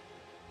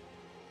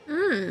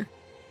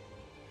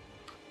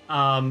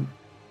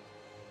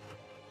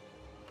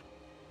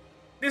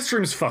 This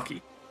room's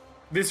fucky.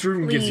 This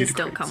room gives you Please the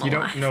don't creeps. come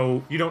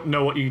alive. You don't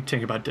know what you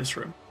think about this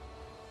room.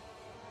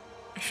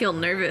 I feel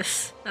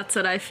nervous. That's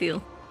what I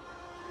feel.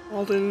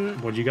 Alden,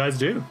 What do you guys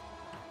do?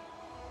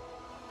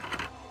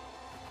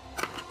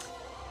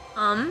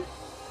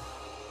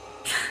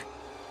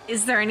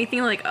 Is there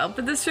anything like up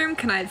with this room?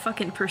 Can I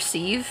fucking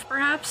perceive,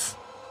 perhaps?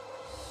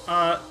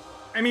 I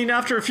mean,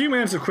 after a few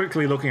minutes of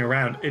quickly looking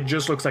around, it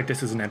just looks like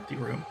this is an empty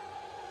room.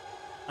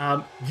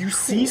 You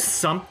see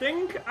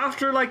something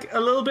after like a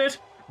little bit,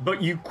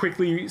 but you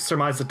quickly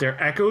surmise that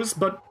they're echoes,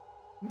 but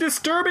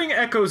disturbing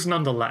echoes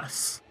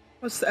nonetheless.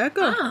 what's the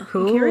echo?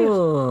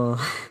 Cool.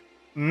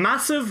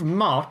 Massive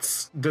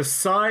moths the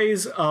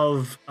size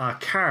of a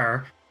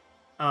car,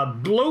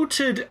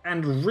 bloated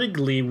and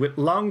wriggly with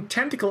long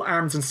tentacle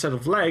arms instead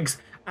of legs,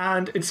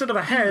 and instead of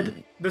a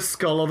head, the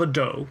skull of a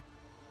doe.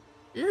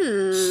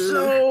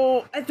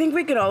 So, I think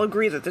we could all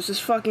agree that this is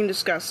fucking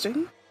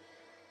disgusting.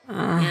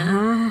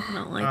 Yeah, I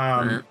don't like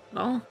that at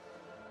all.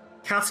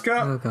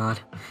 Casca, Oh god.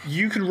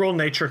 you can roll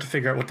nature to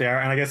figure out what they are,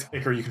 and I guess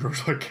Icar, you can roll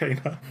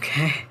arcana.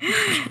 Okay.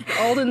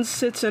 Alden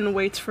sits and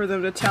waits for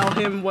them to tell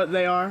him what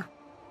they are.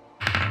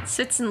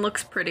 Sits and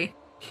looks pretty.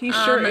 He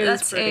sure is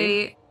That's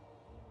pretty. a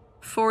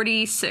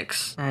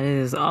 46. That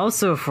is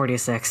also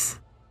 46.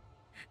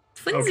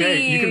 Twinsies!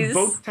 Okay, you can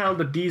both tell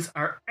that these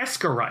are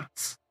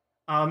Escarites.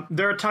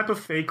 They're a type of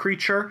fey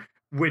creature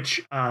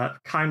which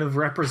kind of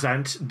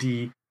represent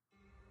the...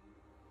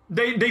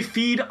 They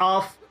feed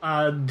off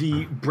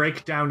the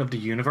breakdown of the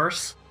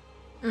universe.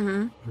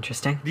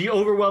 Interesting. The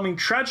overwhelming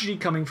tragedy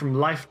coming from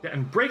life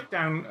and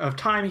breakdown of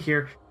time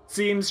here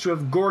seems to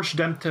have gorged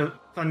them to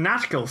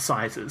fanatical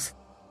sizes,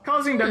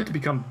 causing them to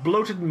become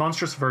bloated,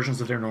 monstrous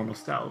versions of their normal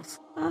selves.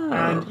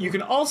 And you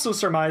can also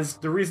surmise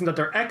the reason that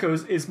they're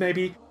echoes is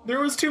maybe there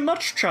was too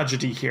much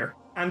tragedy here,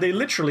 and they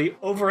literally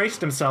overate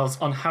themselves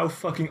on how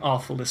fucking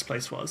awful this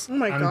place was. Oh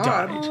my and God.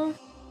 died.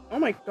 Oh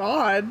my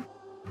god.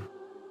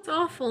 It's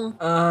awful.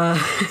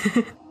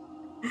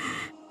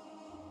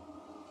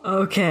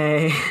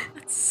 Okay.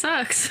 That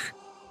sucks.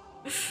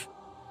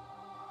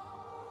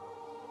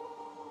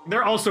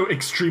 They're also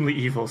extremely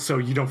evil, so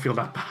you don't feel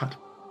that bad.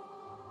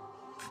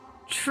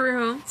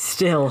 True.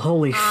 Still,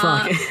 holy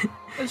fuck.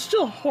 It's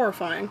still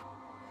horrifying.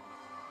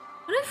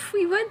 What if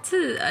we went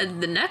to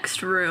the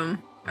next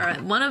room, or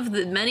one of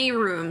the many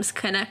rooms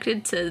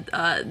connected to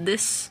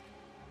this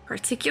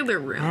particular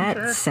room?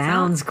 That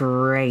sounds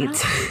great.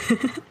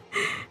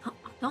 I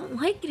don't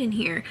like it in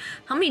here.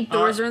 How many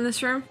doors are in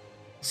this room?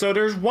 So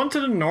there's one to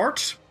the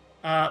north,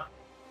 but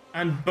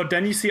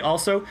then you see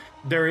also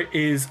there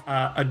is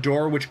a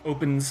door which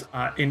opens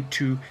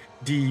into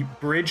the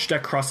bridge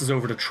that crosses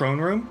over the throne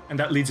room, and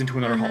that leads into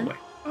another hallway.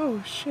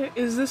 Oh shit,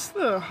 is this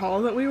the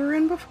hall that we were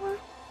in before?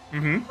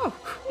 Mm-hmm. Oh,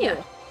 cool.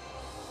 Yeah.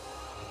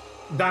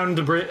 Down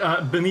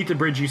the beneath the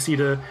bridge, you see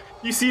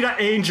that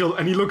angel,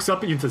 and he looks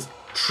up at you and says,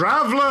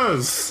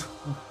 "Travelers!"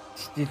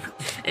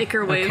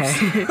 Icar waves.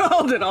 Okay.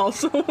 Alden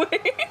also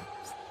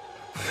waits.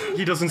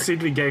 He doesn't seem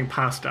to be getting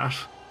past that.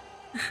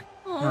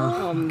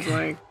 Alden's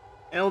like,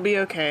 it'll be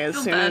okay as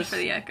Feel soon bad as for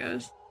the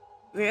echoes.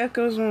 the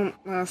echoes won't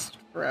last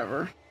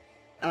forever.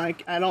 And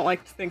I don't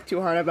like to think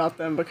too hard about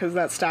them because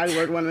that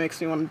Stagward one makes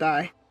me want to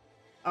die.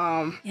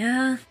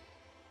 Yeah.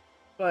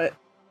 But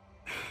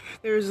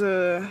there's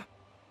a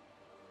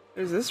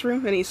there's this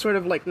room, and he sort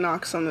of like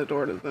knocks on the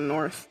door to the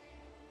north.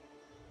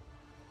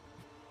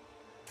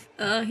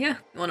 Yeah.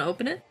 You want to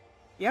open it?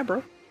 Yeah,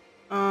 bro.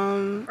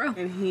 Bro.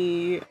 And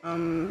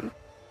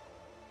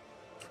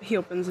he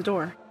opens the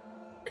door.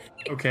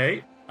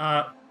 Okay.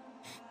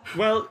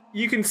 Well,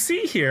 you can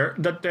see here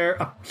that there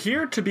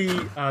appear to be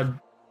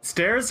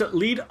stairs that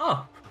lead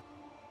up.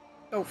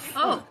 Oh.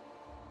 Oh.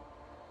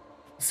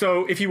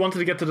 So if you wanted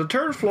to get to the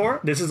third floor,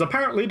 this is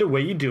apparently the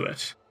way you do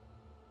it.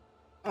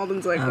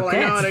 Alden's like, well,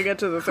 Okay. I know how to get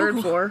to the third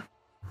floor.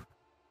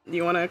 Do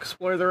you want to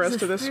explore the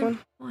rest of this one?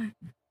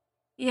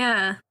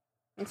 Yeah.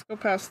 Let's go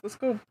past this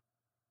bridge.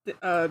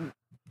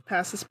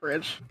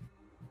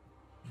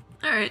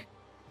 All right.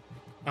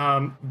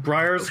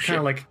 Briar's shit. kind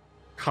of like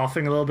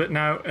coughing a little bit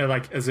now,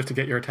 like as if to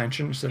get your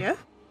attention. She said, Yeah?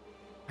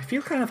 I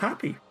feel kind of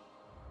happy.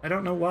 I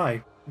don't know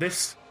why.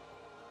 This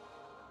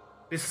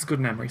is good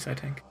memories, I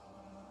think.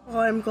 Well,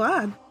 I'm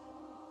glad.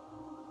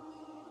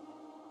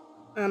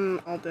 And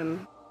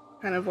Alden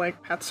kind of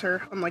like pats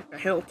her on like the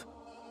hilt.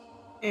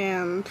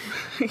 And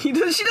she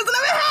doesn't have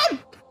a head!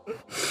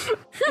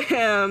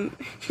 And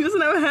she doesn't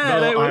have a The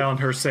head. little eye on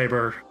her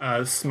saber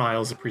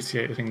smiles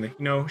appreciatingly.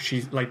 You know,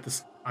 she's like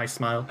this eye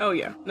smile. Oh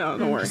yeah, no,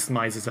 don't worry. She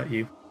smiles at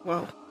you.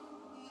 Well,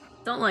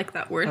 Don't like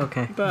that word.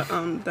 Okay. but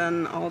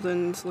then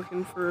Alden's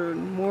looking for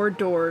more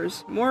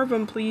doors. More of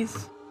them,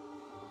 please.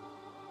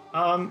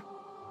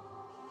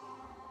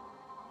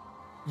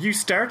 You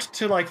start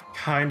to like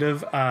kind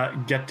of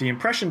get the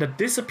impression that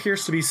this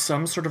appears to be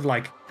some sort of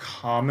like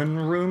common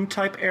room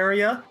type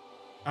area.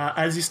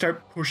 As you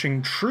start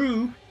pushing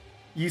through,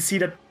 you see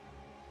that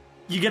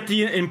you get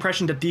the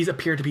impression that these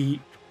appear to be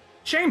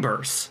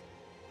chambers.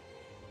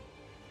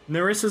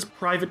 Nerissa's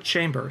private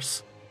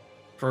chambers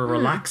for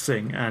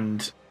relaxing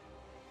and,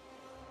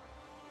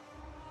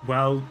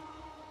 well,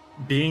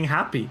 being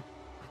happy.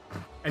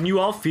 And you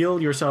all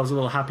feel yourselves a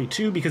little happy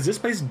too, because this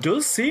place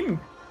does seem,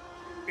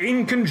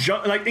 in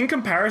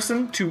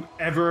comparison to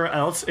everywhere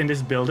else in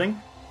this building,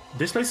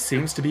 this place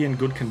seems to be in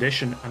good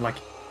condition and like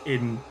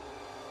in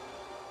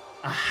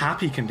a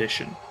happy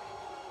condition,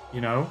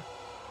 you know?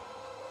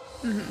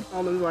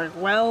 Alden's like,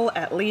 well,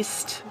 at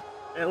least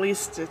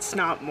it's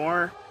not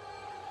more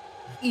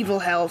evil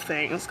hell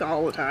things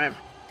all the time.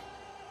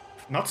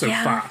 Not so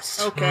Yeah.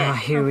 fast. Okay. Ah,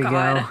 here Oh, we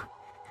God.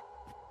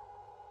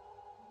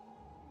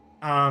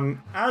 go.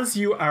 As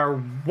you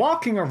are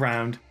walking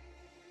around,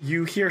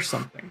 you hear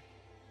something.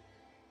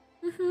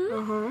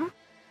 Uh-huh.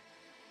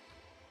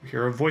 You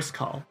hear a voice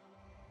call.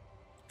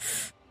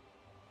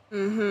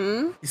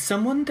 Mm-hmm. Is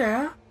someone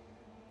there?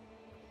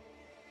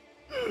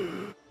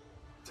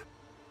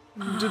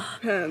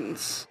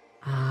 Depends.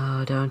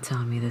 Oh, don't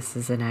tell me this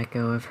is an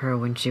echo of her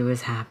when she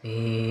was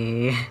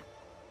happy.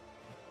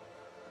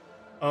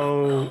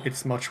 Oh,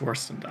 it's much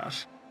worse than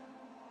that.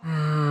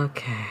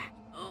 Okay.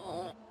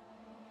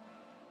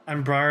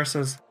 And Briar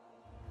says,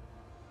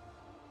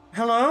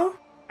 hello?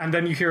 And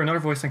then you hear another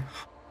voice saying,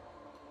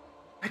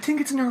 I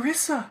think it's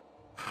Nerissa.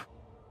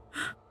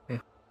 Yeah.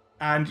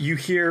 And you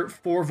hear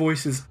four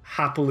voices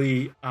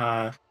happily,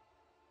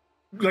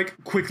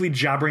 quickly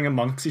jabbering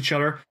amongst each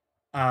other.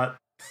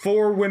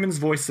 Four women's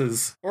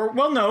voices. Or,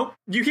 well, no,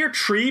 you hear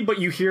three, but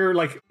you hear,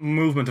 like,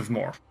 movement of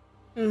more.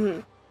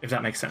 Mm-hmm. If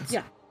that makes sense.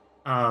 Yeah.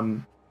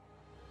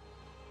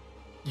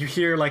 You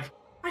hear, like,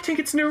 I think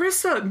it's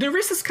Nerissa.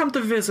 Nerissa's come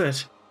to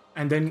visit.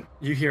 And then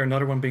you hear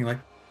another one being like,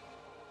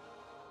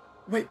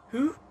 wait,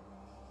 who?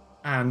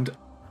 And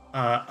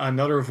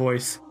another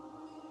voice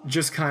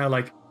just kind of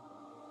like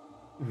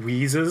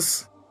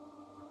wheezes.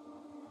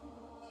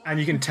 And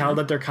you can tell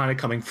that they're kind of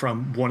coming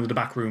from one of the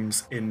back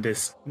rooms in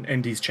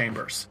these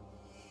chambers.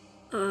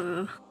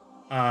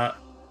 Iker,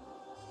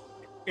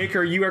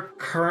 you are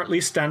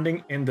currently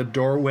standing in the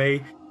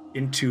doorway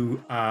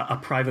into a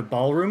private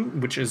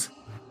ballroom, which is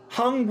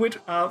hung with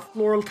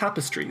floral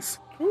tapestries.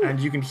 Ooh. And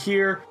you can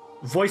hear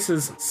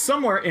voices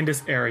somewhere in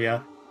this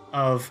area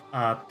of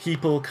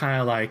people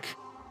kind of like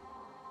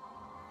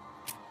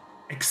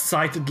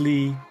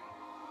excitedly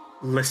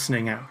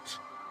listening out.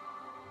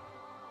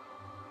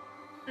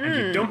 And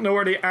you don't know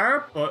where they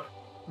are, but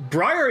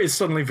Briar is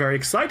suddenly very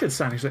excited,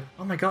 standing. He's like,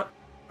 oh my god,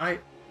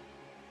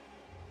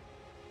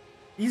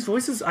 these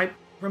voices, I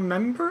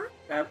remember,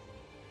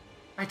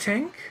 I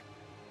think.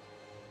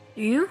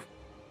 Do you?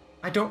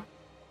 I don't...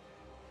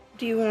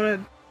 Do you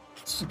want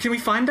to... Can we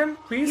find them,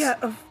 please? Yeah,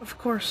 of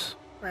course.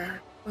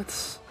 Rare.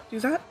 Let's do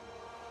that.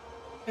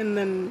 And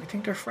then... I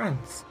think they're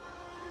friends.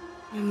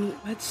 And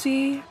let's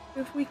see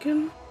if we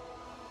can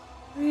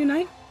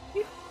reunite.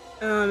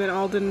 And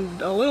Alden,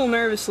 a little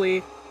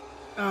nervously,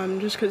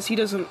 just because he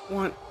doesn't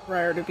want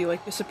Briar to be,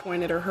 like,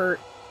 disappointed or hurt.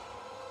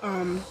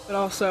 But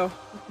also,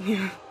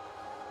 yeah.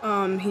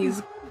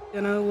 He's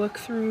gonna look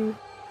through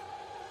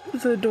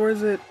the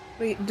doors that...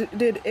 Wait,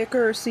 did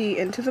Iker see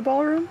into the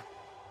ballroom?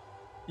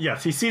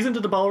 Yes, he sees into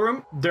the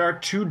ballroom. There are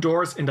two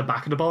doors in the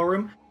back of the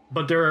ballroom,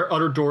 but there are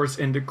other doors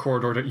in the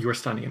corridor that you are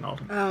standing in,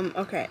 Alden.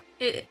 Okay.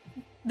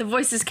 The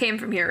voices came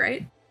from here,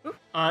 right?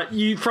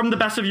 From the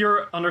best of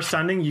your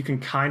understanding, you can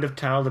kind of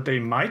tell that they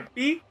might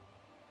be.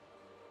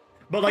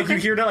 But, like, you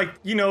hear that, like,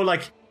 you know,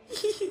 like,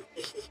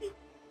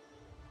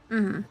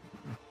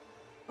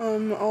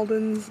 Mm-hmm.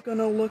 Alden's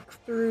gonna look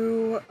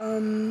through,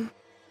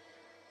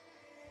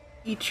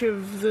 each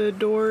of the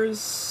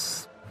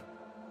doors.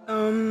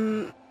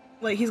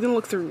 Like, he's gonna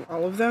look through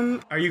all of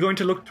them. Are you going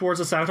to look towards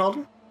the south,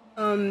 Alden?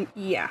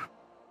 Yeah.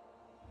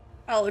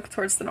 I'll look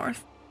towards the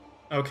north.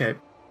 Okay.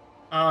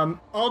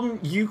 Alden,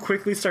 you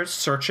quickly start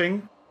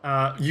searching.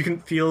 You can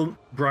feel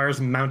Briar's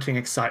mounting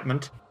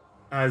excitement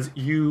as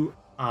you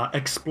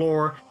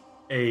explore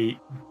a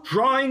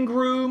drawing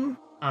room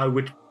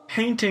with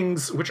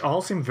paintings which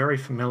all seem very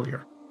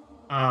familiar.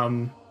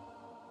 A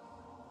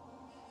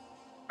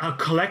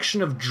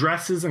collection of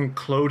dresses and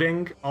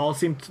clothing, all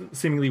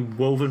seemingly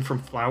woven from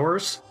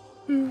flowers.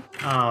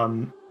 A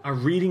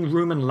reading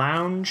room and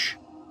lounge.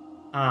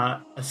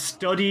 A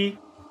study.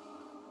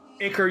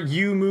 Iker,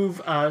 you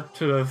move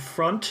to the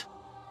front,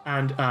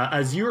 and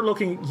as you're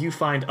looking, you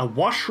find a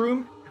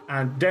washroom,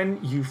 and then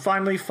you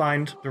finally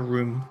find the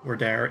room where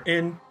they're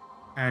in,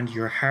 and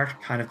your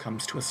heart kind of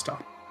comes to a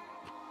stop.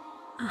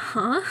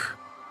 Uh-huh.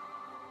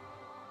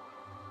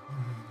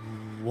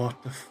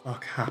 What the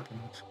fuck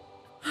happened?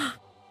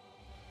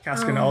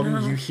 Casca and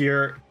Alden, you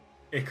hear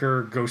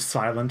Iker go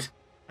silent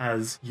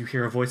as you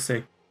hear a voice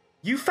say,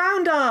 "You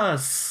found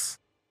us!"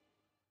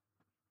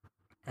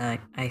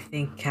 I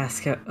think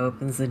Casca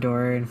opens the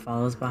door and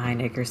follows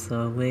behind Iker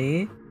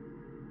slowly.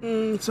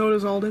 So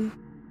does Alden.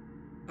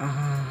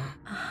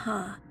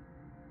 Uh-huh.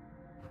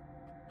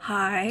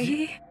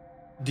 Hi.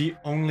 The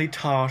only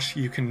thought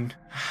you can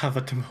have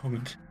at the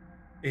moment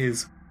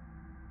is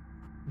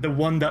the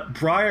one that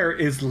Briar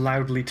is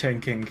loudly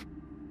thinking,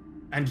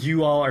 and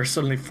you all are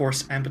suddenly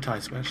forced to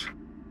empathize with.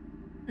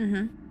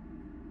 Mm-hmm.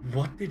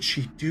 What did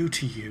she do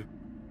to you?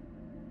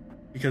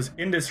 Because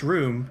in this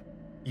room,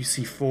 you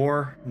see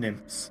 4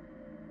 nymphs.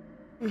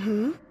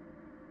 Mm-hmm.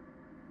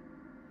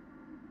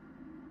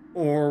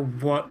 Or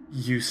what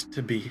used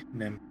to be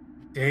nymph.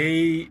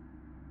 They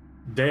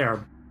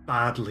are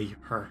badly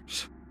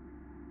hurt.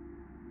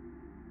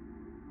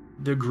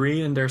 The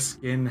green in their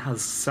skin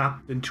has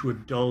sapped into a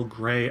dull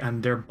grey,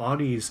 and their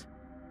bodies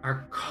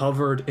are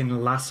covered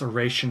in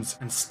lacerations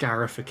and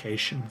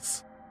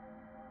scarifications.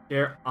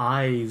 Their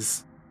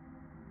eyes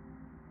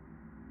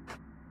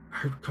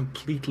are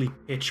completely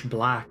pitch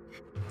black,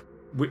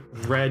 with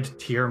red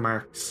tear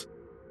marks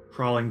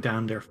crawling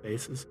down their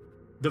faces.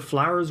 The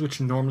flowers which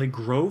normally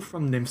grow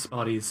from nymphs'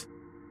 bodies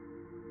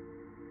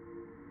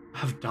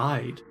have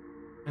died,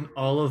 and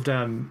all of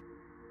them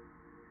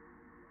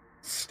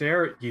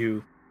stare at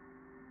you,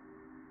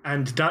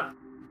 and that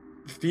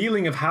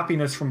feeling of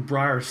happiness from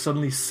Briar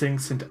suddenly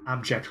sinks into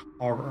abject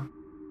horror.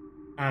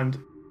 And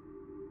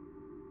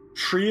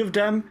 3 of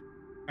them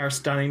are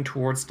standing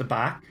towards the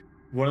back.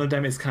 One of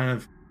them is kind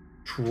of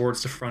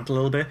towards the front a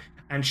little bit,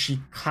 and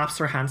she claps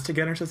her hands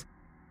together and says,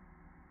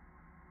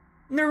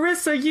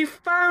 "Nerissa, you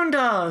found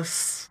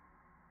us!"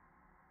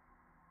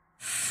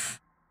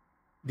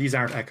 These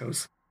aren't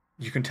echoes.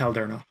 You can tell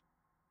they're not.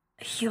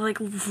 He,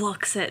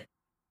 looks at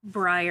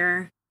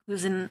Briar,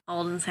 who's in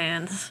Alden's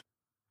hands,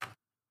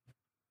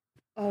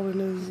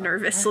 Alden is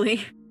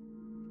nervously.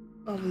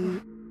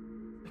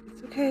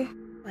 It's okay.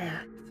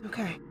 Rare. It's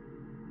okay.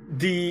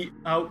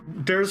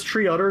 There's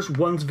 3 others.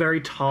 One's very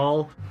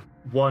tall,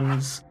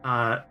 one's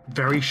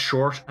very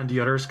short, and the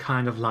other's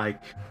kind of like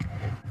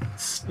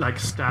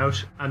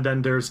stout. And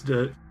then there's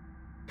the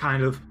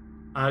kind of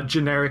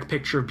generic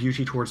picture of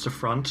beauty towards the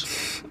front.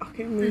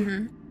 Okay.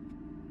 Mm-hmm.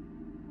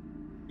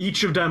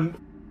 Each of them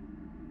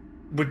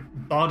with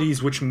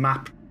bodies which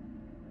map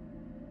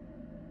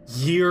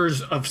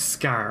years of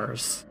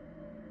scars.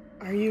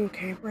 Are you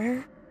okay,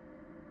 Rare?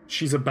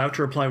 She's about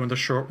to reply when the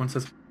short one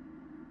says,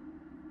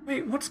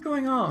 "Wait, what's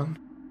going on?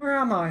 Where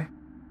am I?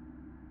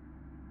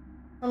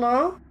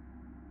 Hello?"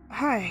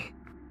 Hi.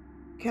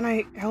 Can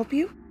I help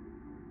you?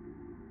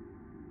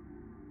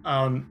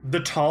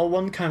 The tall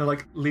one kind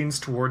of leans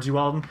towards you,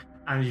 Alden,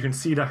 and you can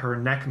see that her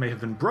neck may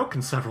have been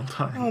broken several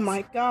times. Oh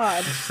my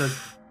god. She says,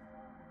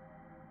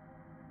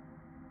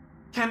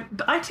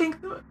 I think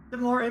the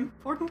more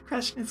important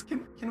question is,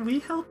 can we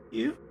help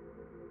you?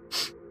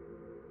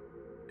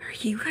 Are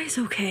you guys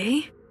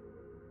okay?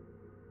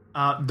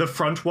 The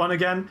front one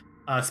again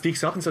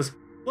speaks up and says,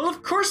 "Well,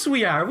 of course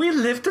we are. We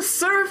live to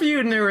serve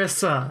you,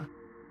 Nerissa.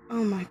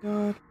 Oh my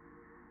god.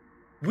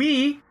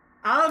 We,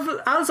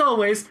 as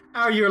always,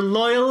 are your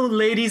loyal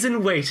ladies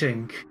in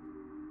waiting.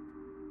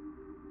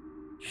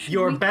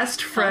 Your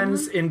best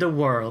friends in the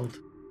world."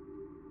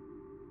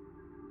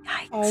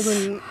 Yikes.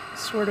 Alden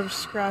sort of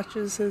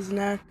scratches his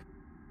neck,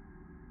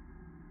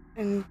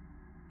 and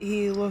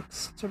he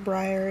looks to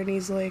Briar and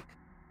he's like,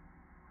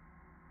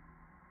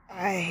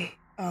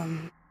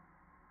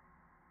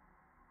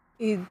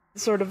 he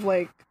sort of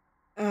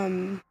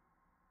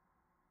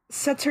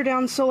sets her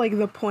down so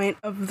the point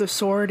of the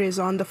sword is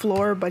on the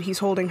floor, but he's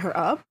holding her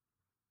up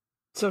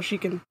so she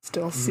can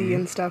still see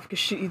and stuff,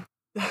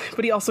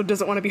 but he also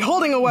doesn't want to be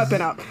holding a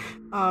weapon up.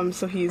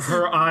 So he's...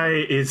 Her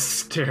eye is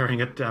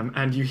staring at them,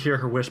 and you hear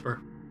her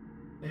whisper,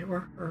 "They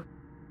were hurt."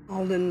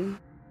 Alden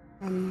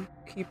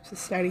keeps a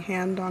steady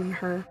hand on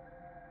her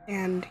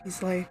and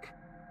he's like,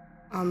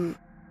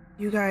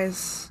 you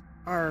guys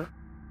are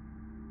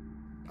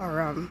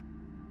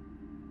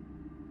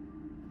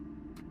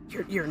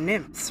you're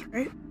nymphs,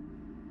 right?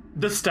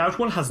 The stout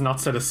one has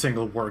not said a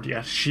single word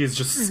yet. She is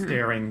just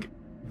staring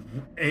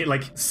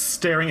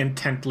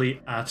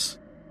intently at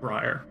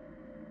Briar.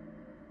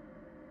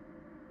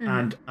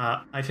 And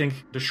I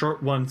think the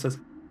short one says,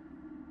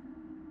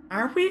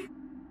 "Are we?"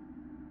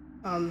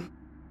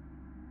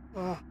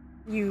 Well,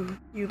 you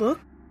look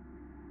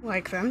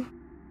like them.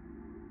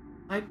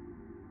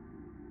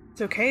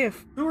 It's okay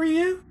if... Who are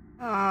you?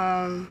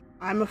 I'm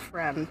a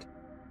friend.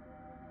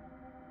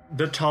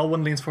 The tall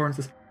one leans forward and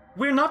says,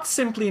 "We're not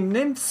simply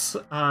nymphs,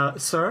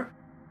 sir.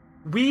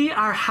 We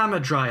are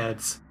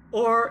hamadryads,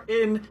 or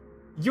in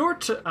your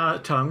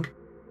tongue,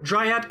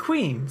 dryad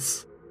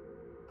queens.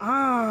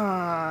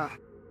 Ah.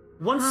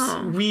 Once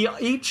we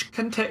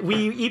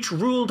each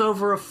ruled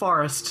over a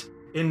forest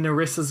in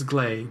Nerissa's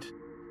glade,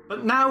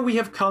 but now we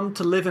have come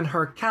to live in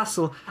her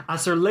castle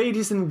as her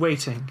ladies in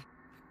waiting."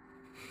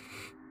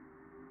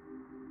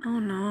 Oh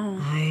no.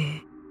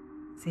 I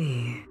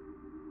see.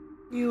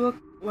 You look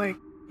like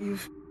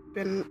you've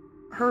been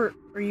hurt.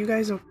 Are you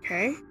guys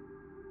okay?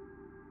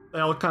 They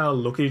all kind of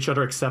look at each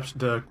other except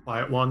the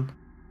quiet one,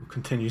 who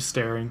continues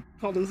staring.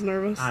 Holden's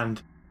nervous.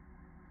 And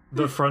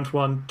the front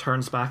one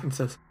turns back and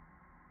says,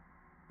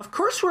 "Of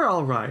course we're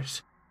all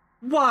right.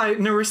 Why,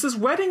 Nerissa's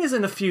wedding is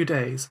in a few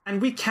days,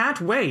 and we can't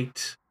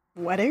wait."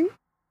 Wedding?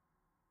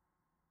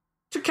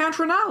 "To Count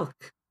Renalk."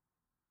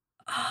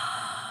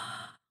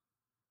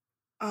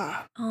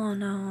 Oh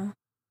no.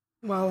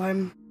 Well,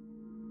 I'm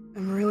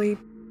really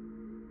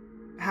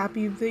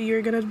happy that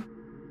you're gonna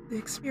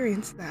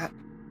experience that.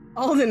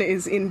 Alden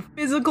is in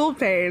physical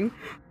pain.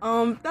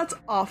 That's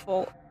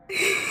awful.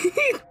 He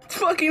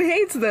fucking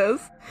hates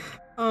this.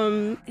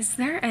 Is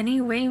there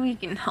any way we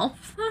can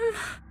help them?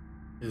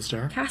 Is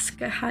there?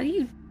 Casca, how do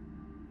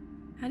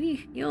you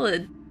heal a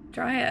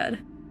dryad?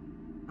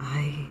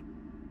 I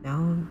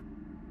don't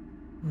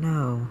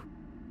know.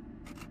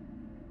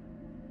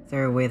 Is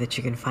there a way that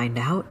you can find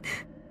out?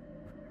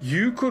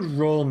 You could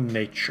roll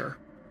nature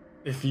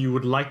if you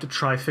would like to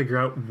try figure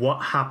out what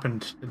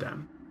happened to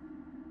them.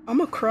 I'm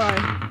gonna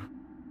cry.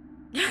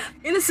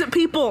 Innocent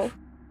people!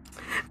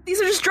 These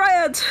are just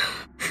dryads!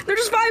 They're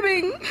just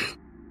vibing!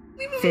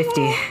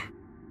 50.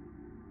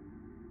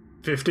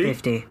 50?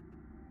 50.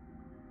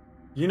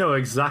 You know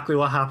exactly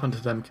what happened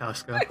to them,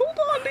 Casca.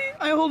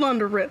 I hold on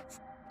to Ritz.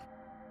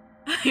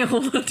 I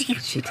hold on to you.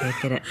 Did she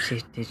take it?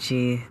 Did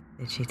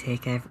she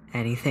take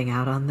anything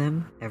out on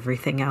them?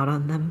 Everything out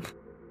on them?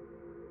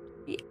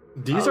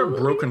 These are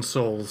broken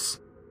souls.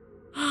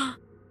 Oh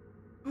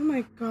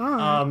my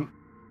god.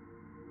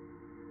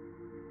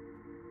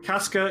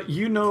 Casca,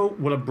 you know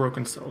what a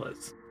broken soul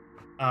is.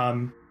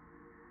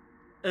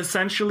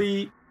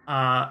 Essentially,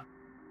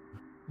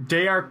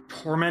 they are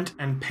torment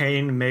and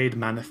pain made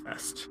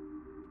manifest.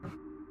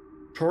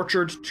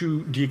 Tortured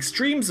to the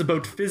extremes of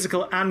both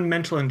physical and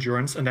mental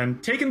endurance, and then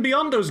taken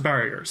beyond those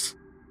barriers.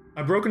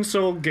 A broken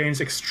soul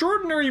gains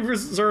extraordinary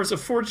reserves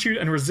of fortitude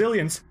and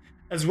resilience,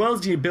 as well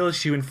as the ability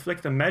to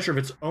inflict a measure of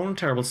its own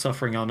terrible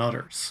suffering on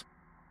others.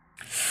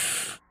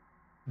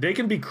 They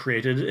can be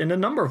created in a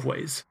number of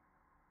ways.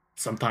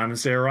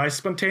 Sometimes they arise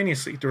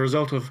spontaneously, the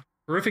result of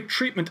horrific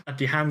treatment at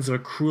the hands of a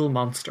cruel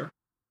monster.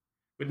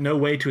 With no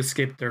way to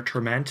escape their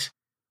torment,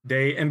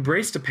 they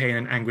embrace the pain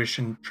and anguish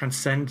and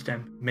transcend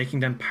them, making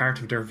them part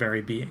of their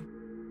very being.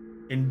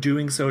 In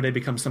doing so, they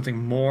become something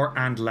more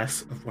and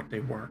less of what they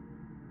were.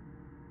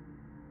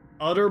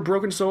 Other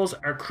broken souls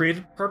are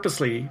created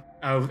purposely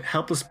out of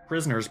helpless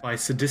prisoners by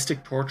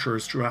sadistic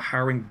torturers through a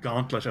harrowing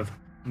gauntlet of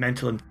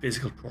mental and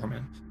physical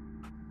torment.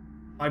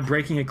 By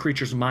breaking a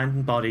creature's mind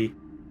and body,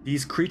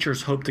 these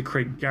creatures hope to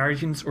create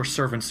guardians or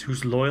servants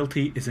whose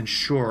loyalty is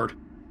ensured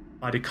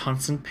by the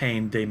constant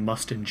pain they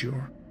must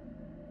endure.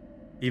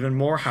 Even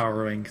more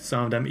harrowing,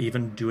 some of them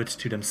even do it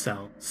to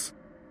themselves.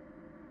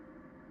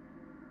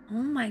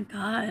 Oh my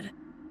god.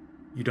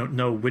 You don't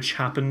know which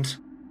happened,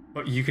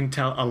 but you can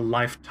tell a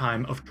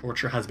lifetime of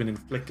torture has been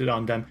inflicted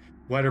on them,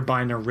 whether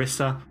by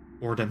Nerissa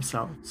or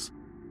themselves.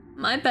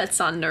 My bet's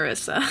on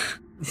Nerissa.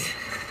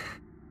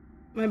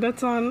 My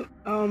bet's on,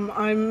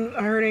 I'm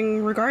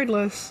hurting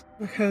regardless,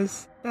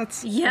 because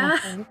that's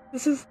awful.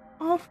 This is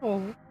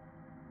awful.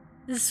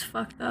 This is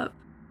fucked up.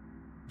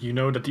 You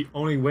know that the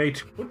only way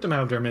to put them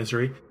out of their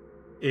misery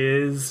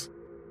is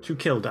to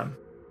kill them.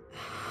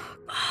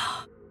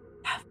 Oh,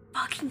 that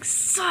fucking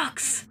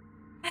sucks.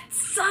 That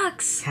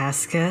sucks.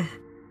 Casca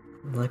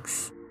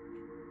looks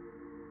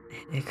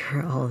at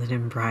Iker, Alden,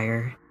 and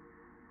Briar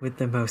with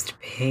the most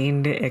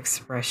pained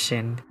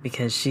expression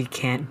because she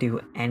can't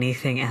do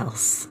anything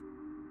else.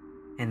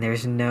 And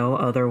there's no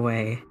other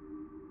way.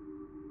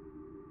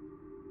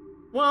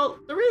 Well,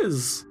 there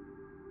is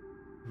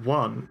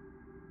one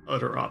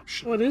other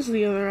option. What is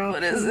the other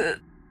option? What is it?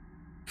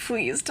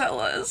 Please tell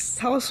us.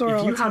 Tell us, or If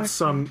I'll you had attack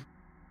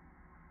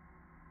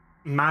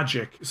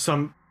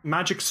some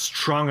magic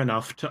strong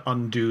enough to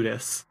undo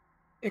this,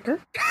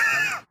 Iker?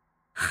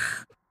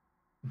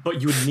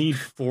 but you would need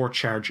 4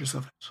 charges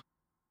of it.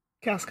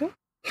 Casca?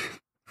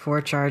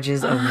 4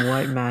 charges of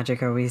what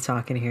magic are we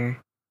talking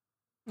here?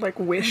 Like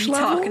wish Are we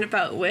level? talking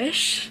about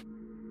wish?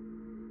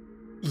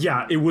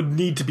 Yeah, it would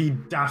need to be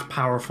that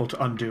powerful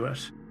to undo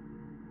it.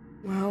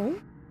 Well...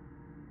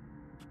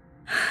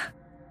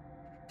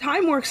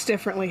 Time works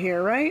differently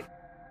here, right?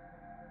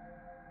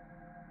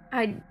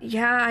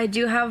 I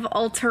do have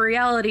alter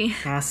reality.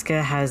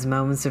 Casca has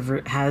moment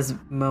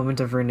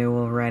of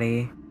renewal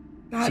ready.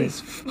 That She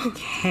is...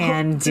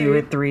 Can do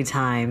it 3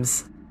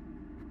 times.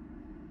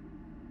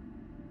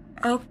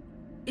 Oh,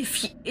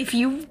 if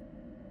you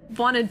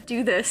want to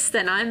do this,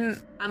 then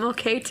I'm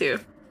okay too.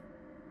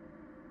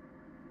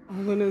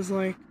 Alden is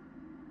like...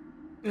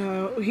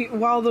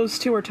 while those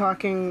two are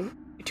talking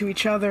to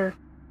each other,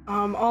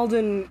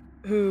 Alden,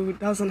 who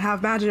doesn't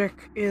have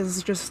magic,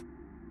 is just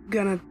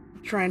gonna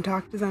try and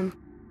talk to them.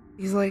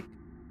 He's like...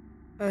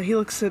 he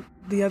looks at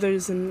the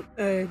others and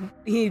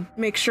he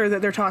makes sure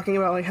that they're talking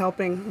about like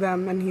helping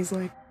them, and he's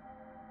like,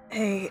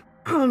 "Hey,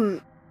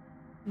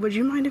 would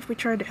you mind if we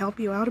tried to help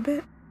you out a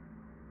bit?"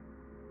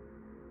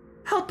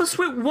 Help us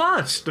with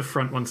what? The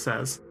front one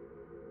says.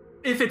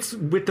 If it's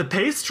with the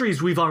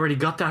pastries, we've already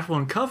got that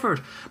one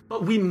covered,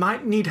 but we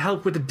might need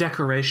help with the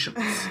decorations.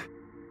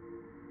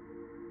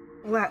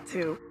 Well, that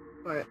too,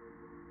 but...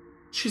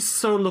 She's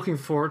so looking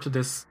forward to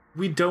this.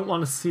 We don't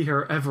want to see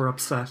her ever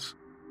upset.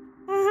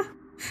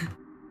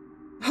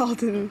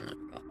 Alden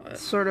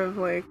sort of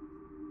like...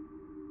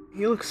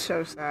 He looks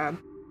so sad.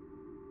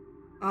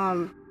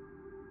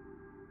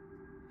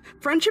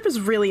 Friendship is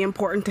really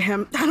important to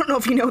him. I don't know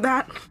if you know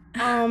that.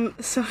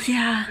 So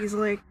Yeah. he's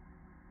like...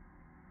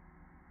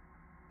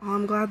 "Oh,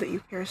 I'm glad that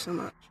you care so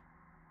much."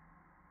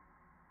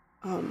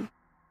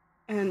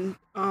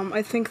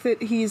 I think that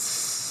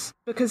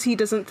because he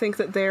doesn't think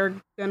that they're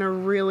gonna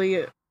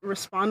really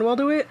respond well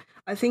to it,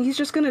 I think he's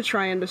just gonna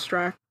try and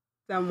distract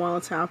them while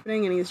it's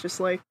happening, and he's just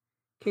like,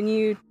 "Can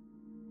you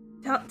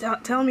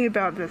tell me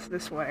about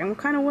this wedding? What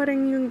kind of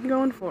wedding you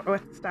going for?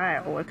 What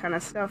style? What kind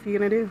of stuff you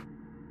gonna do?"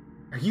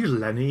 Are you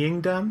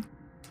Lennying them?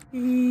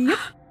 Yep.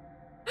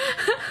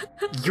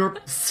 You're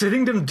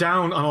sitting them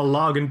down on a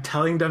log and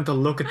telling them to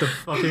look at the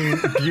fucking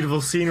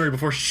beautiful scenery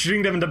before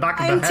shooting them in the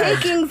back of I'm the head.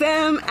 taking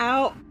them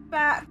out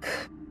back.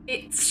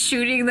 It's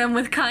shooting them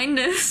with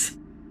kindness.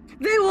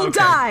 They will Okay.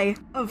 die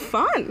of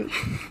fun.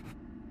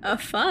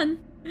 Fun.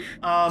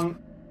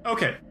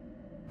 Okay.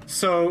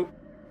 So,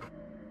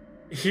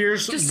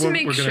 here's Just to what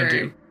make we're gonna sure.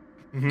 do.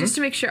 Mhm. Just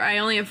to make sure, I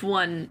only have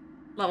 1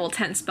 level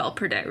 10 spell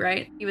per day,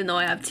 right? Even though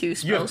I have 2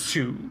 spells.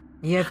 You have 2.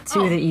 You have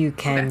 2 Oh, that you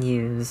can okay.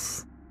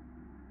 use.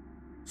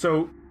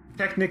 So,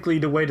 technically,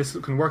 the way this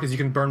can work is you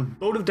can burn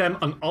both of them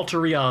on Alter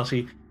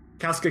Reality.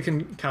 Casca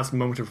can cast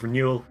Moment of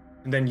Renewal,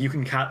 and then you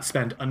can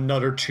spend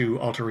another 2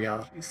 Alter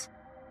Realities.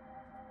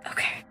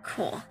 Okay,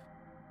 cool.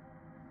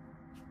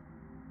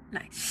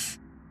 Nice.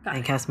 Got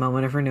And it. cast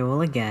Moment of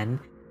Renewal again.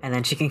 And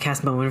then she can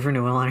cast Moment of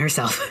Renewal on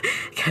herself.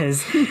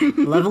 Because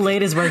level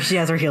 8 is where she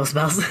has her heal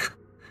spells.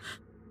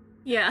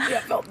 Yeah. Yeah,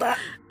 felt that.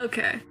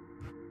 Okay.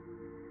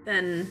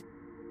 Then.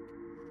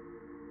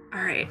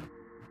 Alright.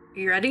 Are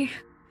you ready?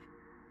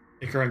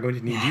 Iker, I'm going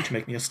to need you to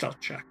make me a stealth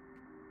check.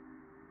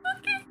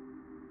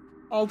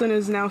 Alden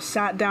is now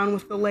sat down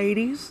with the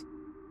ladies.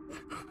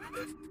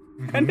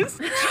 And is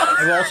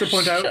I will also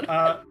point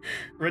out,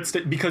 Ritz,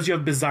 that because you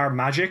have bizarre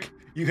magic,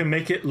 you can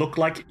make it look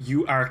like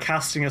you are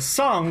casting a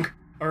song,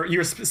 or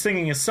you're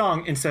singing a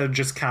song instead of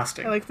just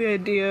casting. I like the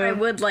idea. I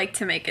would like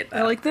to make it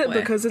that I like that way.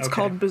 because it's Okay.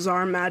 called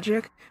bizarre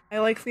magic. I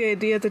like the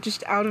idea that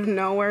just out of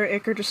nowhere,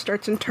 Iker just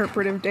starts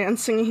interpretive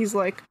dancing. He's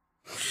like,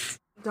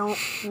 "Don't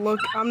look,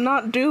 I'm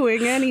not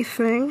doing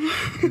anything."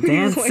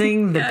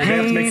 Dancing the You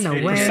have to make pain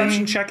a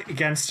perception away. check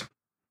against,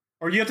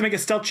 or you have to make a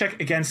stealth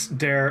check against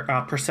their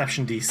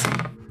perception DC.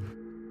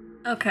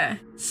 Okay,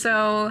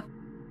 so.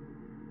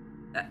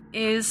 That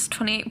is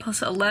 28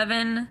 plus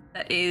 11.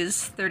 That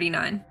is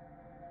 39.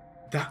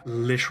 That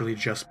literally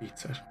just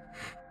beats it.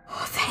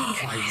 Oh,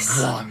 thank By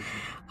goodness. 1.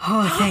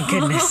 Oh, thank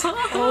goodness.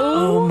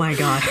 Oh my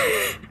god.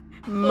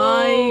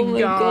 My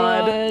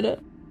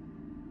God.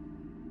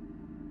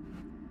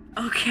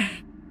 Okay.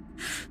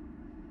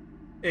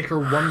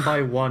 Iker, 1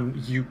 by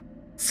 1, you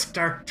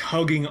start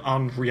tugging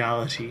on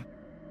reality,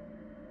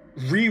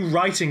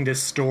 rewriting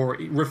this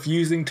story,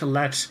 refusing to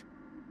let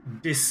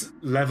this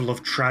level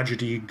of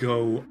tragedy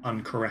go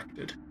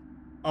uncorrected.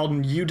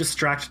 Alden, you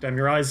distract them,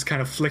 your eyes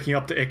kind of flicking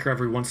up to Iker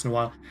every once in a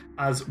while,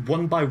 as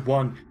 1 by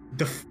 1,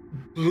 the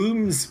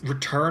blooms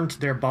return to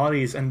their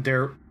bodies and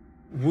their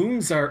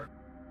wounds are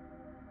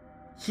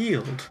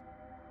healed.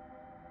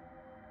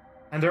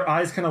 And their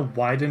eyes kind of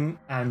widen,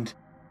 and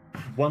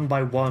 1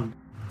 by 1,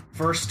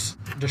 first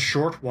the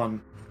short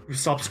one, who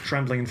stops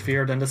trembling in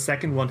fear, then the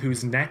second one,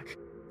 whose neck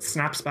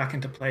snaps back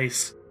into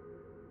place.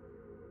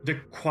 The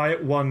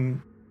quiet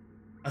one,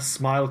 a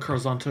smile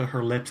curls onto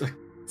her lips, a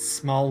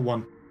small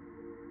one,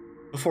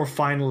 before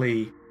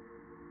finally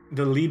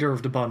the leader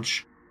of the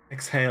bunch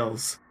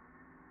exhales.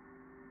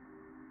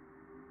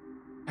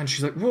 And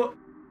she's like, "What?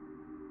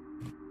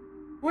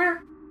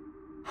 Where?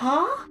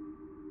 Huh?"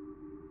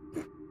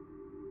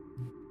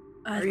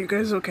 Are you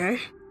guys okay?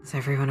 Is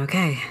everyone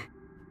okay?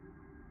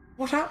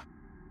 What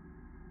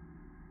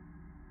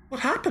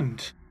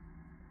happened?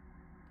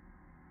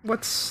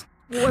 What's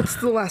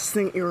the last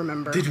thing you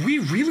remember? Did we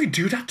really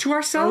do that to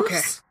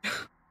ourselves? Okay.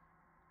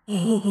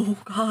 Oh,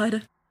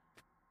 God.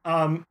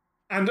 And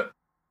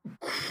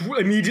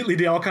immediately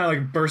they all kind of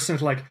like burst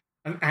into like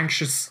an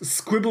anxious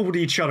squibble with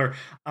each other.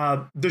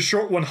 The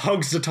short one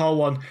hugs the tall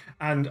one,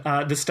 and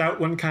the stout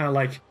one kind of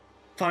like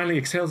finally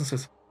exhales and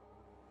says,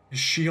 "Is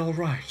she all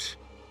right?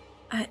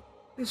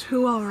 Is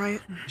who all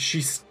right? Is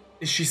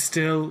she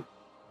still?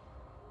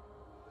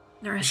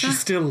 Narissa? Is she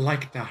still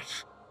like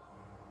that?"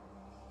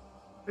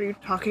 Are you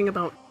talking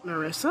about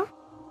Narissa?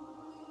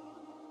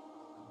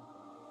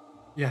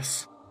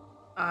 Yes.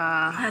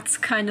 That's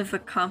kind of a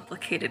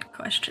complicated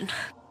question.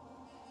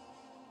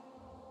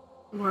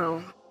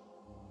 Well,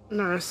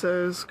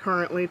 Narissa is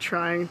currently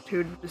trying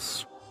to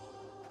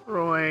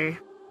destroy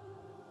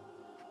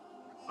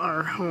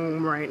our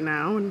home right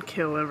now and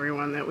kill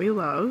everyone that we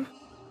love.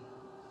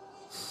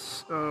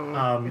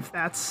 So, if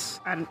that's...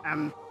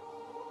 I'm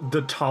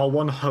The tall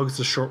one hugs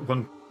the short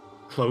one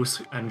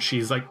close, and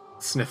she's like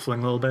sniffling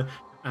a little bit,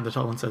 and the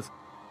tall one says,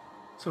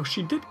 "So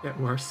she did get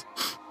worse.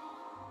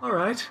 All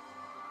right.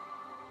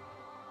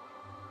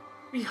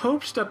 We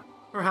hoped that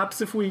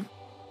perhaps if we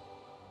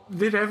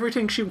did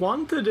everything she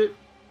wanted, it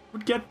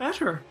would get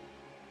better.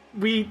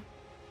 We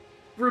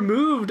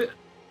removed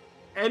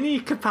any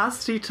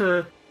capacity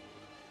to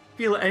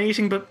feel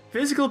anything but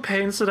physical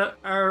pain so that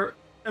our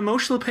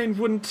emotional pain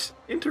wouldn't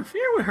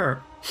interfere with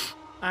her.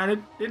 And it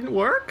didn't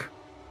work."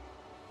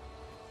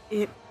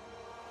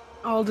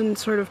 Alden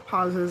sort of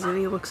pauses and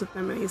he looks at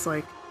them and he's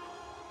like,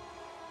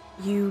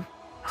 "You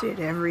did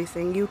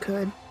everything you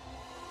could.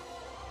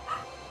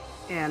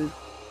 And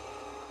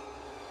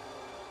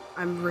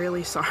I'm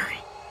really sorry."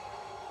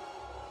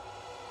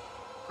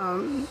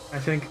 I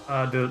think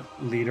the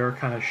leader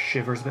kind of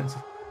shivers a bit and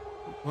says,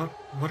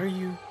 What are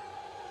you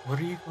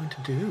going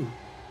to do?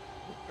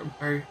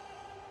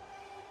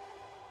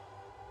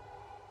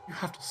 You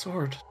have the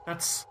sword.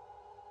 That's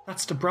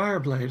the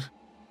Briarblade.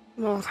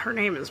 Well, her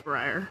name is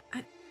Briar.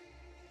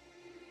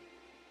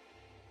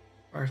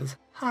 Briar says,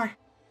 "Hi."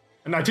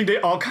 And I think they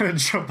all kind of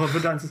jump up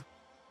and down and says,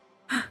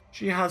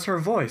 "She has her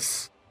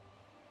voice."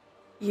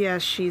 Yeah,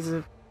 she's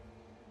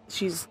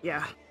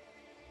yeah.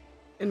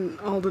 And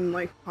Alden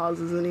like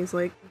pauses and he's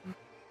like,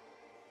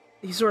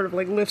 he sort of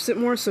like lifts it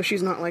more so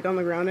she's not like on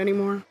the ground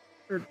anymore.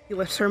 Or he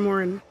lifts her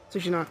more and so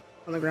she's not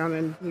on the ground,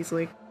 and he's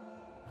like,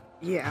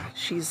 yeah,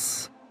 she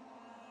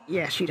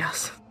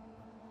does.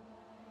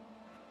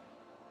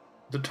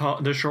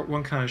 The short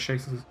one kind of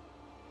shakes and says,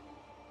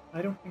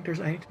 "I don't think there's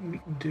anything we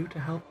can do to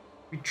help.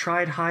 We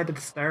tried hide at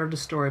the start of the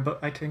story, but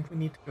I think we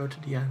need to go to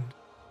the end."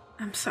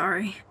 I'm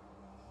sorry.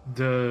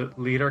 The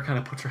leader kind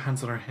of puts her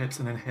hands on her hips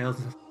and inhales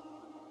and says,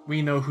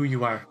 "We know who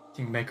you are,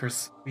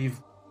 Kingmakers.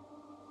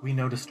 We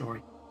know the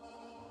story.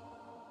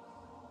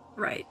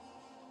 Right.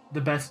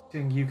 The best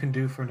thing you can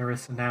do for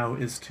Narissa now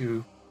is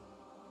to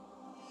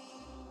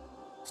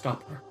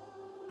stop her.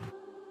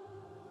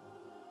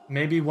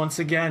 Maybe once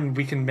again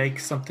we can make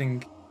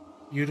something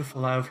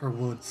beautiful out of her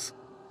woods."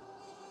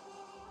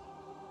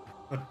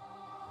 But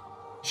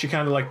she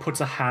kind of like puts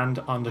a hand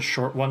on the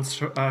short one's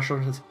shoulder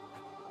and says,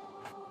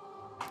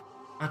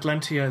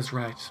 "Atlantia is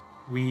right.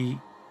 We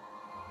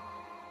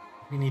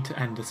need to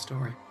end this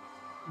story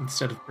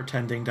instead of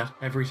pretending that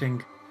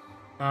everything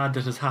bad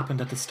that has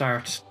happened at the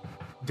start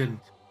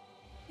didn't."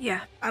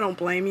 Yeah, I don't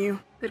blame you.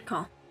 good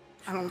call.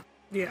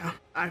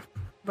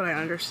 But I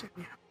understand,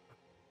 yeah.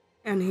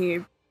 And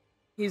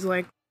he's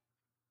like,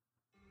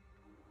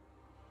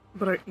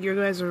 "But you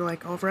guys are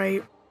like, all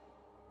right.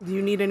 Do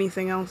you need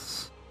anything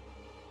else?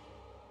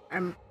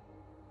 I'm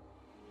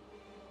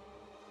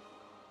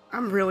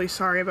really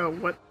sorry about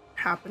what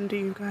happened to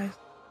you guys."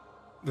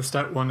 The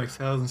stout one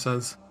exhales and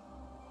says,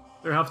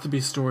 "There have to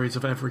be stories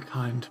of every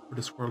kind for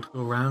this world to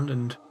go round,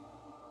 and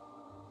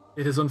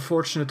it is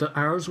unfortunate that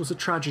ours was a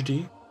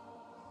tragedy,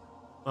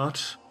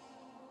 but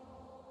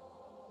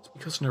just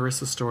because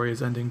Narissa's story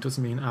is ending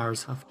doesn't mean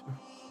ours have to.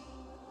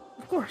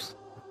 Of course.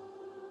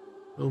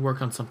 We'll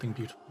work on something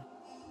beautiful.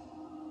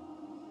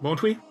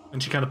 Won't we?"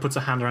 And she kind of puts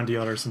a hand around the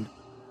others, and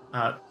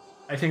I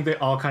think they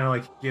all kind of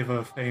like give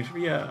a faint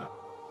 "yeah"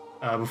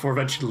 before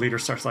eventually the leader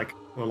starts like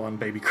full on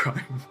baby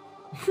crying.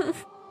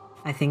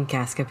 I think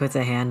Casca puts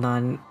a hand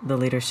on the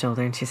leader's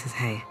shoulder and she says,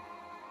 "Hey,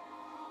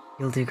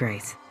 you'll do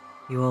great.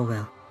 You all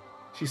will."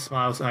 She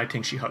smiles, and I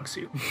think she hugs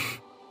you.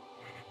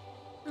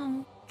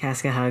 Oh.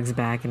 Casca hugs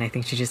back, and I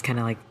think she just kind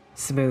of like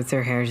smooths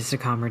her hair just to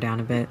calm her down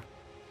a bit.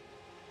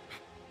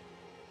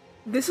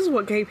 This is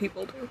what gay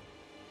people do.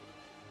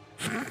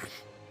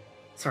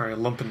 Sorry, a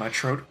lump in my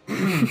throat.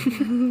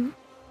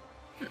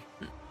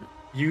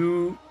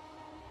 You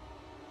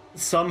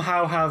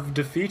somehow have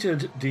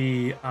defeated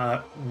the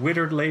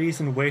withered ladies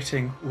in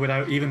waiting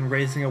without even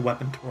raising a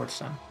weapon towards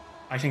them.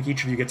 I think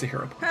each of you gets a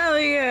hero point. Hell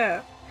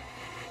yeah!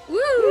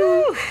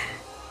 Woo!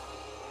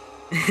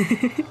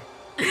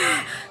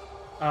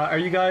 Are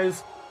you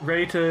guys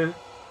ready to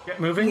get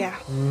moving? Yeah.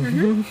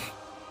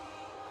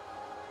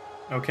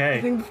 Okay.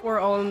 I think before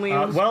Alden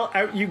leaves. Well,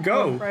 out you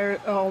go.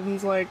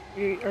 Alden's like,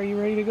 "Are you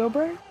ready to go,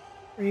 Briar?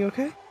 Are you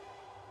okay?"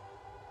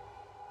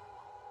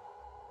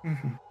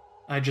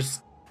 I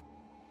just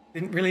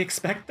didn't really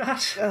expect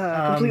that.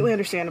 Completely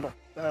understandable.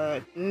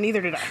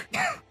 Neither did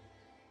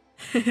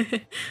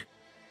I.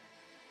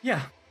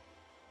 Yeah.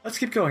 Let's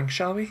keep going,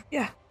 shall we?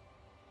 Yeah.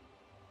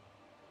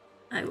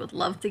 I would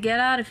love to get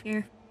out of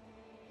here.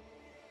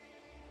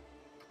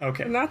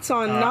 Okay. And that's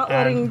on not and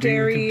letting do you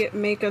Jerry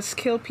make us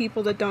kill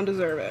people that don't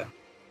deserve it.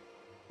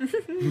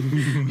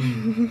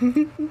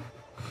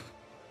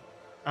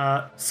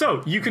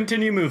 So, you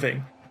continue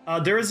moving.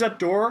 There is that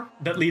door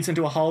that leads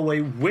into a hallway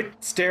with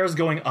stairs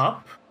going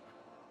up.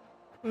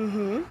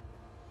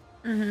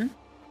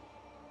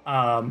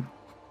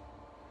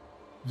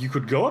 You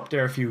could go up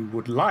there if you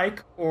would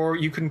like, or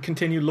you can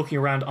continue looking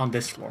around on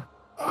this floor.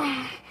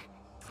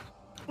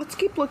 Let's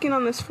keep looking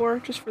on this floor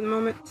just for the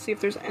moment, see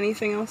if there's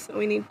anything else that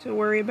we need to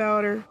worry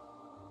about or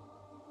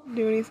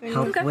do anything.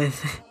 Help Okay.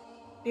 with.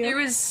 Yeah. There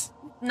was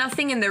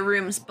nothing in the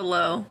rooms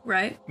below,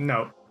 right?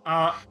 No.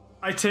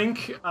 I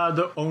think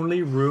the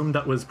only room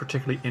that was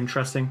particularly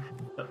interesting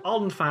that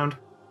Alden found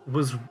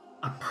was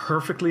a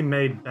perfectly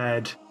made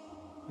bed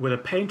with a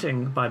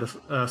painting by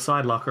the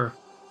side locker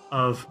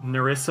of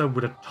Nerissa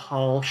with a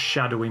tall,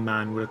 shadowy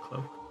man with a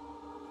cloak.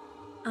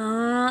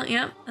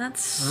 Yep,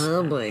 that's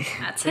Oh boy.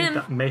 that's I think him.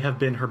 that may have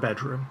been her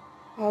bedroom.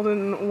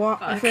 Alden,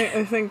 I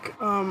think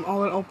Alden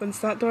opens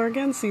that door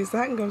again, sees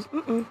that, and goes,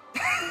 "Mm-mm,"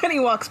 and he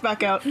walks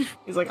back out.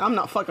 He's like, "I'm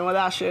not fucking with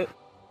that shit."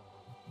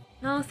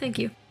 No, thank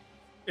you.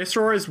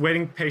 Isror is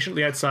waiting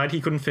patiently outside. He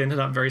couldn't fit into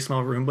that very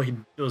small room, but he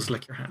does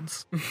lick your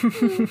hands.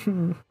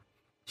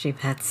 She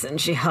pets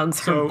and she hugs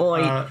her So,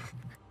 boy.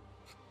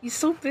 He's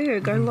so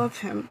big. I love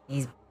him.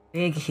 He's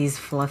big, he's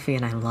fluffy,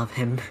 and I love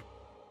him.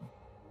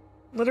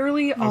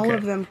 Literally, all Okay.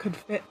 of them could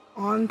fit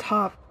on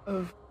top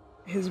of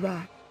his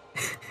back.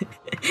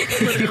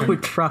 He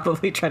would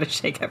probably try to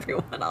shake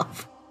everyone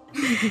off.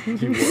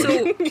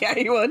 So Yeah,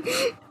 he would.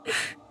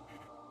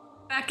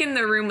 back in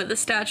the room with the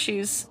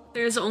statues,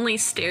 there's only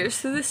stairs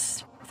through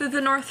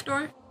the north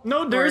door.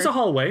 no, there is Or- a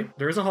hallway.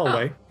 There is a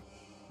hallway.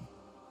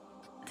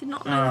 I did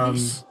not know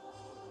this.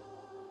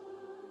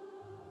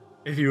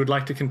 If you would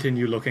like to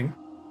continue looking.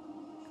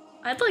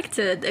 I'd like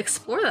to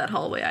explore that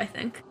hallway, I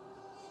think.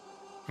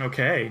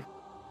 Okay.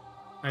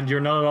 And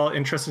you're not at all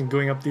interested in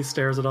going up these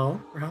stairs at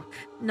all, perhaps?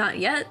 Not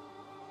yet.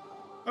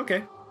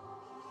 Okay.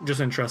 Just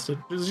interested.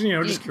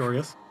 Just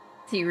curious.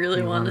 Do you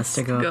really You want us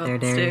to go up there,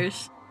 Derry?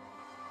 upstairs?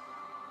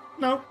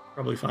 No,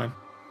 probably fine.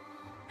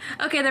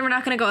 Okay, then we're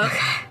not gonna go up.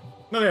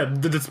 No, yeah,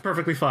 that's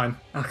perfectly fine.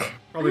 Okay.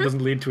 Probably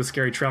doesn't lead to a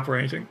scary trap or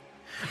anything.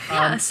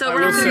 Yeah, so I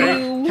we're will not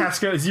gonna say,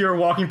 Casca, as you're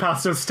walking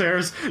past those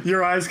stairs,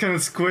 your eyes kind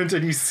of squint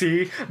and you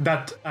see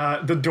that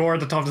the door at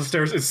the top of the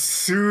stairs is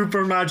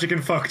super magic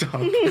and fucked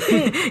up.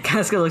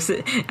 Casca looks at.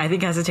 I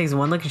think Casca takes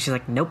one look and she's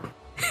like, "Nope,"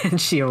 and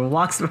she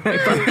walks right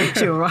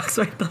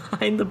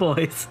behind the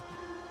boys.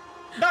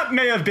 That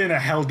may have been a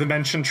hell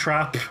dimension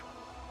trap.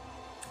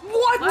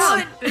 What?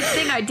 Wow, good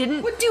thing I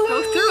didn't What do you go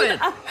mean? through it.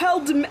 A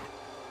hell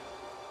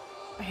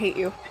I hate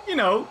you. You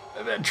know,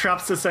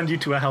 traps to send you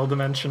to a hell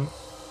dimension.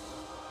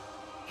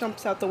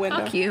 Jumps out the window.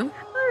 Fuck you.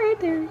 Alright,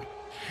 there.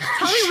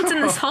 Tell me what's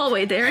in this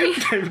hallway, Derry.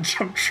 David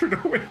jumped through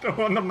the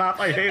window on the map.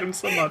 I hate him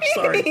so much.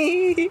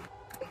 Sorry.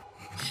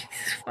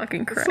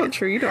 Fucking That's not Christ.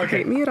 true. You don't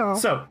hate me at all.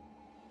 So,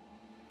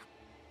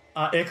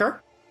 Iker,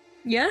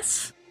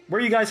 Yes? where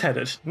are you guys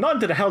headed? Not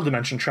into the hell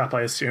dimension trap,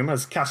 I assume,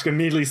 as Casca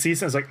immediately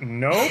sees it and is like,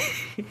 no.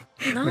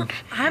 No,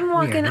 I'm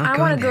walking. not I want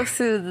going to go there.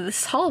 through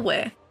this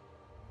hallway.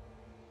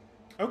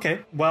 Okay,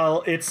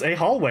 well, it's a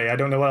hallway. I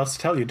don't know what else to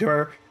tell you. There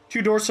are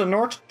 2 doors to the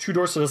north, 2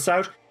 doors to the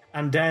south,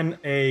 and then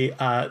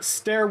a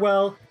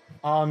stairwell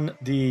on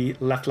the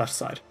left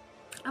side.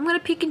 I'm gonna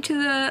peek into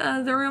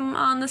the room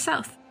on the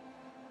south.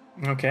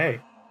 Okay.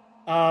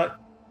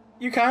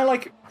 You kind of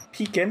like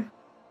peek in,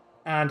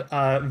 and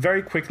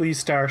very quickly you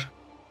start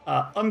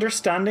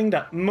understanding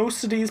that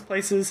most of these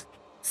places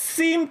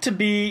seem to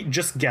be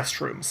just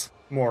guest rooms.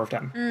 More of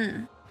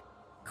them.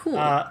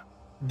 Cool.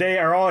 They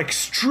are all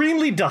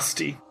extremely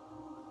dusty.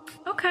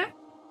 Okay.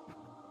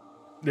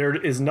 There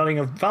is nothing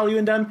of value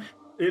in them.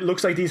 It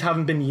looks like these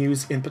haven't been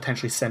used in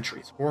potentially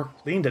centuries, or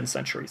cleaned in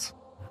centuries.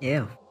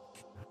 Ew.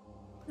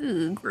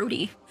 Ooh,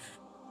 grody.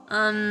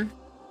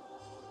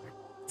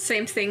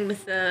 Same thing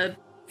with the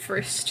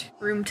first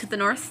room to the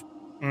north.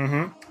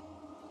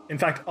 In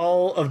fact,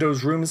 all of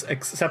those rooms,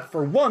 except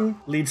for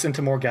one, leads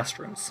into more guest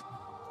rooms.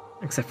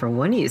 Except for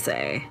one, you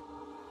say.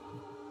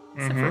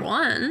 Except for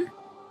one.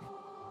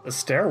 The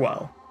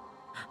stairwell.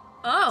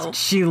 Oh.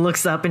 She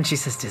looks up and she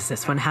says, "Does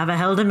this one have a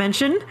hell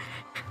dimension?"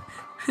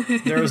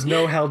 There is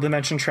no hell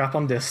dimension trap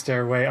on this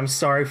stairway. I'm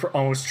sorry for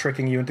almost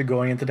tricking you into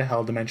going into the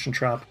hell dimension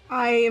trap.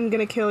 I am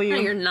gonna kill you.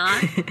 No, you're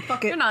not.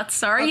 Fuck it. You're not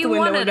sorry. Out the You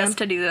window wanted again. us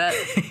to do that.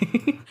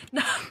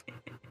 No.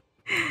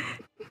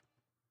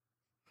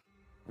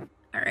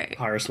 All right.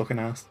 Iris looking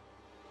ass.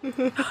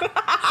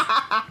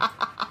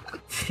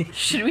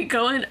 Should we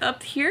go in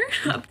up here?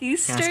 Up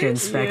these Casca stairs?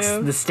 inspects Yeah.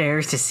 the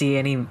stairs to see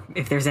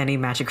if there's any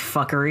magic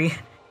fuckery.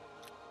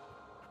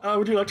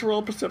 Would you like to roll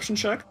a perception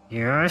check?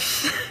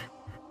 Yes.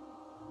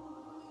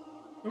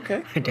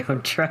 Okay. I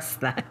don't trust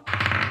that.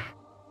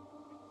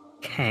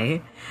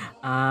 Okay.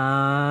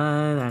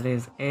 That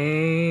is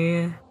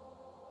a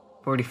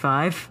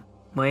 45.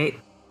 Wait.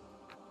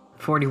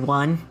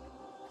 41.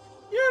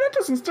 Yeah, there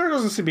doesn't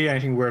seem to be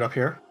anything weird up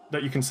here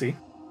that you can see.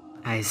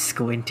 I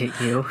squint at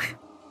you.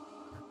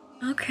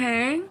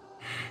 Okay.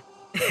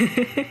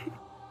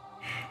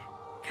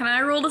 Can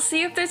I roll to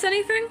see if there's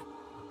anything?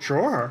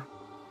 Sure.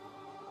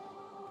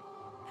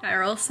 Can I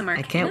roll some I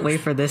arcana? can't wait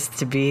for this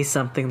to be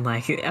something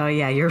like, oh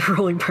yeah, you're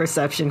rolling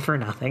perception for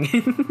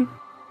nothing.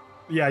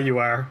 Yeah, you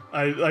are.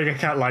 I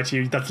can't lie to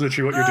you. That's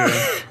literally what you're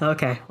doing.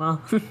 Okay,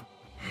 well.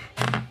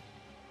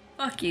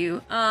 Fuck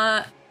you.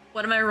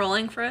 What am I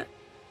rolling for it?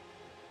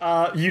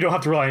 You don't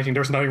have to roll anything.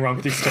 There's nothing wrong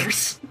with these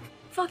stairs.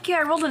 Fuck yeah,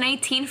 I rolled an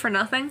 18 for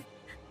nothing.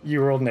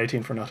 You rolled an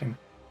 18 for nothing.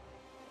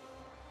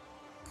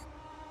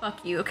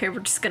 Fuck you. Okay, we're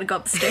just gonna go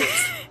up the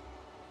stairs.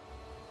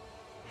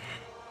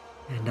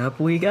 And up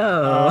we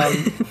go.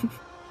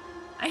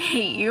 I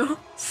hate you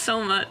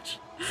so much.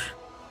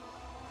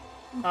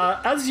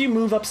 As you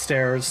move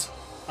upstairs,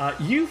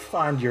 you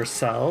find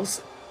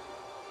yourselves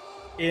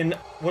in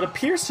what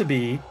appears to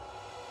be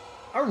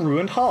a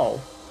ruined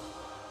hall.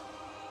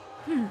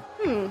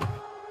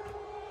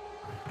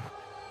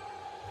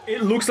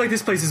 It looks like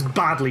this place is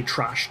badly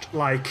trashed.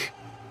 Like,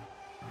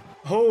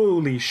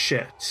 holy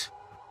shit.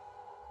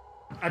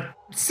 A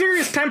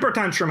serious temper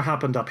tantrum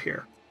happened up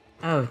here.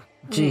 Oh,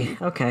 gee.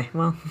 Okay,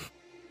 well.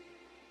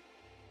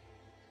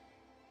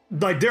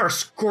 Like, there are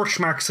scorch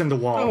marks in the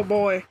wall. Oh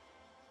boy.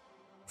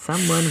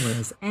 Someone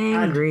was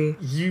angry.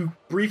 And you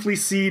briefly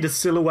see the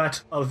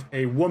silhouette of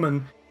a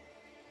woman,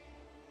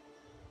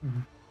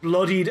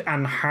 bloodied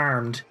and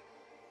harmed,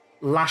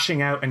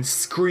 lashing out and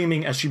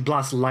screaming as she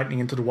blasts lightning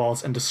into the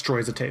walls and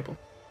destroys a table.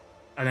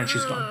 And then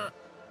she's gone.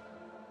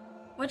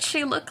 What'd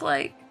she look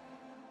like?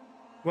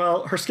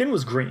 Well, her skin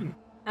was green,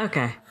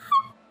 Okay.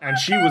 and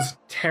she was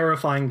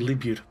terrifyingly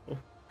beautiful.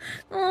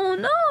 Oh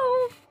no!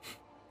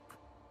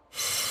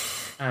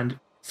 And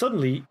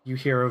suddenly, you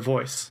hear a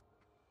voice.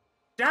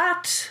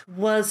 That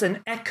was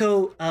an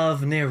echo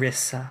of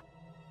Nerissa.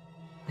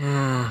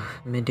 Ah,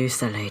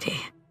 Medusa lady.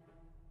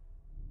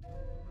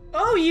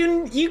 Oh,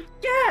 you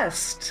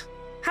guessed!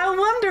 How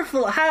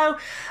wonderful! How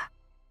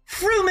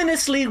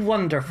fruminously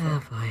wonderful!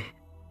 Oh boy.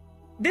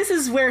 This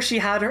is where she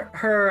had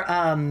her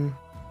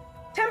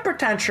temper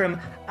tantrum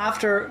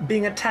after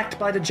being attacked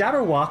by the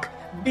Jabberwock,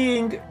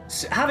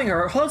 having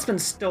her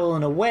husband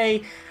stolen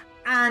away,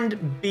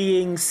 and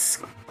being,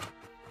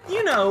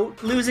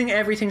 losing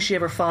everything she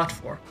ever fought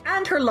for.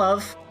 And her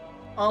love.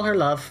 All her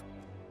love.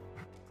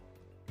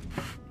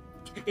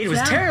 It was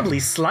terribly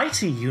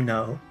slighty, you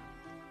know.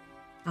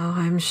 Oh,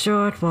 I'm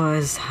sure it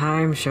was.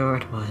 I'm sure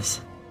it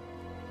was.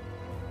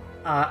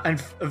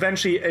 And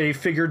eventually a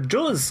figure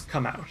does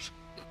come out.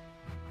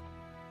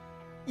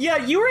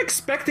 Yeah, you were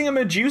expecting a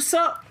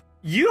Medusa?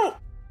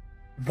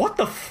 What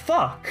the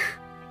fuck?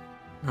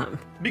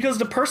 Because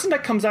the person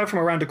that comes out from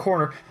around the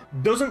corner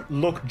doesn't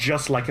look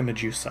just like a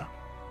Medusa.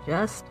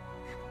 Just?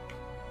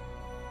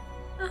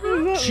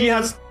 She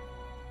has...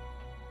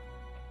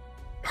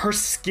 Her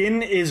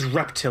skin is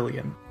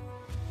reptilian.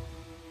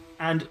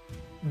 And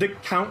the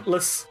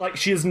countless...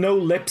 she has no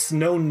lips,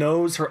 no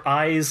nose, her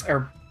eyes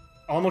are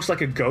almost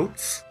like a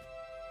goat's.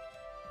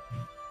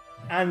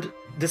 And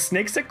the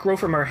snakes that grow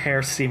from her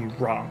hair seem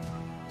wrong,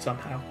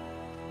 somehow.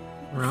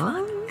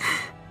 Wrong?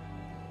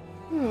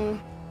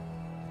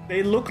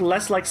 They look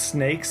less like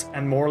snakes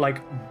and more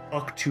like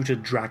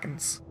buck-toothed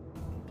dragons.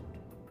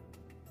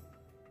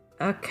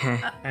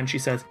 Okay. And she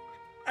says,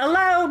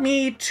 allow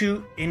me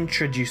to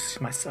introduce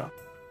myself.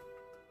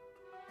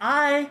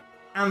 I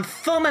am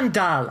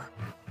Fomandala,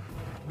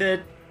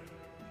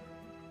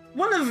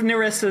 one of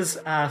Nerissa's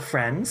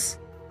friends.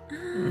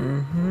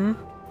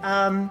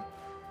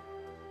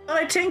 But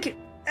I think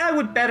I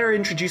would better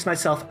introduce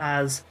myself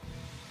as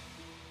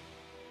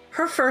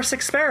her first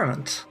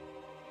experiment.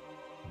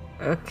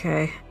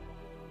 Okay.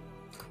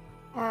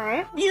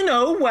 Alright.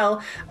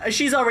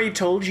 She's already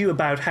told you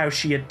about how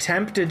she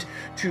attempted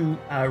to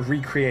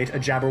recreate a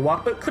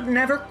Jabberwock, but could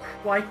never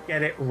quite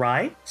get it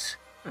right.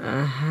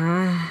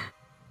 Uh-huh.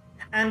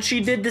 And she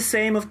did the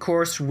same, of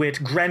course,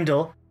 with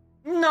Grendel,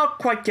 not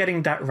quite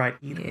getting that right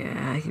either.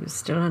 Yeah, he was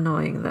still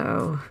annoying,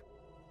 though.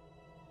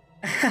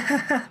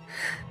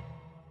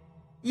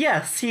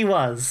 Yes, he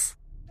was.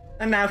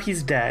 And now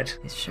he's dead.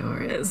 It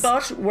sure is.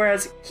 But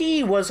whereas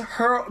he was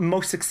her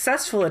most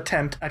successful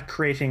attempt at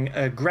creating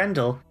a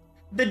Grendel,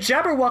 the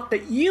Jabberwock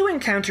that you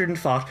encountered and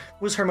fought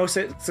was her most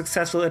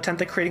successful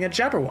attempt at creating a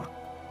Jabberwock.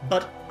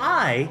 But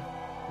I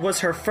was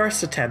her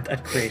first attempt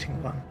at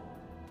creating one.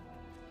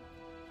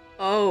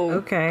 Oh.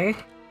 Okay.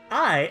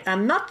 I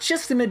am not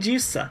just a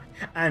Medusa.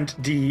 And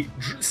the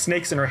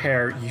snakes in her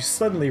hair, you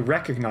suddenly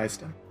recognize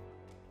them.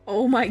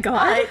 Oh my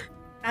god. I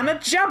am a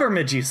Jabber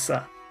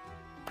Medusa.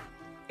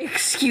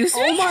 Excuse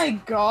me? Oh my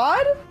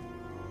god?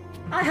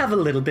 I have a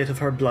little bit of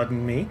her blood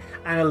in me,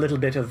 and a little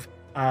bit of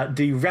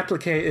the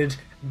replicated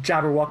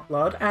Jabberwock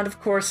blood, and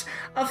of course,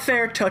 a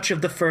fair touch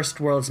of the First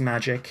World's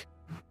magic.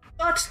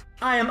 But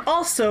I am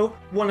also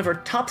one of her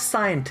top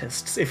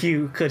scientists, if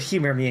you could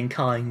humor me in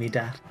calling me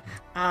that.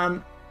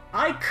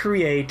 I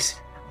create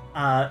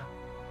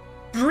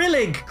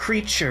brillig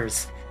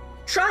creatures,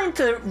 trying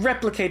to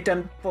replicate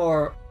them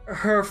for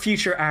her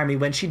future army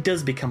when she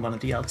does become one of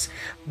the Eldest.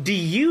 Do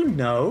you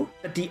know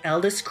that the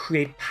Eldest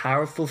create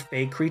powerful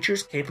fae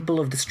creatures capable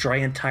of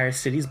destroying entire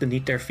cities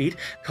beneath their feet,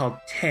 called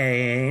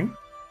Tane?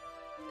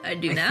 I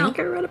do I now. think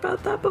I read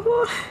about that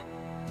before.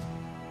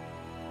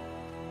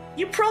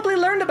 You probably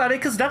learned about it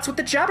because that's what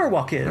the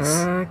Jabberwock is.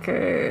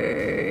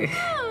 Okay.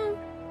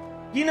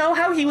 You know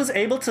how he was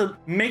able to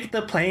make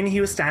the plane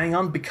he was standing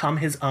on become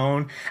his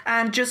own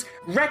and just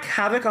wreak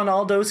havoc on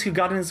all those who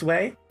got in his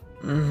way?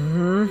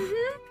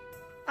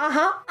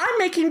 Uh-huh, I'm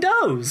making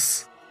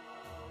those.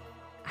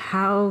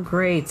 How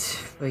great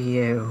for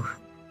you.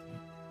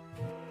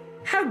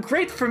 How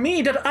great for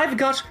me that I've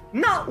got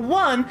not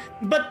one,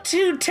 but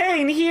 2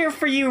 Tane here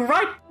for you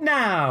right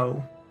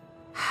now.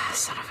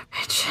 Son of a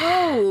bitch.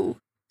 Oh,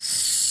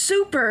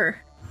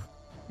 super.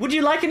 Would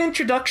you like an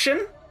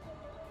introduction?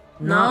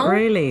 Not No?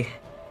 really.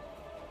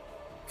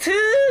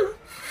 Too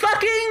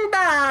fucking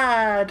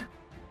bad.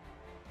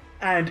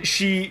 And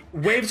she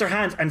waves her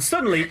hands, and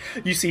suddenly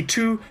you see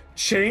 2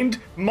 chained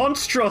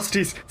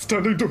monstrosities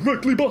standing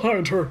directly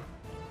behind her.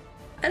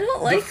 I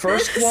don't like The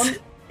first this. one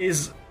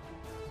is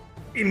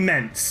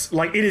immense.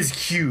 Like, it is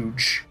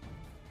huge.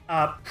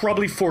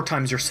 Probably 4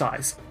 times your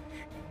size.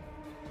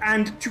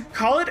 And to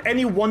call it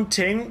any one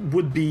thing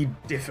would be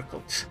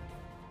difficult.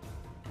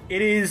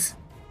 It is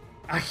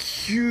a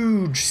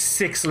huge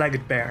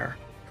 6-legged bear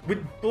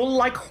with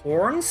bull-like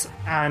horns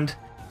and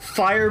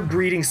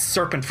fire-breathing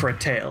serpent for a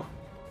tail.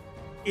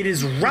 It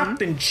is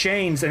wrapped in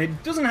chains, and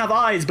it doesn't have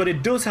eyes, but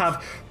it does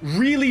have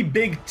really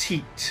big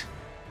teeth.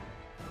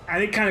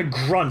 And it kind of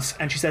grunts,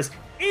 and she says,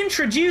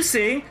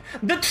 "Introducing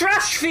the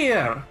Trash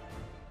Sphere!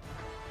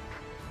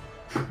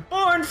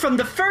 Born from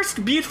the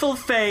first beautiful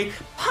fae,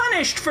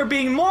 punished for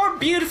being more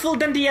beautiful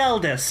than the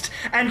eldest,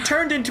 and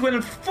turned into an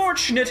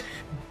unfortunate,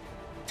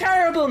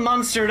 terrible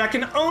monster that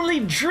can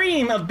only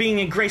dream of being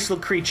a graceful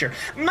creature,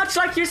 much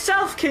like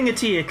yourself, King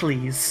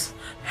Eteocles."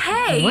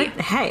 Hey, What?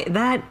 Hey,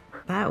 that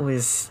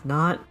was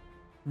not...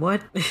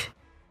 What?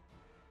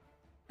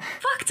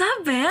 fucked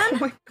up, man. Oh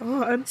my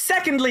god.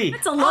 Secondly,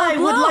 a low I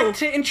would blow. like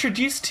to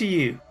introduce to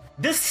you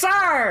the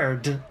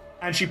Sard,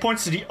 and she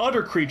points to the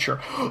other creature.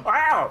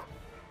 Wow.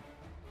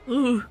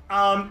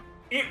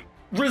 It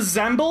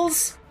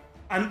resembles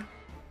an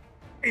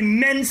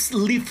immense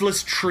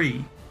leafless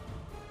tree,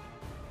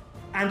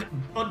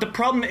 but the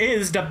problem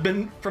is that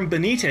from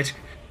beneath it,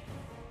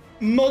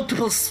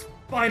 multiple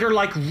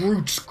spider-like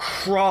roots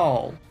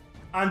crawl,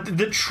 and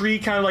the tree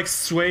kind of like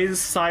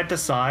sways side to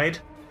side.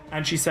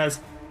 And she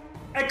says,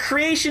 "A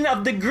creation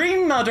of the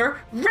Green Mother,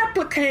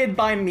 replicated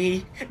by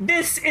me.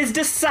 This is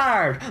the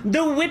Sard,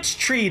 the Witch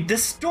Tree, the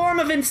Storm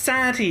of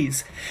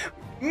Insanities,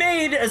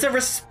 made as a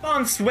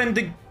response when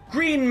the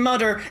Green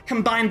Mother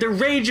combined the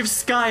rage of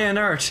sky and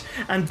earth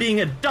and being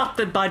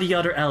adopted by the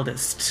other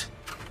eldest.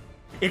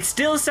 It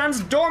still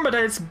stands dormant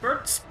at its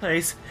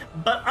birthplace,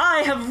 but I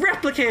have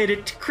replicated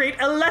it to create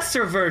a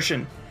lesser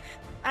version.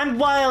 And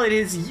while it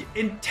is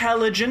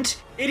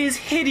intelligent, it is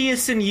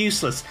hideous and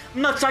useless,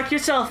 much like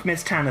yourself,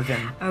 Miss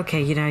Tanavin."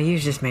 Okay, you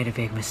just made a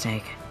big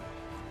mistake.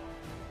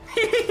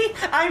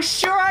 I'm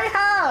sure I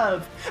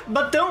have,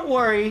 but don't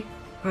worry.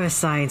 For a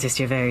scientist,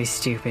 you're very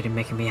stupid and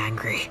making me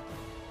angry.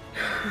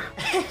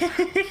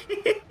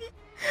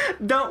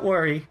 Don't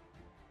worry.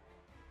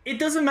 It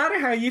doesn't matter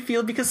how you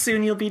feel because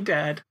soon you'll be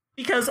dead.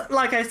 Because,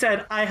 like I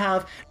said, I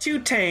have 2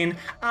 Tane,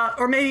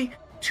 or maybe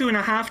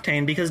 2.5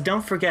 Tane, because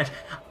don't forget,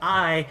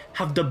 I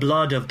have the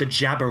blood of the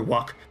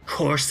Jabberwock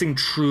coursing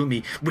through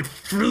me with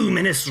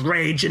fluminous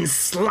rage and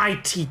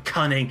slighty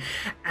cunning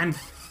and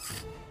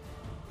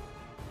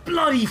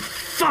bloody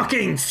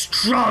fucking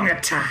strong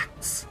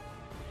attacks.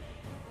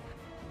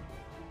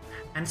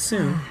 And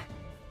soon,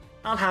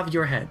 I'll have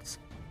your heads,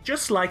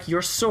 just like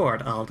your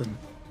sword, Alden.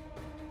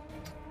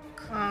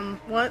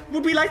 What?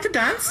 Would we like to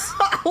dance?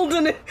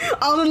 Alden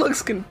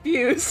looks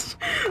confused.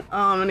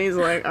 And he's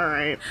like,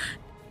 alright,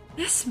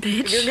 This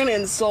you're bitch. gonna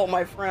insult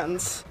my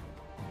friends.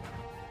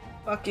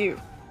 Fuck you.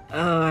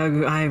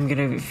 Oh, I'm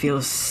gonna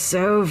feel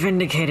so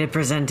vindicated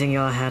presenting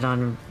your head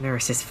on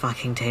Nurse's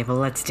fucking table.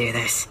 Let's do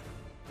this.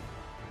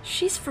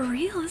 She's for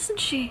real, isn't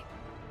she?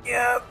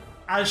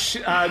 As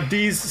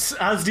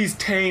these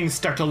Tanes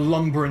start to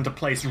lumber into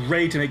place,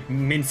 ready to make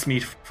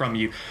mincemeat from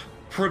you,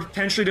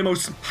 potentially the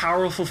most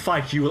powerful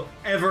fight you will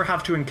ever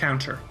have to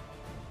encounter.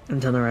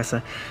 Until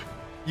Narissa.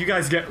 You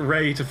guys get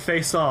ready to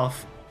face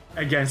off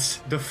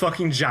against the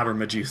fucking Jabber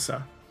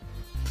Medusa.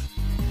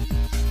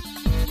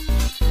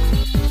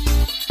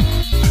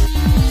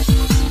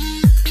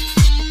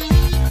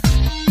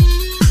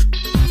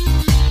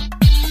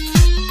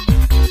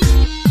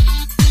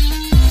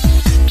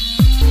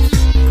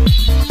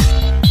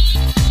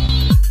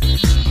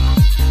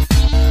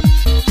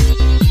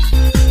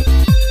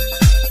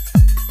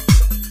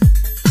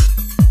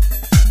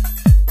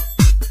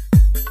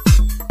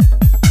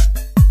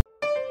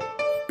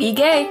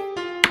 gay.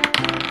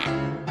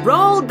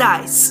 Roll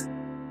dice.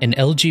 An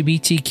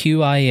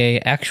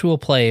LGBTQIA actual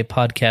play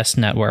podcast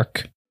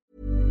network.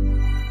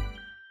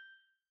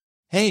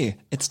 Hey,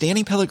 it's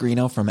Danny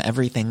Pellegrino from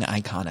Everything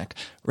Iconic.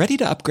 Ready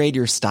to upgrade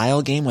your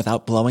style game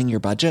without blowing your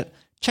budget?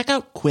 Check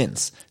out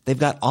Quince. They've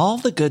got all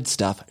the good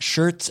stuff,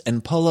 shirts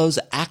and polos,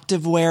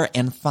 activewear,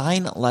 and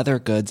fine leather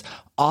goods,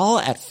 all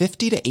at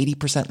 50 to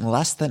 80%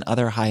 less than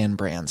other high-end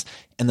brands.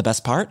 And the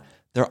best part?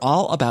 They're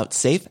all about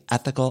safe,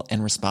 ethical,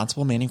 and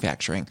responsible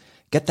manufacturing.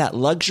 Get that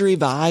luxury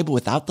vibe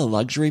without the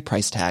luxury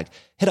price tag.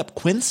 Hit up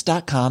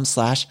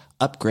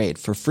quince.com/upgrade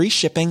for free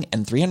shipping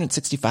and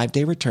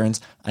 365-day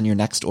returns on your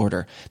next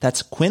order.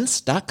 That's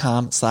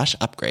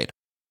quince.com/upgrade.